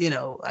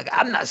 like,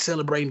 I'm not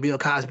celebrating Bill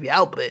Cosby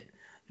out, but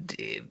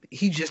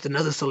he's just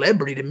another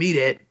celebrity to me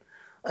that,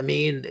 I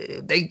mean,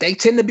 they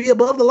tend to be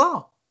above the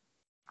law.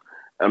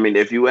 I mean,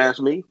 if you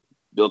ask me,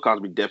 Bill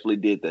Cosby definitely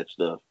did that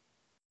stuff.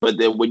 But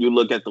then when you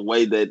look at the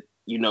way that,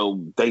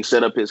 they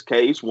set up his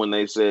case when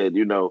they said,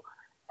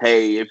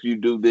 hey, if you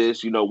do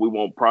this, we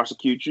won't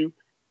prosecute you,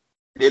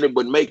 then it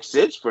would make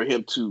sense for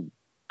him to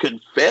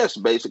confess,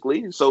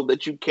 basically, so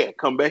that you can't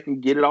come back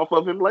and get it off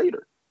of him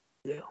later.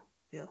 Yeah.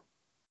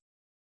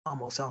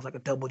 Almost sounds like a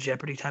double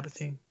jeopardy type of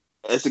thing.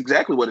 That's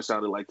exactly what it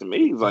sounded like to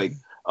me. It's like,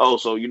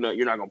 so you're not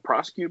going to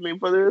prosecute me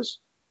for this?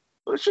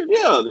 But shit,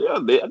 yeah,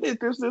 I did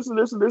this, and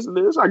this, and this, and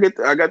this. I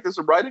got this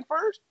in writing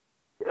first.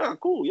 Yeah,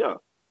 cool, yeah.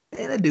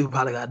 Man, that dude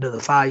probably got another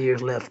 5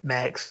 years left,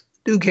 max.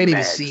 Dude can't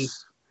even see.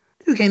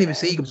 Dude can't even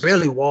see. He can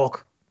barely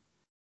walk.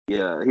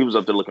 Yeah, he was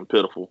up there looking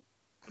pitiful.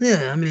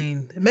 Yeah, I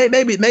mean,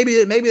 maybe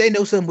they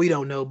know something we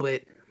don't know,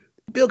 but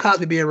Bill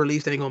Cosby being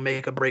released ain't gonna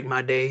make or break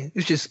my day.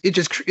 It's just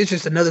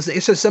another thing.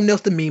 It's just something else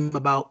to meme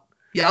about.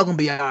 Y'all gonna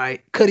be all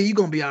right. Cudi, you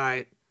gonna be all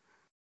right.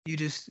 You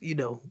just,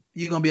 you're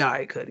gonna be all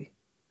right, Cudi.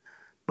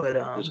 But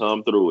just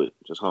hum through it.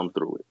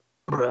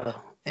 Bruh.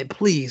 And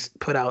please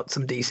put out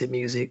some decent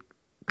music,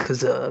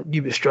 because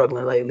you've been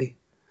struggling lately.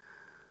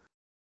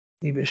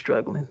 You've been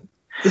struggling.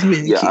 I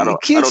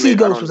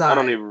don't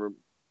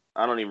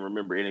even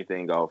remember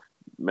anything off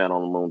Man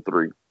on the Moon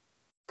 3.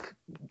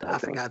 I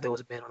forgot there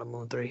was a Man on the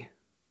Moon 3.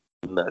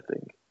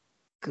 Nothing.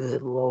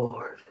 Good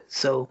Lord.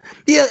 So,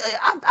 yeah,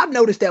 I've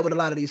noticed that with a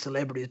lot of these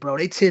celebrities, bro.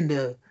 They tend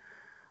to,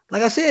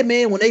 like I said,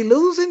 man, when they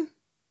losing,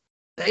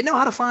 they know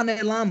how to find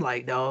that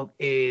limelight, dog.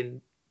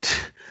 And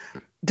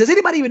does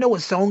anybody even know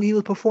what song he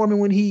was performing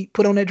when he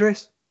put on that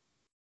dress?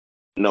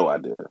 No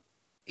idea.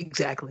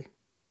 Exactly.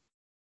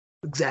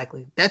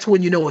 That's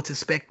when you know it's a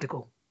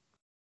spectacle.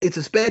 It's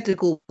a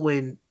spectacle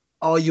when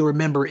all you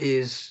remember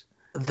is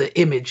the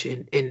image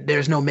and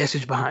there's no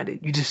message behind it.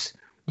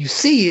 You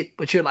see it,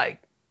 but you're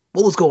like,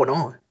 what was going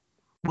on?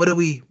 What are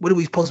we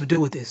supposed to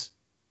do with this?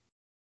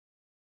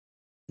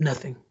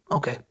 Nothing.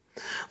 Okay.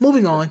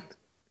 Moving on.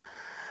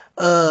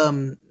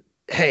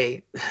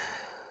 Hey,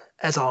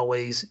 as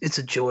always, it's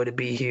a joy to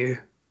be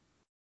here.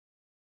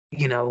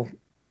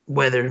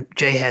 Whether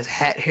Jay has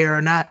hat hair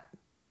or not,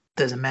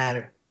 doesn't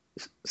matter.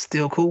 It's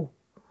still cool.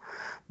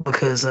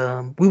 Because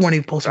we weren't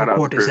even supposed to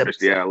record this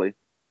episode.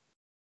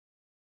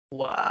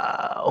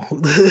 Wow.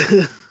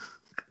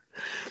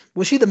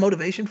 Was she the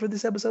motivation for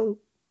this episode?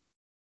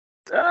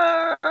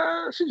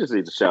 She just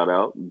needs a shout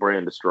out.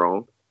 Brand is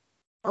strong.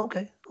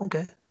 Okay.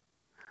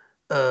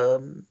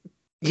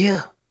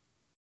 Yeah.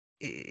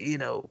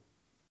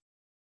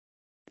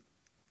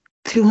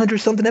 200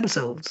 something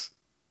episodes.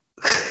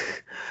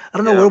 I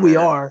don't know where we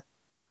are.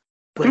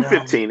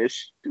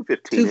 215-ish.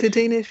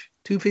 215-ish.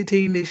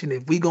 215-ish. And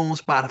if we go on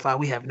Spotify,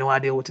 we have no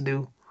idea what to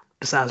do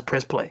besides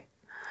press play.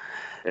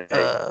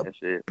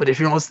 But if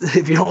you're on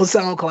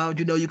SoundCloud,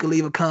 you can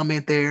leave a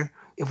comment there.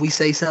 If we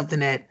say something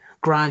that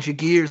grinds your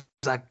gears,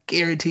 I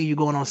guarantee you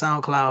going on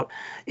SoundCloud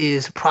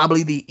is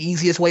probably the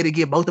easiest way to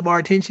get both of our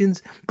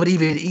attentions. But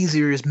even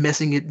easier is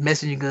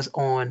messaging us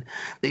on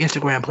the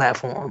Instagram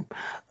platform.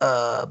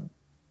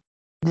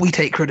 We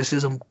take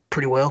criticism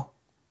pretty well.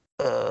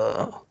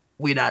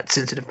 we're not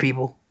sensitive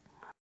people.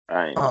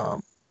 I ain't.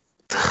 God.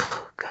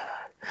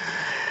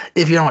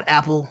 If you're on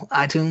Apple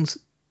iTunes,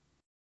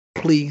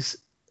 please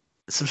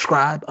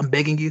subscribe. I'm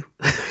begging you.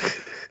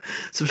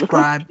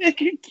 Subscribe.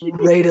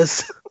 Rate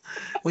us.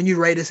 When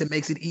you rate us, it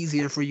makes it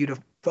easier for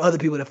other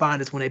people to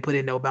find us when they put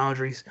in No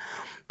Boundaries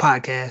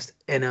podcast.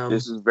 And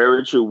this is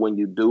very true. When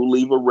you do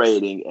leave a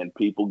rating and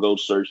people go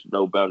search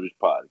No Boundaries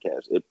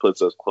podcast, it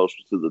puts us closer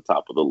to the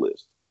top of the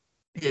list.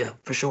 Yeah,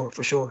 for sure.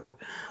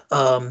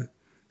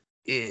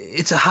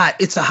 It's a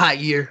hot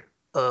year.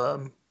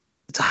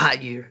 It's a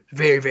hot year,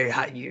 very, very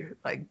hot year.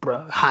 Like,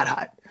 bruh,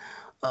 hot.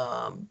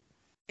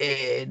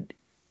 And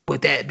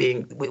with that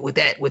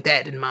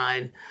in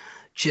mind,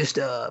 just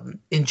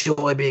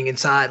enjoy being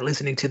inside,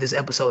 listening to this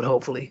episode.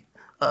 Hopefully,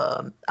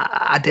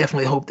 I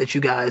definitely hope that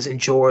you guys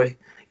enjoy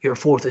your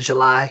 4th of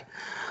July.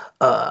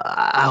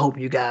 I hope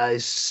you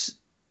guys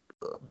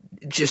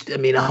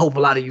I hope a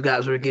lot of you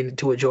guys are getting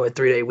to enjoy a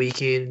 3-day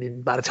weekend.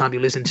 And by the time you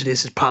listen to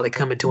this, it's probably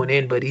coming to an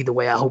end. But either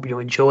way, I hope you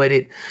enjoyed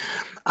it.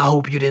 I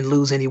hope you didn't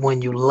lose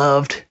anyone you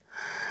loved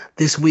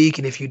this week.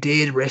 And if you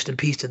did, rest in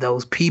peace to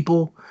those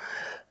people.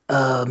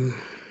 My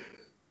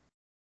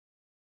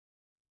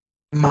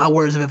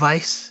words of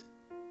advice,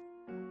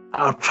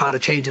 I'll try to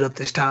change it up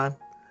this time.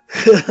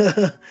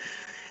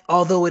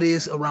 Although it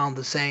is around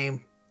the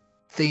same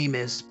theme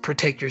as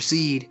protect your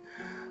seed,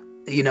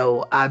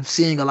 I'm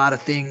seeing a lot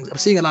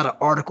of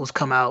articles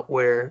come out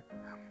where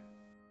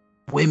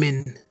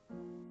women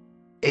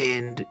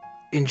and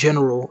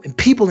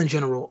people in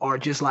general are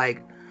just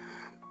like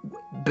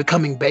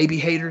becoming baby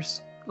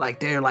haters. Like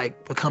they're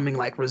like becoming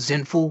like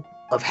resentful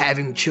of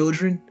having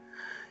children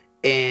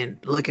and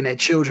looking at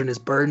children as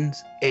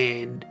burdens,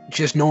 and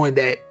just knowing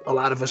that a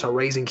lot of us are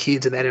raising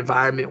kids in that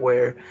environment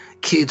where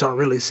kids aren't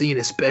really seen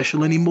as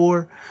special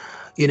anymore.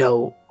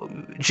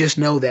 Just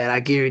know that I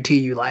guarantee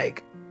you,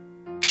 like,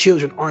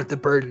 children aren't the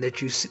burden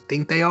that you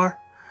think they are.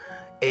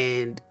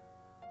 And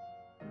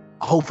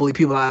hopefully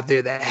people out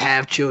there that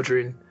have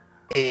children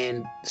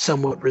and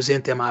somewhat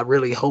resent them, I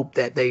really hope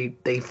that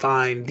they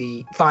find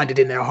it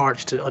in their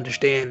hearts to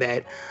understand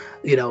that,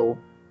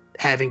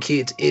 having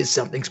kids is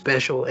something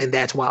special. And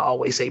that's why I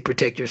always say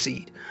protect your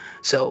seed.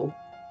 So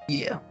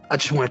yeah, I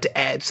just wanted to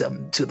add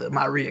something to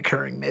my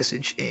reoccurring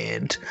message.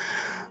 And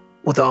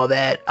with all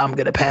that, I'm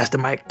going to pass the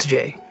mic to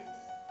Jay.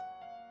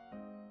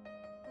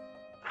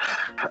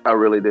 I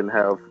really didn't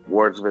have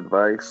words of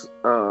advice.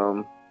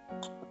 But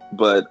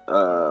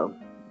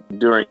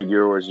during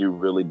yours, you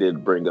really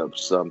did bring up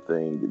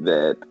something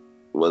that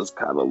was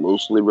kind of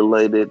loosely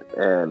related.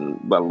 And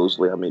by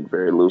loosely, I mean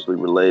very loosely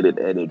related.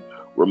 And it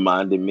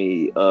reminded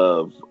me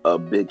of a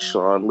Big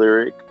Sean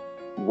lyric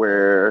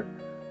where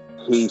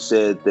he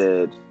said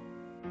that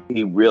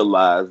he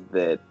realized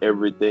that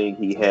everything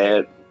he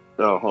had.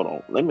 Oh, hold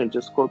on. Let me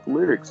just quote the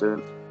lyrics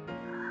since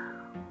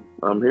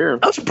I'm here.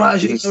 I'm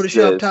surprised you didn't know the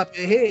shit off the top of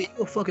your head.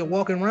 You're fucking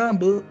walking around,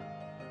 boo.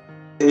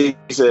 He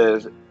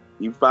says,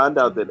 you find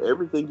out that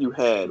everything you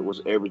had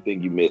was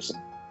everything you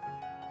missing.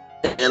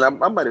 And I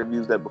might have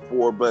used that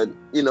before, but,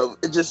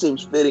 it just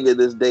seems fitting in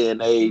this day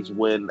and age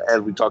when,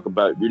 as we talk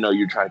about,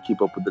 you're trying to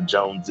keep up with the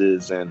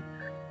Joneses and,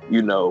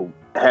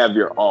 have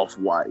your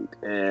off-white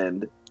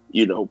and,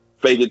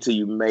 fake it till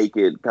you make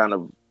it kind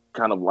of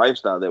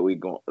lifestyle that we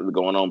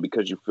going on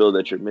because you feel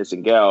that you're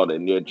missing out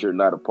and yet you're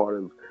not a part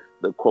of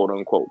the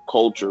quote-unquote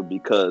culture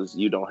because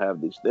you don't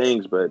have these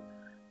things. But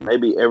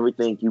maybe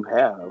everything you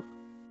have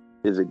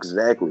is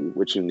exactly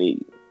what you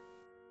need.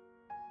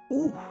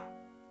 Ooh.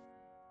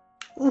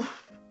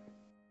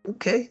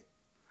 Okay.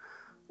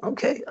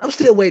 I'm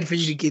still waiting for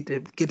you to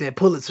get that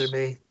Pulitzer,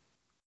 man.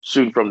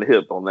 Shooting from the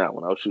hip on that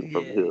one. I was shooting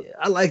from the hip. Yeah,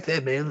 I like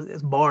that, man.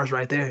 It's bars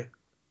right there.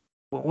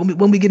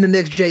 When we get the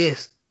next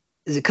JS,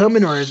 is it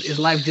coming or is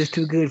life just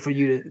too good for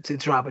you to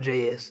drop a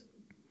JS?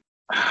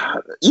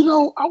 I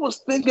was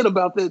thinking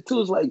about that too.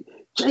 It's like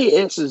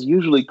JSs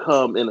usually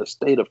come in a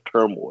state of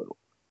turmoil.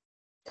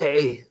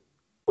 Hey.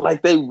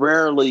 Like they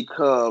rarely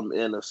come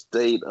in a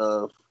state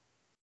of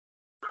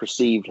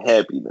perceived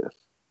happiness.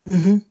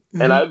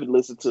 Mm-hmm. And I've been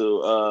listening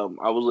to,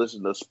 I was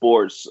listening to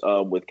Sports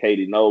with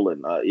Katie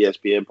Nolan,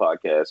 ESPN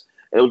podcast.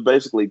 And it was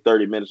basically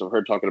 30 minutes of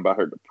her talking about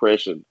her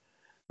depression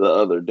the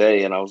other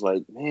day. And I was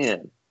like,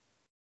 man,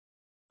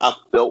 I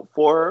felt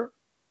for her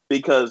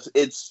because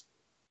it's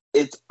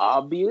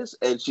obvious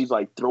and she's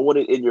like throwing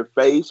it in your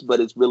face,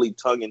 but it's really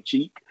tongue in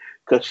cheek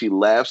because she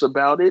laughs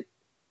about it.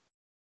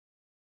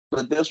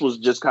 But this was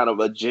just kind of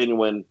a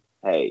genuine,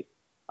 hey,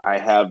 I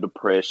have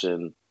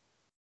depression.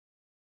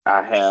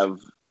 I have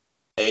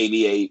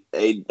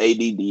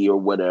ADD or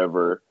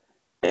whatever,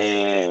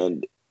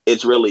 and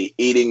it's really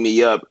eating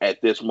me up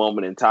at this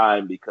moment in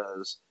time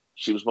because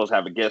she was supposed to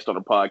have a guest on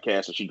the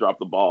podcast and she dropped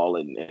the ball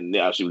and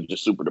now she was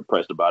just super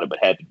depressed about it, but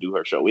had to do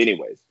her show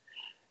anyways.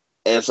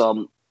 And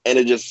so, and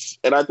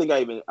I think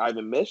I even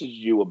messaged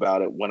you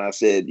about it when I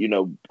said,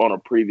 on a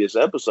previous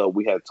episode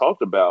we had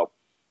talked about,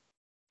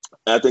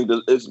 I think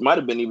this might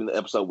have been even the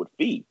episode with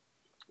Fee,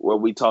 where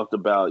we talked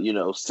about,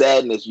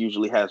 sadness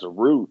usually has a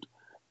root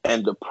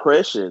and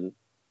depression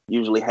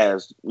usually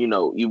has,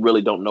 you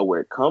really don't know where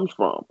it comes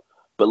from.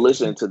 But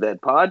listening to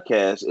that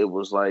podcast, it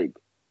was like,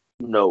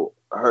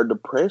 her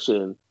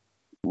depression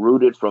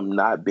rooted from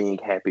not being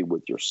happy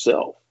with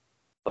yourself.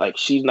 Like,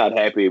 she's not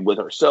happy with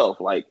herself.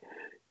 Like,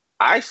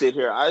 I sit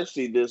here, I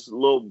see this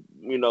little,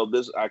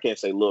 I can't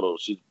say little,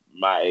 she's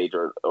my age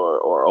or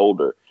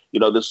older.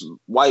 This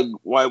white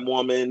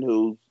woman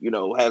who,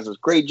 has this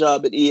great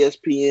job at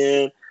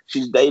ESPN.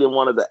 She's dating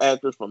one of the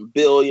actors from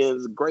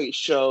Billions, great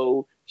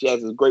show. She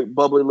has this great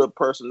bubbly lip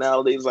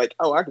personality. It's like,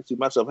 oh, I can see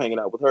myself hanging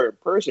out with her in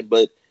person.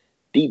 But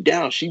deep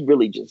down, she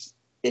really just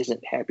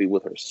isn't happy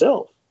with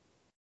herself.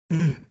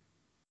 Mm.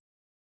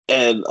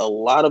 And a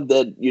lot of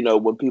that,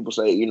 when people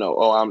say,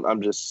 I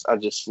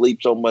just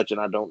sleep so much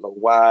and I don't know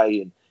why.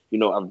 And,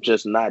 I'm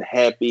just not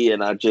happy.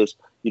 And I just,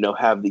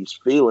 have these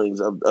feelings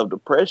of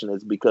depression.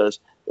 It's because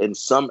in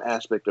some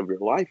aspect of your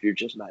life, you're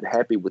just not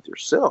happy with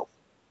yourself.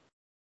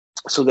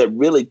 So that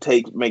really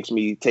makes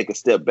me take a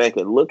step back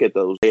and look at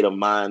those state of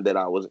mind that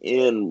I was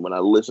in when I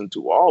listened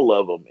to all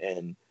of them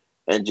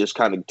and just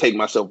kind of take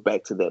myself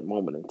back to that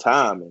moment in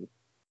time. And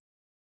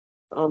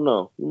I don't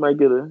know, you might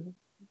get I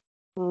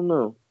don't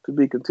know, to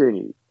be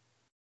continued.